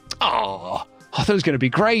was like, oh, I thought it was going to be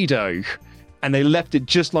Grado. And they left it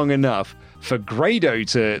just long enough for Grado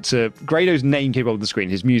to Grado's name came up on the screen.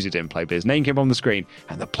 His music didn't play, but his name came up on the screen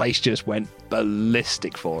and the place just went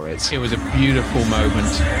ballistic for it. It was a beautiful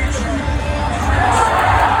moment.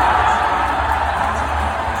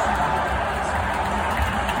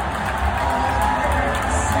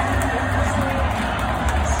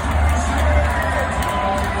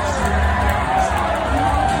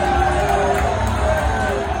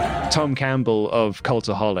 Tom Campbell of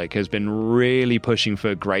Cultaholic has been really pushing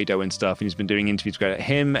for Grado and stuff, and he's been doing interviews with Grado.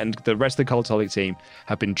 Him and the rest of the Cultaholic team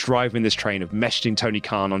have been driving this train of messaging Tony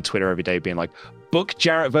Khan on Twitter every day, being like, book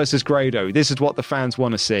Jarrett versus Grado. This is what the fans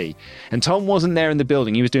want to see. And Tom wasn't there in the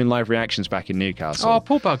building. He was doing live reactions back in Newcastle. Oh,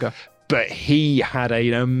 poor bugger. But he had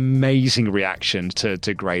an amazing reaction to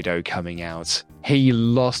Grado coming out. He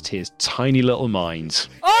lost his tiny little mind.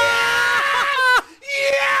 Oh!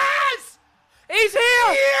 Yes! He's here!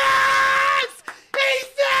 Yes! He's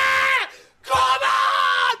there! Come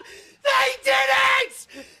on! They did it!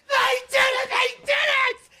 They did it! They did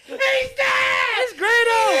it! He's there! It's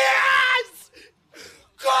Grado! Yes!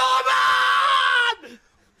 Come on!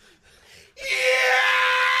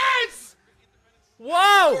 Yes!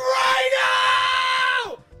 Whoa!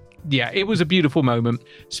 Grado! Yeah, it was a beautiful moment.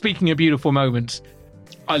 Speaking of beautiful moments,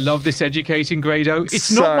 I love this educating Grado. It's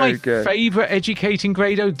So not my good. favourite educating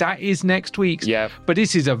Grado. That is next week's. Yeah. But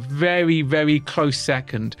this is a very, very close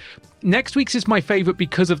second. Next week's is my favourite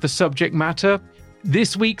because of the subject matter.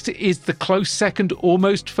 This week's is the close second,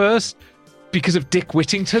 almost first, because of Dick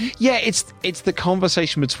Whittington. Yeah, it's the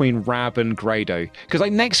conversation between Rab and Grado. Because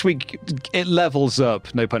like next week, it levels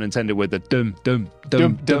up, no pun intended, with the dum,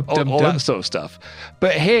 all that sort of stuff.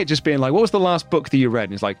 But here, just being like, what was the last book that you read?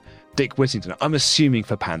 And it's like, Dick Whittington. I'm assuming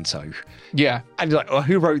for Panto. Yeah. And you're like, oh,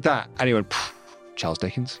 who wrote that? And he went, Charles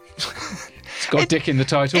Dickens. It's got Dick in the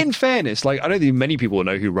title. In fairness, like I don't think many people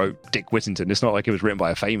know who wrote Dick Whittington. It's not like it was written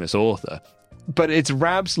by a famous author. But it's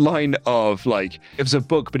Rab's line of like, it was a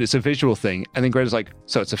book, but it's a visual thing. And then Grado's like,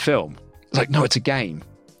 so it's a film. It's like, no, it's a game.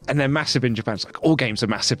 And they're massive in Japan. It's like, all games are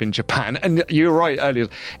massive in Japan. And you're right earlier.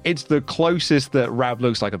 It's the closest that Rab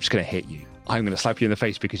looks like, I'm just going to hit you. I'm going to slap you in the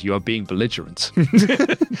face because you are being belligerent.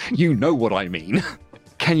 You know what I mean.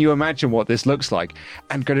 Can you imagine what this looks like?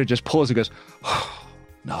 And Grado just pauses and goes, oh,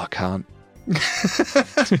 no, I can't.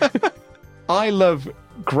 I love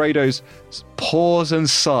Grado's pause and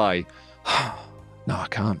sigh. No, I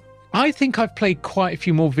can't. I think I've played quite a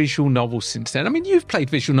few more visual novels since then. I mean, you've played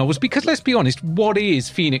visual novels because, let's be honest, what is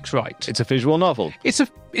Phoenix Wright? It's a visual novel. It's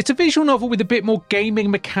a visual novel with a bit more gaming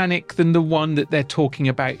mechanic than the one that they're talking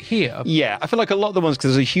about here. Yeah, I feel like a lot of the ones,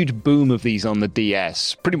 because there's a huge boom of these on the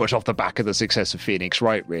DS, pretty much off the back of the success of Phoenix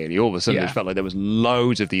Wright, really. All of a sudden, it felt like there was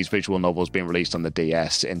loads of these visual novels being released on the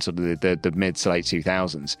DS in sort of the mid to late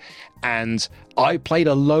 2000s. And I played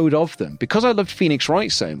a load of them. Because I loved Phoenix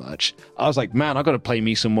Wright so much, I was like, man, I've got to play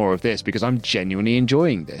me some more of this because I'm genuinely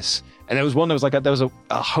enjoying this. And there was one that was like, there was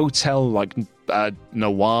a hotel, like,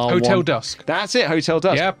 noir Hotel one. Dusk. That's it, Hotel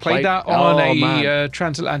Dusk. Yeah, played that on a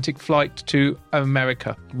transatlantic flight to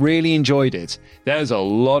America. Really enjoyed it. There's a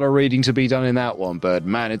lot of reading to be done in that one, but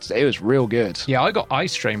man, it was real good. Yeah, I got eye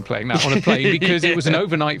strain playing that on a plane because it was an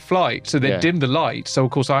overnight flight, so they dimmed the light. So,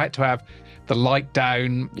 of course, I had to have the light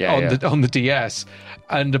down on the DS.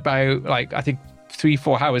 And about, like, I think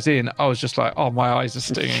 3-4 hours in, I was just like, oh, my eyes are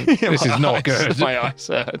stinging. This is not good. My eyes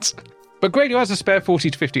hurt. But Grado has a spare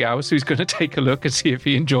 40 to 50 hours, so he's going to take a look and see if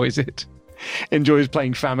he enjoys it. Enjoys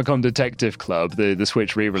playing Famicom Detective Club, the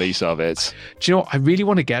Switch re-release of it. Do you know what? I really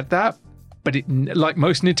want to get that, but it, like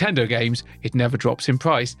most Nintendo games, it never drops in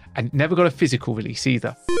price, and it never got a physical release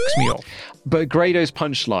either. Fucks me off. But Grado's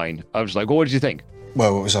punchline, I was like, what did you think?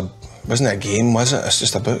 Well, wasn't it a game, was it? It's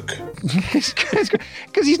just a book.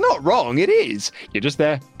 Because he's not wrong, it is. You're just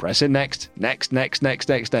there, pressing next,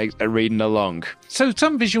 and reading along. So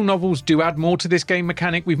some visual novels do add more to this game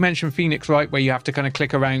mechanic. We've mentioned Phoenix Wright, where you have to kind of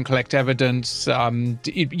click around, collect evidence.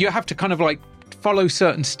 You have to kind of like follow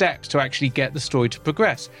certain steps to actually get the story to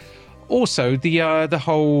progress. Also, the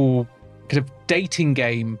whole kind of dating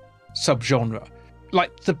game subgenre.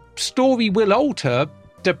 Like, the story will alter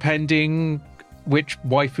depending which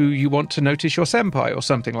waifu you want to notice your senpai or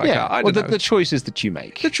something like that. I don't know. The choices that you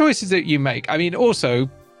make. The choices that you make. I mean, also,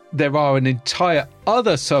 there are an entire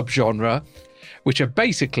other subgenre, which are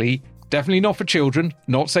basically definitely not for children,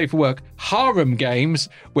 not safe for work, harem games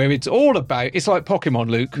where it's all about, it's like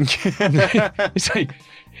Pokemon, Luke. It's like,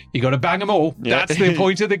 you got to bang them all. Yeah. That's the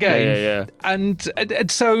point of the game. Yeah. And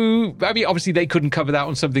so, I mean, obviously they couldn't cover that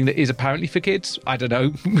on something that is apparently for kids. I don't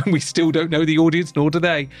know. We still don't know the audience, nor do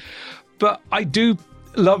they. But I do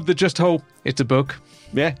love the just whole, it's a book.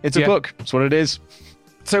 Yeah, it's a book. That's what it is.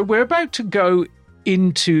 So we're about to go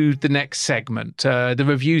into the next segment, the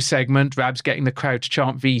review segment. Rab's getting the crowd to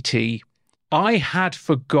chant VT. I had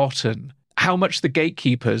forgotten how much the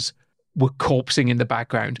gatekeepers were corpsing in the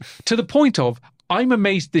background, to the point of, I'm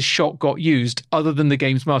amazed this shot got used, other than the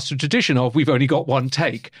Games Master tradition of we've only got one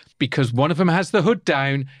take, because one of them has the hood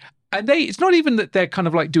down, and it's not even that they're kind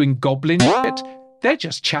of like doing goblin shit. They're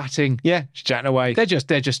just chatting. Yeah, just chatting away. They're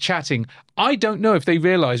just chatting. I don't know if they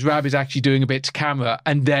realise Rab is actually doing a bit to camera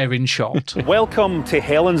and they're in shot. Welcome to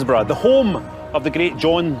Helensburgh, the home of the great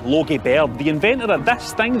John Logie Baird, the inventor of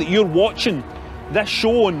this thing that you're watching, this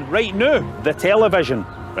show on right now, the television.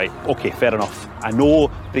 Right, okay, fair enough. I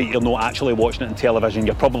know that you're not actually watching it on television,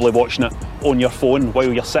 you're probably watching it on your phone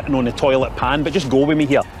while you're sitting on the toilet pan, but just go with me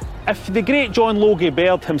here. If the great John Logie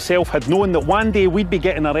Baird himself had known that one day we'd be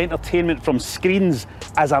getting our entertainment from screens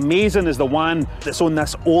as amazing as the one that's on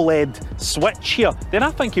this OLED Switch here, then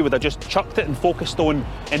I think he would have just chucked it and focused on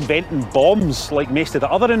inventing bombs like most of the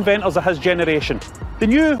other inventors of his generation. The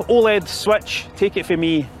new OLED Switch, take it from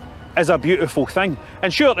me, is a beautiful thing.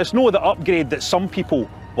 And sure, it's no the upgrade that some people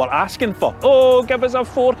were asking for. Oh, give us a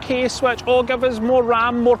 4K Switch. Oh, give us more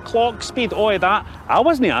RAM, more clock speed, all of that. I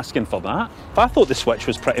wasn't asking for that. I thought the Switch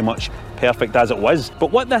was pretty much perfect as it was.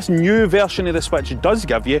 But what this new version of the Switch does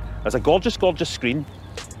give you is a gorgeous, gorgeous screen,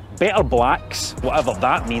 better blacks, whatever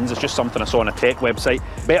that means, it's just something I saw on a tech website,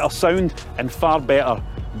 better sound and far better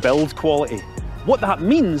build quality. What that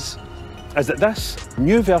means is that this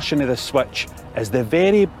new version of the Switch is the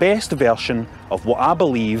very best version of what I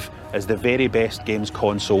believe is the very best games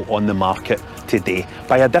console on the market today,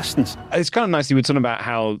 by a distance. It's kind of nice you were talking about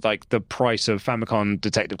how like the price of Famicom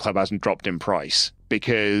Detective Club hasn't dropped in price,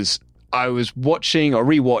 because I was watching or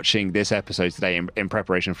rewatching this episode today in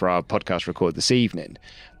preparation for our podcast record this evening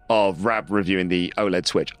of Rab reviewing the OLED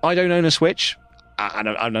Switch. I don't own a Switch, and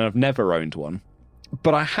I've never owned one.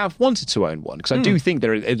 But I have wanted to own one because I do think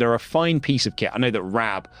they're a fine piece of kit. I know that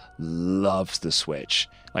Rab loves the Switch,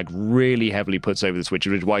 like really heavily puts over the Switch,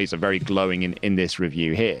 which is why he's very glowing in this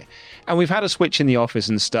review here. And we've had a Switch in the office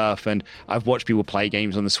and stuff, and I've watched people play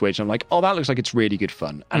games on the Switch. And I'm like, oh, that looks like it's really good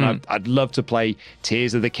fun. And I'd love to play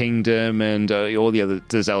Tears of the Kingdom and all the other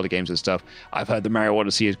Zelda games and stuff. I've heard the Mario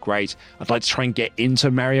Odyssey is great. I'd like to try and get into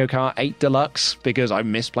Mario Kart 8 Deluxe because I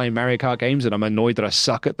miss playing Mario Kart games and I'm annoyed that I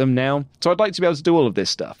suck at them now. So I'd like to be able to do all of this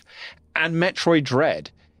stuff. And Metroid Dread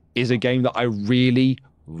is a game that I really,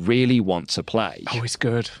 really want to play. Oh, it's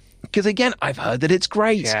good. Because again, I've heard that it's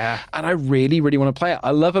great, and I really, really want to play it.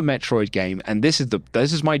 I love a Metroid game, and this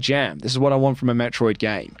is my jam. This is what I want from a Metroid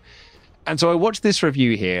game. And so I watched this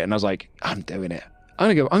review here, and I was like, I'm doing it.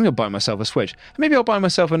 I'm gonna buy myself a Switch. Maybe I'll buy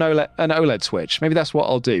myself an OLED Switch. Maybe that's what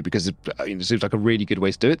I'll do, because it seems like a really good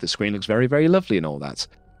way to do it. The screen looks very, very lovely and all that.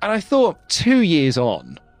 And I thought 2 years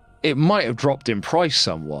on, it might have dropped in price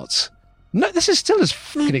somewhat. No, this is still as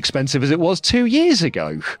fucking expensive as it was 2 years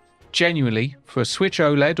ago. Genuinely, for a Switch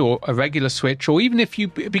OLED or a regular Switch, or even if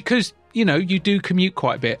because you do commute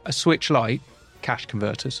quite a bit, a Switch Lite, cash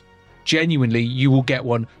converters, genuinely you will get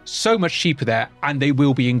one so much cheaper there, and they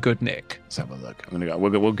will be in good nick. Let's have a look.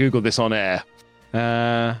 We'll Google this on air.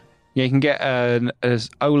 You can get an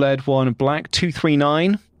OLED one black,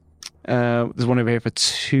 $239. There's one over here for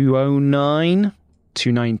 $209,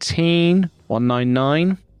 $219,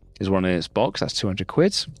 $199. There's one in its box. That's 200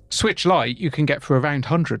 quid. Switch Lite you can get for around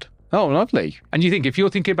 100. Oh, lovely. And you think if you're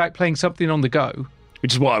thinking about playing something on the go,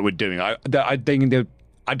 which is what I would do. I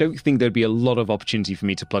don't think there'd be a lot of opportunity for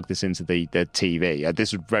me to plug this into the TV.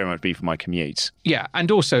 This would very much be for my commute. Yeah, and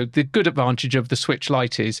also the good advantage of the Switch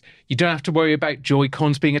Lite is you don't have to worry about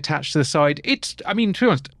Joy-Cons being attached to the side. To be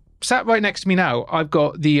honest, sat right next to me now, I've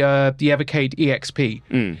got the Evercade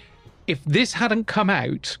EXP. If this hadn't come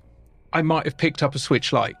out, I might have picked up a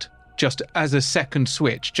Switch Lite just as a second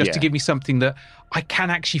Switch, just to give me something that I can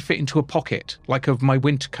actually fit into a pocket, like of my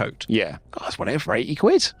winter coat. Yeah. Oh, that's one here for 80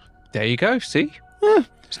 quid. There you go, see? Yeah,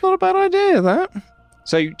 it's not a bad idea, that.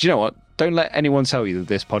 So, do you know what? Don't let anyone tell you that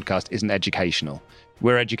this podcast isn't educational.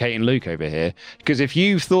 We're educating Luke over here. Because if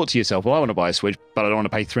you thought to yourself, well, I want to buy a Switch, but I don't want to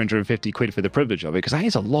pay 350 quid for the privilege of it, because that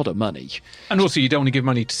is a lot of money. And also, you don't want to give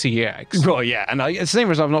money to CEX. Right, yeah. And it's the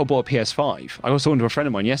same as I've not bought a PS5. I was talking to a friend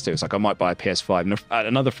of mine yesterday. It's like, I might buy a PS5. And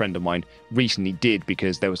another friend of mine recently did,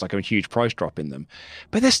 because there was like a huge price drop in them.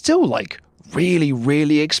 But they're still like really,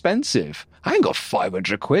 really expensive. I ain't got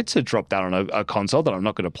 500 quid to drop down on a console that I'm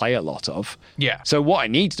not going to play a lot of. Yeah. So what I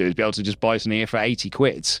need to do is be able to just buy something here for 80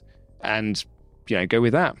 quid and, go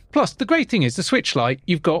with that. Plus, the great thing is the Switch Lite,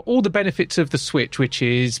 you've got all the benefits of the Switch, which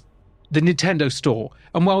is the Nintendo Store.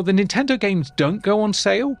 And while the Nintendo games don't go on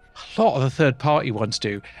sale, a lot of the third-party ones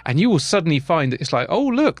do. And you will suddenly find that it's like, oh,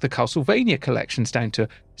 look, the Castlevania collection's down to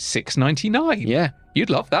 $6.99. Yeah. You'd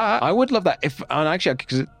love that. I would love that. And actually,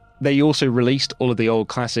 because they also released all of the old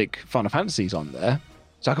classic Final Fantasies on there.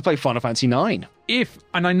 So I could play Final Fantasy 9.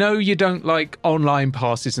 And I know you don't like online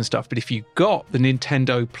passes and stuff, but if you got the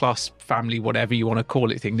Nintendo Plus family, whatever you want to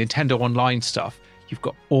call it thing, Nintendo Online stuff, you've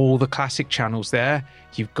got all the classic channels there.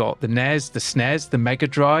 You've got the NES, the SNES, the Mega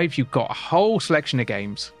Drive. You've got a whole selection of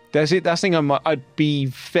games. That's it. That's the thing I'd be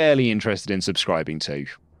fairly interested in subscribing to.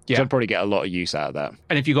 Yeah. I'd probably get a lot of use out of that.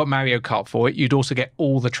 And if you got Mario Kart for it, you'd also get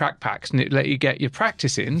all the track packs, and it'd let you get your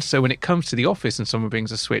practice in. So when it comes to the office and someone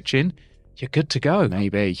brings a Switch in, you're good to go.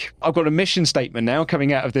 Maybe. I've got a mission statement now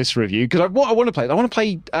coming out of this review, because what I want to play,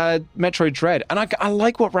 Metroid Dread. And I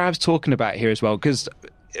like what Rab's talking about here as well, because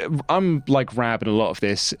I'm like Rab in a lot of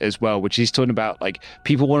this as well, which he's talking about, like,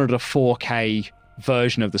 people wanted a 4K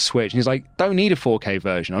version of the Switch. And he's like, don't need a 4K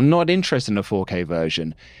version. I'm not interested in a 4K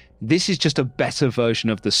version. This is just a better version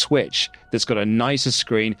of the Switch that's got a nicer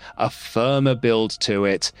screen, a firmer build to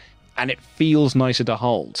it, and it feels nicer to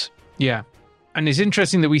hold. Yeah. And it's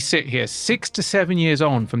interesting that we sit here 6 to 7 years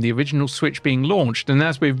on from the original Switch being launched, and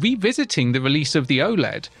as we're revisiting the release of the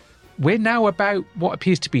OLED, we're now about what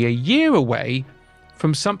appears to be a year away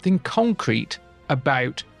from something concrete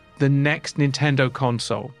about the next Nintendo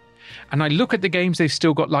console. And I look at the games they've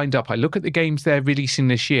still got lined up, I look at the games they're releasing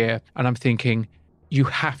this year, and I'm thinking, you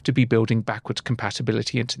have to be building backwards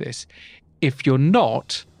compatibility into this. If you're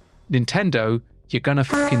not, Nintendo, you're gonna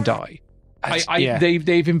fucking die.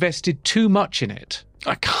 They've invested too much in it.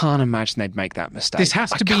 I can't imagine they'd make that mistake. This has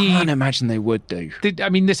to be. I can't imagine they would do.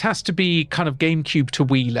 This has to be kind of GameCube to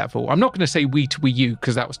Wii level. I'm not going to say Wii to Wii U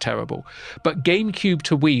because that was terrible, but GameCube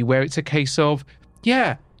to Wii, where it's a case of,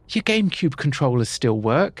 yeah, your GameCube controllers still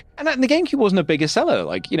work. And the GameCube wasn't a bigger seller.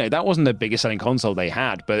 That wasn't the biggest selling console they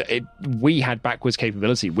had, but we had backwards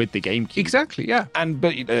capability with the GameCube. Exactly, yeah.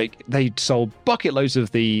 But they sold bucket loads of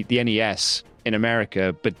the NES in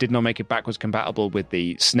America, but did not make it backwards compatible with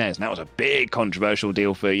the SNES. And that was a big controversial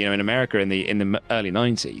deal for, in America in the early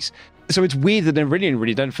 90s. So it's weird that they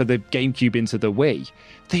really done for the GameCube into the Wii.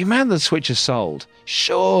 The amount the Switch has sold,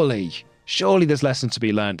 surely there's lessons to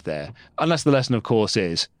be learned there. Unless the lesson, of course,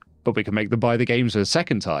 is, but we can buy the games for the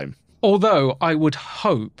second time. Although I would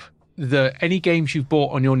hope that any games you've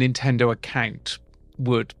bought on your Nintendo account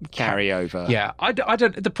would carry over. Yeah, I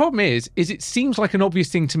don't. The problem is it seems like an obvious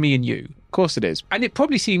thing to me and you. Of course it is. And it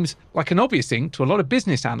probably seems like an obvious thing to a lot of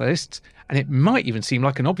business analysts, and it might even seem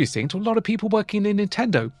like an obvious thing to a lot of people working in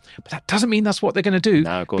Nintendo. But that doesn't mean that's what they're going to do.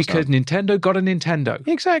 No, of course because not. Nintendo got a Nintendo.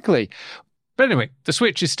 Exactly. But anyway, the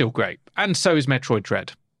Switch is still great, and so is Metroid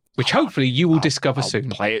Dread, which hopefully you will discover soon.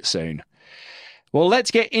 Play it soon. Well, let's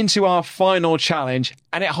get into our final challenge,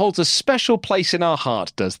 and it holds a special place in our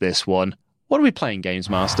heart, does this one. What are we playing, Games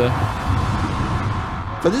Master?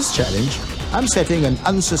 For this challenge, I'm setting an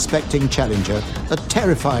unsuspecting challenger a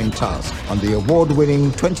terrifying task on the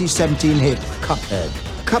award-winning 2017 hit Cuphead.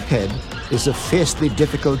 Cuphead is a fiercely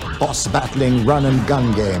difficult boss-battling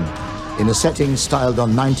run-and-gun game in a setting styled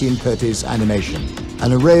on 1930s animation.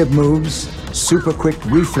 An array of moves, super-quick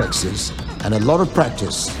reflexes, and a lot of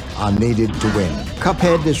practice are needed to win.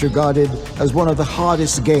 Cuphead is regarded as one of the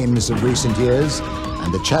hardest games of recent years,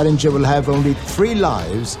 and the challenger will have only 3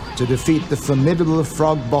 lives to defeat the formidable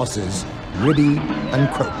frog bosses, Woody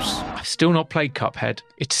and Croaks. I've still not played Cuphead.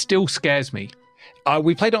 It still scares me.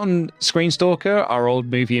 We played it on Screenstalker, our old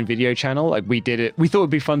movie and video channel. We did it. We thought it'd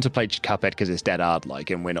be fun to play Cuphead because it's dead hard,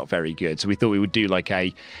 and we're not very good. So we thought we would do a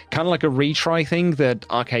kind of like a retry thing that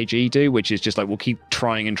RKG do, which is just we'll keep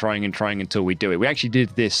trying and trying and trying until we do it. We actually did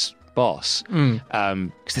this boss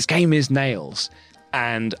because this game is nails.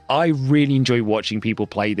 And I really enjoy watching people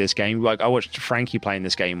play this game. I watched Frankie playing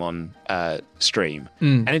this game on stream.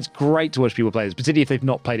 And it's great to watch people play this, particularly if they've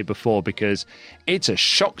not played it before, because it's a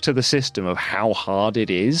shock to the system of how hard it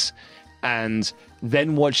is. And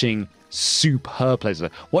then watching superb players,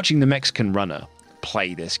 watching the Mexican runner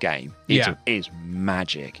play this game is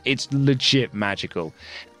magic. It's legit magical.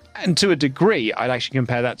 And to a degree, I'd actually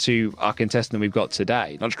compare that to our contestant we've got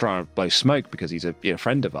today. Not trying to blow smoke because he's a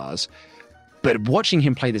friend of ours, but watching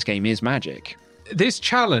him play this game is magic. This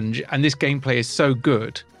challenge and this gameplay is so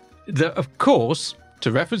good that, of course,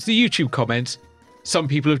 to reference the YouTube comments, some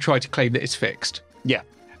people have tried to claim that it's fixed. Yeah.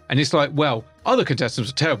 And it's like, well, other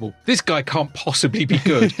contestants are terrible. This guy can't possibly be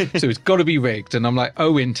good, so it's got to be rigged. And I'm like,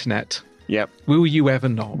 oh, internet. Yep. Will you ever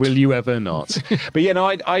not? Will you ever not? But yeah, no,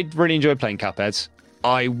 I really enjoy playing Cuphead.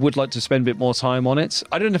 I would like to spend a bit more time on it.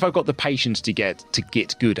 I don't know if I've got the patience to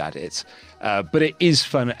get good at it, but it is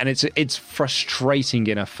fun, and it's frustrating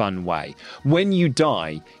in a fun way. When you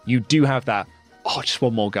die, you do have that, just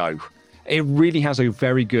one more go. It really has a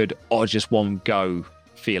very good, just one go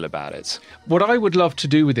feel about it. What I would love to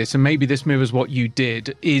do with this, and maybe this mirrors what you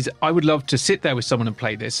did, is I would love to sit there with someone and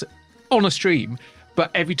play this on a stream. But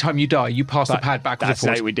every time you die, you pass the pad backwards and forwards.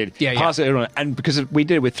 That's how we did. Yeah, pass it around. And because we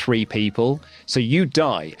did it with 3 people, so you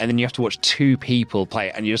die, and then you have to watch 2 people play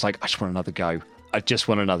it, and you're just like, I just want another go. I just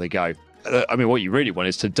want another go. I mean, what you really want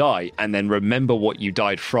is to die, and then remember what you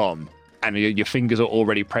died from, and your fingers are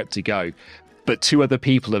already prepped to go. But 2 other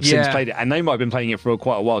people have since played it, and they might have been playing it for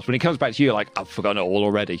quite a while. So when it comes back to you, you're like, I've forgotten it all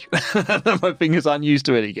already. My fingers aren't used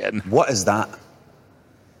to it again. What is that?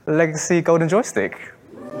 Legacy Golden Joystick.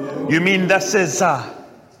 You mean this is an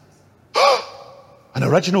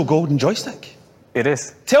original golden joystick? It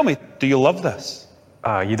is. Tell me, do you love this?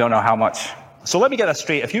 You don't know how much. So let me get this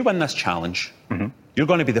straight. If you win this challenge, you're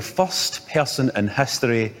going to be the first person in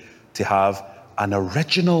history to have an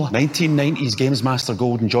original 1990s Games Master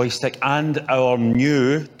golden joystick and our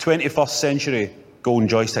new 21st century golden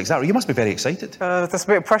joystick. Is that right? You must be very excited. That's a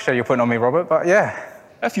bit of pressure you're putting on me, Robert, but yeah.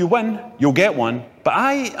 If you win, you'll get one. But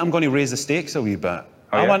I am going to raise the stakes a wee bit.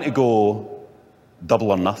 I want to go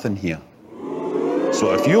double or nothing here.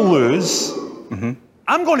 So if you lose,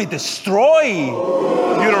 I'm going to destroy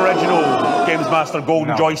your original Games Master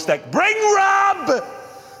golden joystick. Bring Rob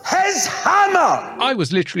his hammer! I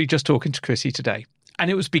was literally just talking to Chrissy today,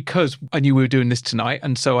 and it was because I knew we were doing this tonight,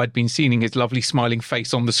 and so I'd been seeing his lovely smiling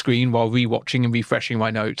face on the screen while rewatching and refreshing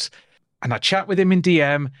my notes. And I chat with him in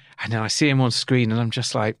DM, and then I see him on screen, and I'm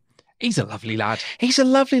just like, he's a lovely lad. He's a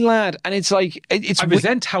lovely lad, and it's like I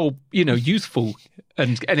resent how youthful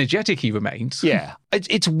and energetic he remains. Yeah,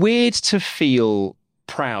 it's weird to feel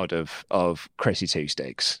proud of Chrissy Two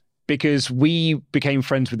Sticks because we became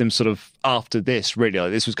friends with him sort of after this. Really,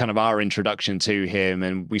 like, this was kind of our introduction to him,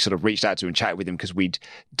 and we sort of reached out to him and chatted with him because we'd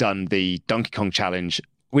done the Donkey Kong challenge.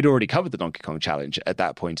 We'd already covered the Donkey Kong challenge at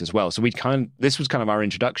that point as well. So this was kind of our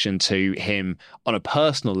introduction to him on a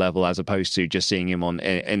personal level, as opposed to just seeing him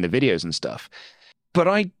in the videos and stuff. But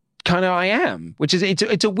I am, which is,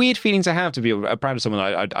 it's a weird feeling to have, to be proud of someone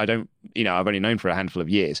I don't, I've only known for a handful of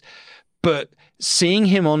years. But seeing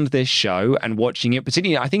him on this show and watching it,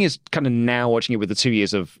 particularly, I think it's kind of now watching it with the 2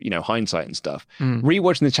 years of, hindsight and stuff,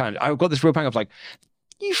 rewatching the challenge, I've got this real pang of like,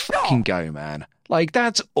 you fucking go, man. Like,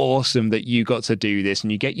 that's awesome that you got to do this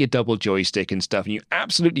and you get your double joystick and stuff and you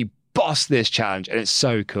absolutely boss this challenge and it's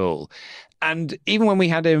so cool. And even when we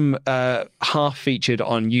had him half featured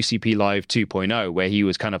on UCP Live 2.0, where he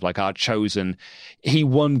was kind of like our chosen, he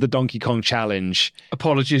won the Donkey Kong challenge.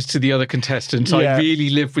 Apologies to the other contestants. Yeah. I really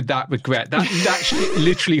live with that regret. That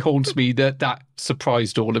literally haunts me that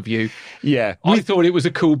surprised all of you. Yeah. I thought it was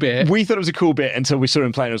a cool bit. We thought it was a cool bit until we saw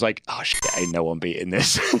him playing. I was like, oh, shit, ain't no one beating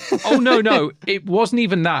this. Oh, no. It wasn't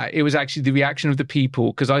even that. It was actually the reaction of the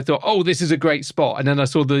people, because I thought, oh, this is a great spot. And then I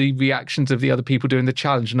saw the reactions of the other people doing the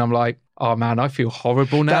challenge, and I'm like, oh, man, I feel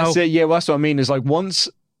horrible now. That's it. Yeah, well, that's what I mean. Is like once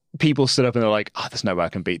people stood up and they're like, oh, there's no way I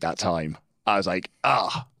can beat that time. I was like,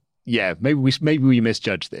 yeah, maybe we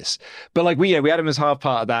misjudged this. But like we had him as half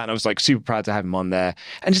part of that, and I was like super proud to have him on there.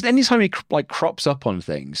 And just anytime he like crops up on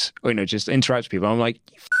things, or just interacts with people, I'm like,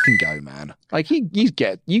 you fucking go, man. Like you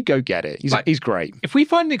go get it. He's great. If we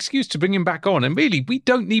find an excuse to bring him back on, and really we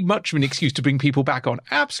don't need much of an excuse to bring people back on,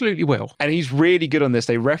 absolutely will. And he's really good on this.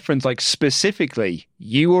 They reference like specifically,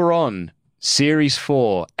 you were on Series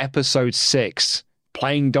 4, Episode 6,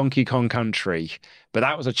 playing Donkey Kong Country. But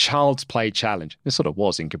that was a child's play challenge. It sort of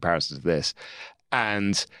was in comparison to this.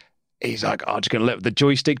 And he's like, I'm just going to let the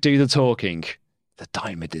joystick do the talking. The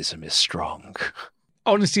dynamism is strong.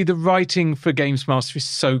 Honestly, the writing for Games Master is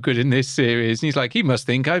so good in this series. And he's like, he must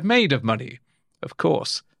think I've made of money. Of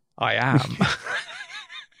course, I am.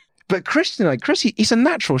 But Chris, he's a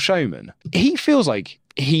natural showman. He feels like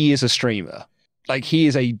he is a streamer. Like, he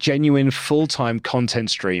is a genuine full-time content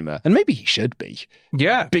streamer. And maybe he should be.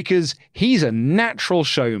 Yeah. Because he's a natural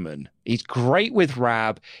showman. He's great with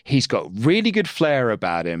rap. He's got really good flair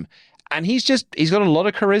about him. And he's got a lot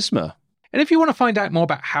of charisma. And if you want to find out more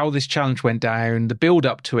about how this challenge went down, the build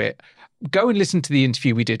up to it, go and listen to the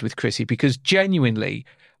interview we did with Chrissy, because genuinely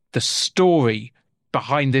the story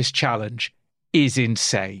behind this challenge is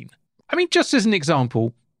insane. I mean, just as an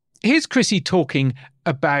example, here's Chrissy talking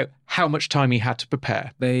about how much time he had to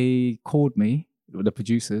prepare. They called me, the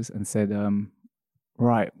producers, and said,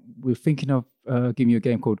 right, we're thinking of giving you a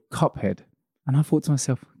game called Cuphead. And I thought to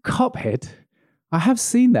myself, Cuphead? I have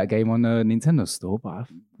seen that game on the Nintendo store, but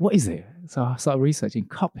what is it? So I started researching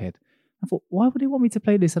Cuphead. I thought, why would they want me to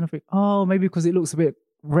play this? And I thought, oh, maybe because it looks a bit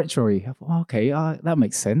retro-y. I thought, oh, okay, that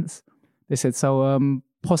makes sense. They said, so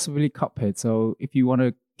possibly Cuphead. So if you want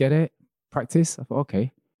to get it, practice. I thought,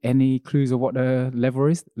 okay. Any clues of what the level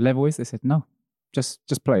is? They said, no,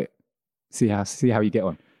 just play it. See how you get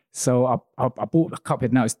on. So I bought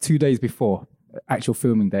Cuphead. Now it's 2 days before actual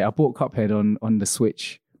filming day. I bought Cuphead on the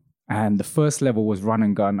Switch, and the first level was run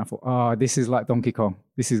and gun. I thought, oh, this is like Donkey Kong.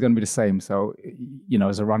 This is going to be the same. So,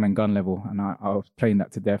 it's a run and gun level, and I was playing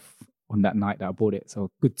that to death on that night that I bought it. So a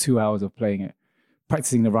good 2 hours of playing it,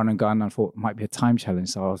 practicing the run and gun. I thought it might be a time challenge,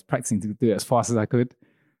 so I was practicing to do it as fast as I could,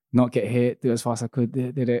 not get hit, do it as fast as I could,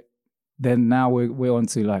 did it. Then now we're on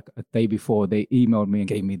to like a day before. They emailed me and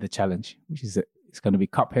gave me the challenge, which is it's going to be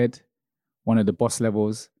Cuphead, one of the boss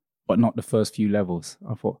levels, but not the first few levels.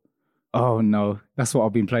 I thought, oh no, that's what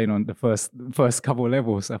I've been playing on the first couple of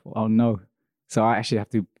levels. I thought, oh no. So I actually have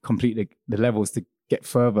to complete the levels to get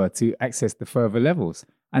further, to access the further levels.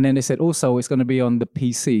 And then they said also it's going to be on the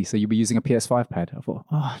PC, so you'll be using a PS5 pad. I thought,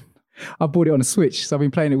 oh, I bought it on a Switch, so I've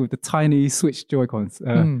been playing it with the tiny Switch Joy-Cons.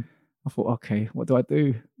 I thought, okay, what do I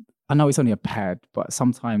do? I know it's only a pad, but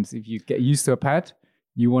sometimes if you get used to a pad,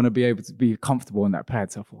 you want to be able to be comfortable on that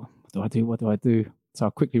pad. So I thought, what do I do? So I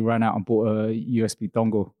quickly ran out and bought a USB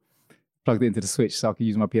dongle, plugged it into the Switch so I could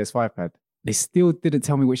use my PS5 pad. They still didn't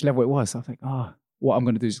tell me which level it was. So I was like, what I'm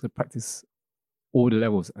going to do is just practice all the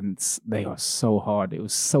levels. And they are so hard. It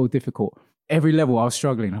was so difficult. Every level I was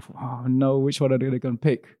struggling. I thought, oh no, which one are they going to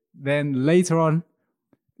pick? Then later on,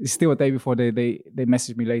 it's still a day before they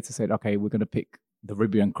messaged me later, said, okay, we're going to pick the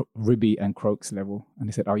Ribby and Croaks level. And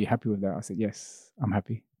they said, are you happy with that? I said, yes, I'm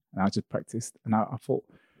happy. And I just practiced. And I thought,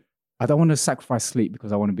 I don't want to sacrifice sleep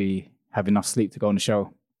because I want to have enough sleep to go on the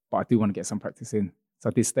show, but I do want to get some practice in. So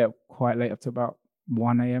I did stay up quite late, up to about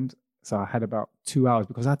 1 a.m. So I had about 2 hours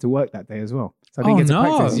because I had to work that day as well. So I didn't get to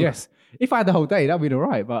practice. Yes. If I had the whole day, that'd be all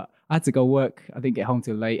right. But I had to go work. I didn't get home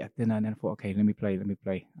till late at dinner. And then I thought, okay, let me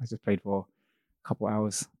play. I just played for a couple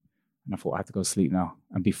hours. And I thought I had to go sleep now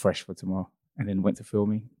and be fresh for tomorrow. And then went to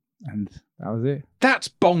filming. And that was it. That's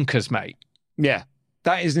bonkers, mate. Yeah.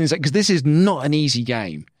 That is insane. Because this is not an easy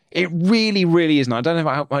game. It really, really isn't. I don't know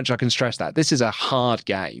how much I can stress that. This is a hard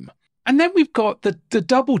game. And then we've got the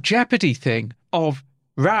double jeopardy thing of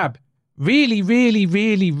Rab really, really,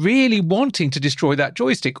 really, really wanting to destroy that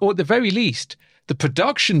joystick, or at the very least, the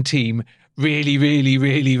production team really, really,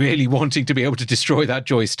 really, really wanting to be able to destroy that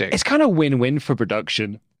joystick. It's kind of win-win for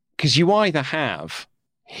production, because you either have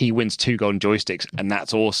he wins 2 golden joysticks and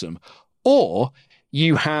that's awesome, or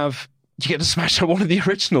you get to smash one of the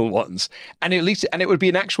original ones, and it would be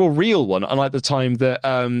an actual real one, unlike the time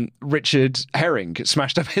that Richard Herring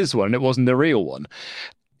smashed up his one and it wasn't the real one.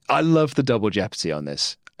 I love the double jeopardy on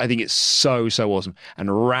this. I think it's so awesome.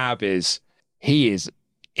 And Rab is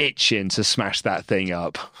itching to smash that thing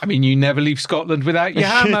up. I mean, you never leave Scotland without your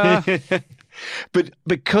hammer. But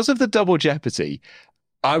because of the double jeopardy,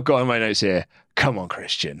 I've got in my notes here, come on,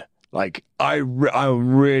 Christian. Like,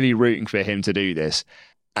 I'm really rooting for him to do this.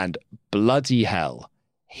 And bloody hell,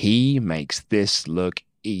 he makes this look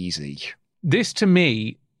easy. This, to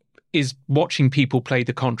me, is watching people play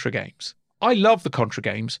the Contra games. I love the Contra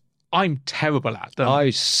games. I'm terrible at them.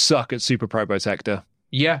 I suck at Super Probotector.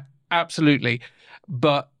 Yeah, absolutely.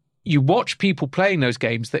 But you watch people playing those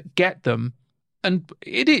games that get them, and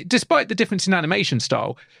despite the difference in animation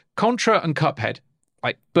style, Contra and Cuphead,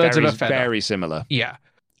 like birds of a feather. Very similar. Yeah.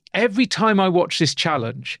 Every time I watch this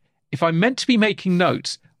challenge, if I'm meant to be making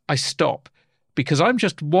notes, I stop, because I'm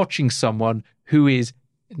just watching someone who is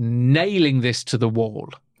nailing this to the wall.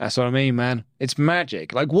 That's what I mean, man. It's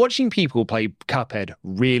magic. Like, watching people play Cuphead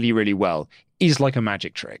really, really well is like a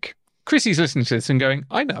magic trick. Chrissy's listening to this and going,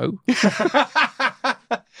 I know.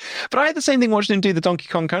 But I had the same thing watching him do the Donkey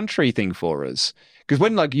Kong Country thing for us. Because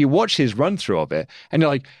when you watch his run through of it, and you're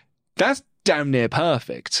like, that's damn near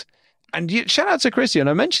perfect. And shout out to Chrissy, and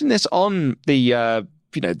I mentioned this on the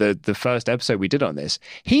first episode we did on this.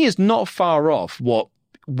 He is not far off what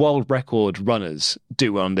world record runners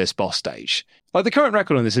do on this boss stage. Like, the current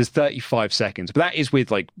record on this is 35 seconds, but that is with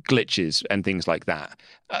glitches and things like that.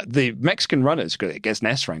 The Mexican runners gets an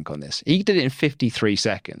S rank on this. He did it in 53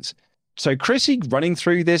 seconds. So Chrissy running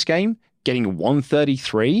through this game, getting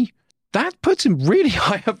 133, that puts him really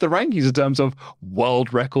high up the rankings in terms of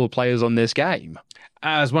world record players on this game.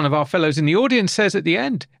 As one of our fellows in the audience says at the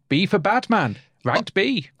end, B for Batman. Ranked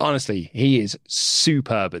B. Honestly, he is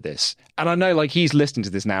superb at this. And I know, like, he's listening to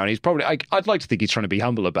this now, and he's probably, I'd like to think he's trying to be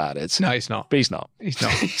humble about it. No, he's not. But he's not. He's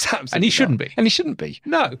not. He's absolutely And he shouldn't not. be. And he shouldn't be.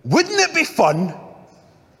 No. Wouldn't it be fun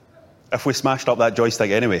if we smashed up that joystick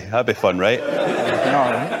anyway? That'd be fun, right?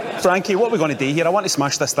 No. Frankie, what are we going to do here? I want to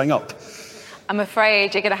smash this thing up. I'm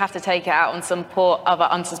afraid you're going to have to take it out on some poor other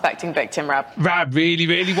unsuspecting victim, Rab. Rab really,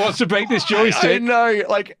 really wants to break this joystick. I know,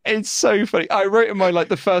 like, it's so funny. I wrote in my, like,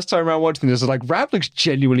 the first time around watching this, I was like, Rab looks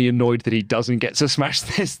genuinely annoyed that he doesn't get to smash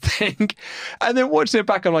this thing. And then watching it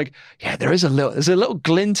back, I'm like, yeah, there's a little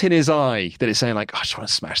glint in his eye that is saying, like, I just want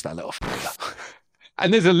to smash that little finger.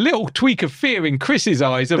 And there's a little tweak of fear in Chris's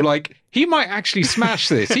eyes of like, he might actually smash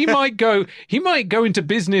this. He might go into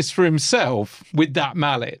business for himself with that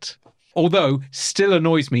mallet. Although, still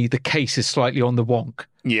annoys me, the case is slightly on the wonk.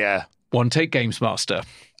 Yeah. One take Games Master.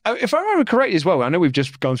 If I remember correctly as well, I know we've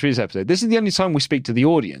just gone through this episode. This is the only time we speak to the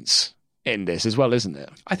audience in this as well, isn't it?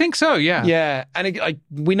 I think so, yeah. Yeah, and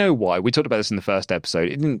we know why. We talked about this in the first episode.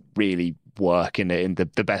 It didn't really work in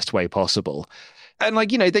the best way possible. And,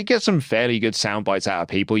 like, you know, they get some fairly good sound bites out of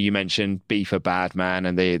people. You mentioned B for Badman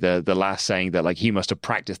and the last saying that, like, he must have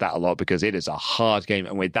practiced that a lot because it is a hard game.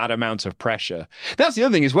 And with that amount of pressure, that's the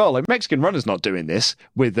other thing as well. Like, Mexican Runner's not doing this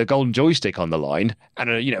with the golden joystick on the line and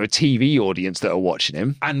a TV audience that are watching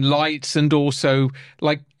him. And lights, and also,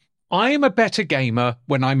 like, I am a better gamer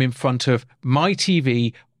when I'm in front of my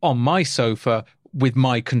TV on my sofa with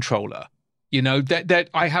my controller. You know,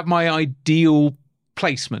 that I have my ideal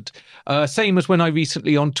placement. Same as when I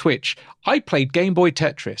recently on Twitch, I played Game Boy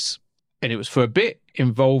Tetris, and it was for a bit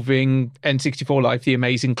involving N64 Life, the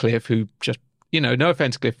amazing Cliff, who just, no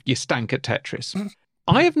offense, Cliff, you stank at Tetris.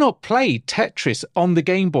 I have not played Tetris on the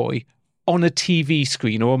Game Boy on a TV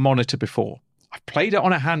screen or a monitor before. I've played it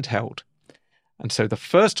on a handheld. And so the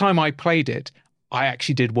first time I played it, I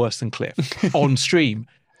actually did worse than Cliff on stream.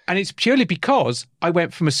 And it's purely because I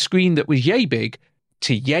went from a screen that was yay big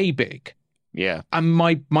to yay big. Yeah. And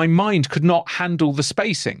my mind could not handle the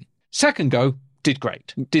spacing. Second go, did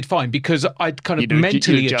great. Did fine because I'd kind of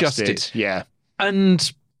mentally adjusted. Yeah.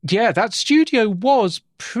 And yeah, that studio was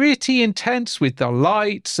pretty intense with the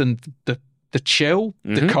lights and the chill,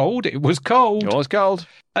 the cold. It was cold. It was cold.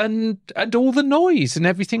 And all the noise and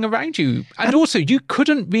everything around you. And also, you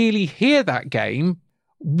couldn't really hear that game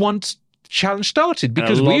once challenge started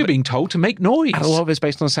because we were being told to make noise. And a lot of it's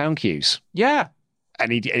based on sound cues. Yeah.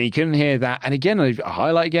 And he couldn't hear that. And again, I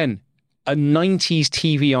highlight again, a 90s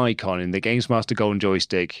TV icon in the Games Master Golden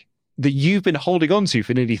Joystick that you've been holding on to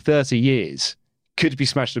for nearly 30 years could be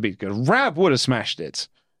smashed to bits. Because Rab would have smashed it.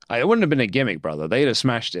 It wouldn't have been a gimmick, brother. They'd have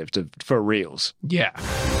smashed it for reals. Yeah.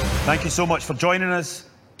 Thank you so much for joining us.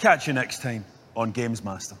 Catch you next time on Games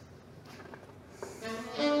Master.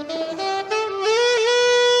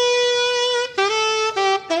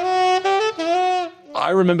 I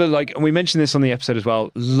remember, like, and we mentioned this on the episode as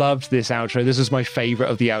well, loved this outro. This was my favourite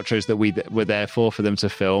of the outros that we were there for them to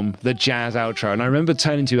film, the jazz outro. And I remember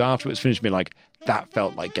turning to after it was finished, being like, that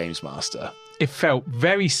felt like Games Master. It felt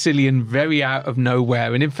very silly and very out of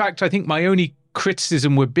nowhere. And in fact, I think my only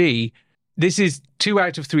criticism would be, this is 2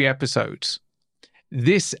 out of 3 episodes.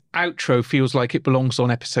 This outro feels like it belongs on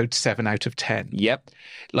episode 7 out of 10. Yep.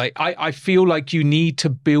 Like, I feel like you need to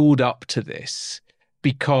build up to this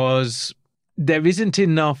because there isn't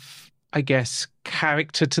enough, I guess,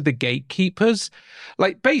 character to the gatekeepers.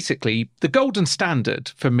 Like, basically, the golden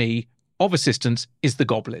standard for me of assistance is the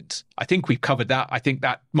goblins. I think we've covered that. I think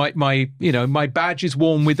that my badge is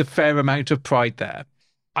worn with a fair amount of pride there.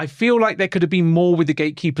 I feel like there could have been more with the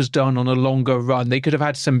gatekeepers done on a longer run. They could have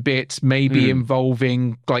had some bits maybe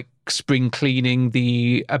involving like spring cleaning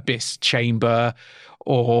the abyss chamber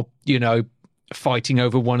or, fighting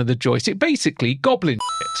over one of the joysticks. Basically, goblin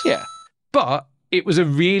shit. Yeah. But it was a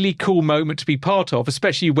really cool moment to be part of,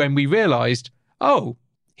 especially when we realised, oh,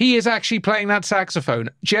 he is actually playing that saxophone.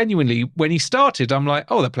 Genuinely, when he started, I'm like,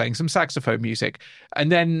 oh, they're playing some saxophone music. And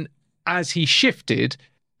then as he shifted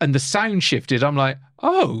and the sound shifted, I'm like,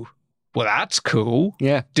 oh, well, that's cool.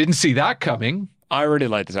 Yeah. Didn't see that coming. I really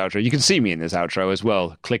like this outro. You can see me in this outro as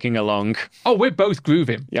well, clicking along. Oh, we're both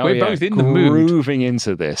grooving. Oh, we're both in the mood. Grooving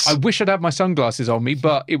into this. I wish I'd had my sunglasses on me,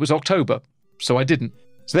 but it was October, so I didn't.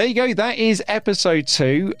 So there you go. That is episode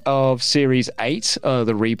 2 of series 8,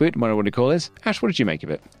 the reboot, what I want to call it. Ash, what did you make of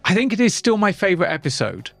it? I think it is still my favourite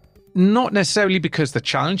episode. Not necessarily because the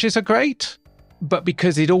challenges are great, but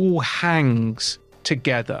because it all hangs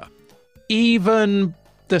together. Even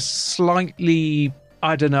the slightly,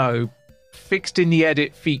 I don't know, fixed in the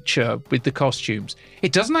edit feature with the costumes,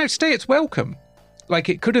 it doesn't outstay its welcome. Like,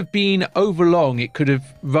 it could have been overlong, it could have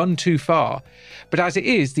run too far. But as it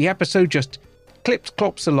is, the episode just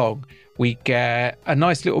clops along. We get a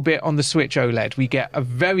nice little bit on the Switch OLED. We get a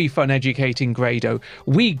very fun, educating Grado.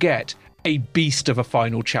 We get a beast of a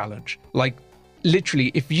final challenge. Like,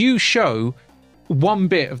 literally, if you show one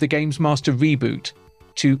bit of the Games Master reboot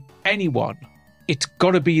to anyone, it's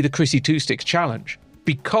got to be the Chrissy Two Sticks challenge,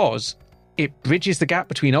 because it bridges the gap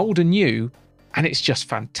between old and new, and it's just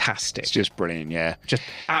fantastic. It's just brilliant, yeah. Just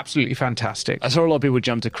absolutely fantastic. I saw a lot of people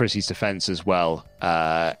jump to Chrissy's defense as well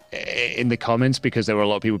in the comments, because there were a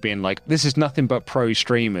lot of people being like, this is nothing but pro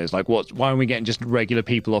streamers. Like, why aren't we getting just regular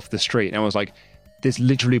people off the street? And I was like, there's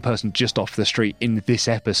literally a person just off the street in this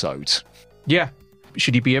episode. Yeah.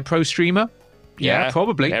 Should he be a pro streamer? Yeah,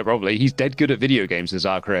 probably. Yeah, probably. He's dead good at video games, as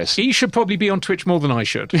our Chris. He should probably be on Twitch more than I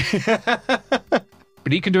should.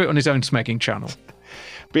 But he can do it on his own smegging channel.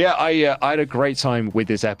 But yeah, I had a great time with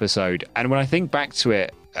this episode. And when I think back to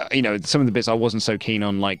it, some of the bits I wasn't so keen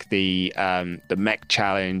on, like the Mech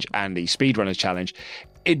challenge and the SpeedRunners challenge,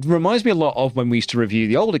 it reminds me a lot of when we used to review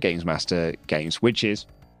the older Games Master games, which is,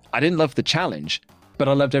 I didn't love the challenge, but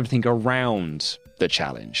I loved everything around the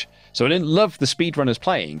challenge. So I didn't love the speedrunners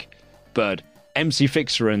playing, but MC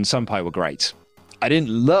Fixer and Sunpai were great. I didn't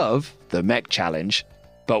love the Mech challenge,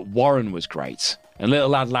 but Warren was great. And little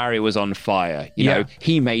lad Larry was on fire. You know,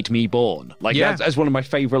 he made me born. Like, that's one of my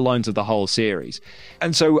favourite lines of the whole series.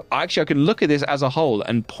 And so actually I can look at this as a whole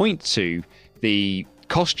and point to the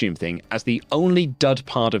costume thing as the only dud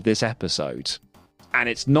part of this episode. And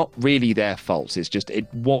it's not really their fault. It's just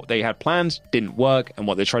what they had planned didn't work, and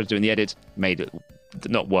what they tried to do in the edit made it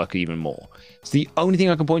not work even more. It's the only thing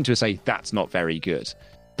I can point to and say that's not very good.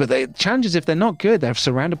 But the challenge is, if they're not good, they're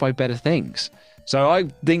surrounded by better things. So I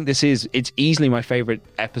think it's easily my favourite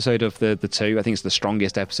episode of the two. I think it's the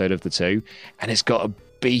strongest episode of the two. And it's got a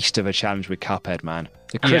beast of a challenge with Cuphead, man.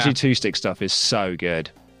 The Chrissy Two Stick stuff is so good.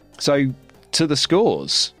 So, to the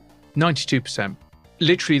scores. 92%.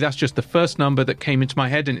 Literally, that's just the first number that came into my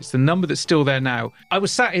head, and it's the number that's still there now. I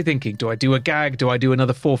was sat here thinking, do I do a gag? Do I do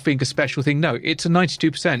another four-finger special thing? No, it's a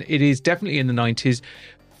 92%. It is definitely in the 90s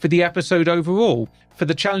for the episode overall. For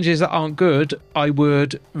the challenges that aren't good, I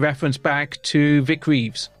would reference back to Vic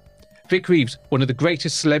Reeves. Vic Reeves, one of the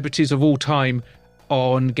greatest celebrities of all time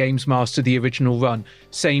on Games Master, the original run.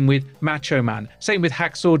 Same with Macho Man. Same with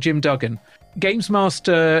Hacksaw Jim Duggan. Games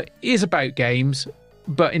Master is about games,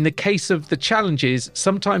 but in the case of the challenges,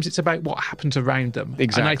 sometimes it's about what happens around them.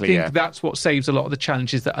 Exactly, and I think that's what saves a lot of the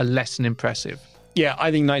challenges that are less than impressive. Yeah, I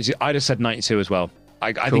think 90. I'd have said 92 as well.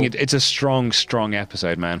 I think it's a strong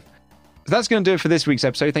episode, man. So that's going to do it for this week's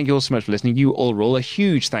episode. Thank you all so much for listening. You all rule. A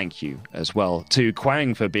huge thank you as well to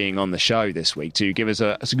Quang for being on the show this week to give us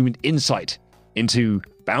a good insight into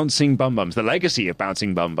Bouncing Bum Bums, the legacy of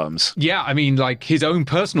Bouncing Bum Bums. Yeah, I mean, like his own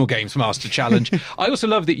personal Games Master challenge. I also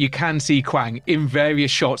love that you can see Quang in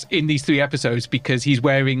various shots in these 3 episodes because he's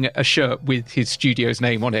wearing a shirt with his studio's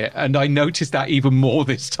name on it. And I noticed that even more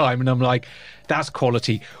this time. And I'm like, that's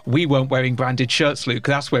quality. We weren't wearing branded shirts, Luke.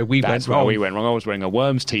 That's where we went wrong. That's where we went wrong. I was wearing a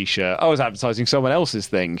Worms t-shirt. I was advertising someone else's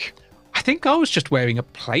thing. I think I was just wearing a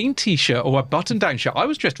plain t-shirt or a button-down shirt. I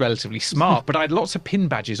was dressed relatively smart, but I had lots of pin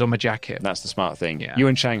badges on my jacket. That's the smart thing. Yeah. You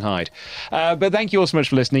and Shanghai. But thank you all so much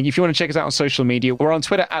for listening. If you want to check us out on social media, we're on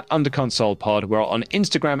Twitter at UnderConsolePod. We're on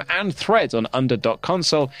Instagram and Threads on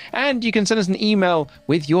under.console. And you can send us an email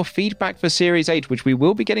with your feedback for Series 8, which we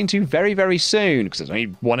will be getting to very, very soon, because there's only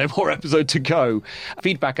one more episode to go.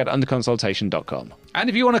 Feedback at underconsultation.com. And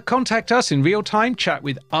if you want to contact us in real time, chat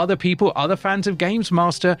with other people, other fans of Games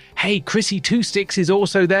Master, hey, Chrissy Two Sticks is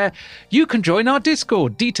also there. You can join our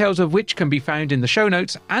Discord, details of which can be found in the show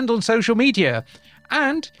notes and on social media.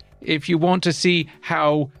 And if you want to see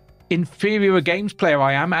how inferior a games player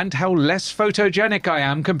I am and how less photogenic I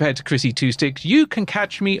am compared to Chrissy Two Sticks, you can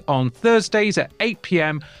catch me on Thursdays at 8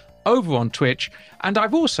 p.m. over on Twitch. And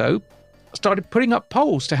I've also started putting up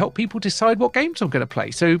polls to help people decide what games I'm going to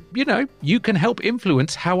play. So, you can help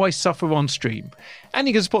influence how I suffer on stream. And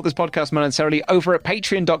you can support this podcast monetarily over at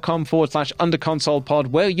patreon.com/underconsolepod,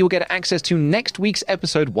 where you'll get access to next week's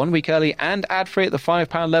episode 1 week early and ad-free at the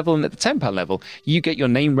 £5 level. And at the £10 level, you get your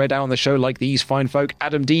name read out on the show like these fine folk: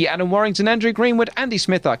 Adam D., Adam Warrington, Andrew Greenwood, Andy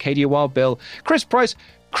Smith, Arcadia Wild Bill, Chris Price,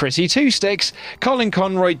 Chrissy Two Sticks, Colin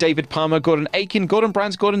Conroy, David Palmer, Gordon Aiken, Gordon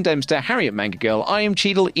Brands, Gordon Dempster, Harriet Manga Girl, I Am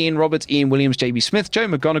Cheadle, Ian Roberts, Ian Williams, JB Smith, Joe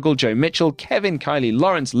McGonigal, Joe Mitchell, Kevin, Kylie,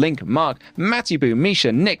 Lawrence, Link, Mark, Matty Boo,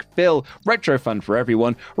 Misha, Nick, Phil, Retro Fun for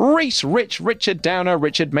Everyone, Reese, Rich, Richard Downer,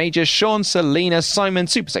 Richard Major, Sean, Selena, Simon,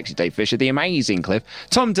 Super Sexy Dave Fisher, The Amazing Cliff,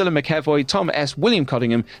 Tom Dylan McEvoy, Tom S, William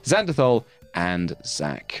Cottingham, Xanderthal, and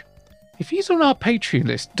Zach. If he's on our Patreon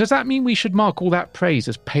list, does that mean we should mark all that praise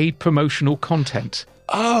as paid promotional content?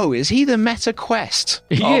 Oh, is he the Meta Quest?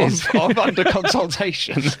 He is. Of under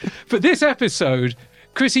consultation. For this episode,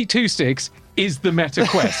 Chrissy Two Sticks is the Meta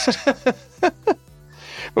Quest. But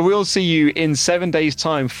we'll see you in 7 days'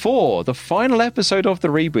 time for the final episode of the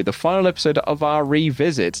reboot, the final episode of our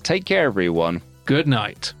revisit. Take care, everyone. Good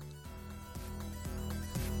night.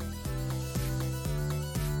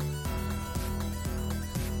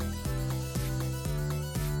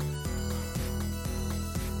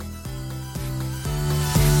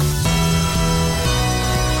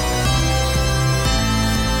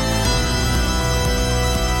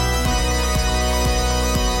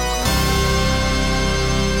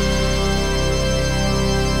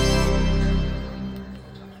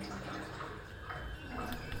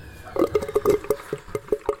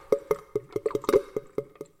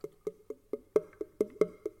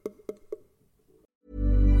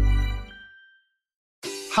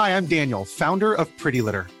 Hi, I'm Daniel, founder of Pretty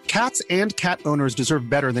Litter. Cats and cat owners deserve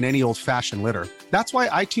better than any old-fashioned litter. That's why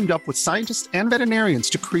I teamed up with scientists and veterinarians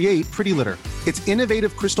to create Pretty Litter. Its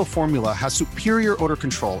innovative crystal formula has superior odor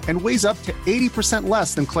control and weighs up to 80%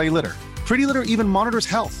 less than clay litter. Pretty Litter even monitors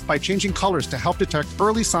health by changing colors to help detect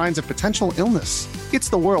early signs of potential illness. It's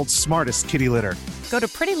the world's smartest kitty litter. Go to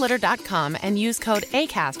prettylitter.com and use code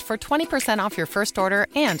ACAST for 20% off your first order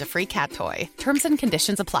and a free cat toy. Terms and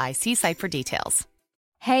conditions apply. See site for details.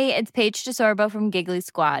 Hey, it's Paige DeSorbo from Giggly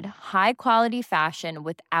Squad. High quality fashion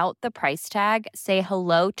without the price tag. Say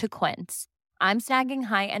hello to Quince. I'm snagging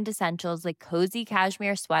high-end essentials like cozy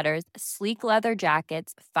cashmere sweaters, sleek leather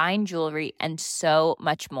jackets, fine jewelry, and so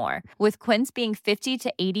much more. With Quince being 50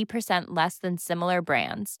 to 80% less than similar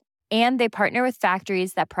brands. And they partner with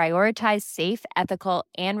factories that prioritize safe, ethical,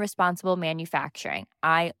 and responsible manufacturing.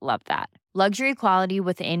 I love that. Luxury quality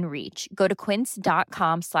within reach. Go to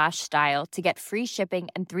quince.com/style to get free shipping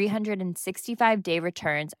and 365-day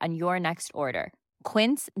returns on your next order.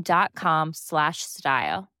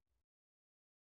 Quince.com/style.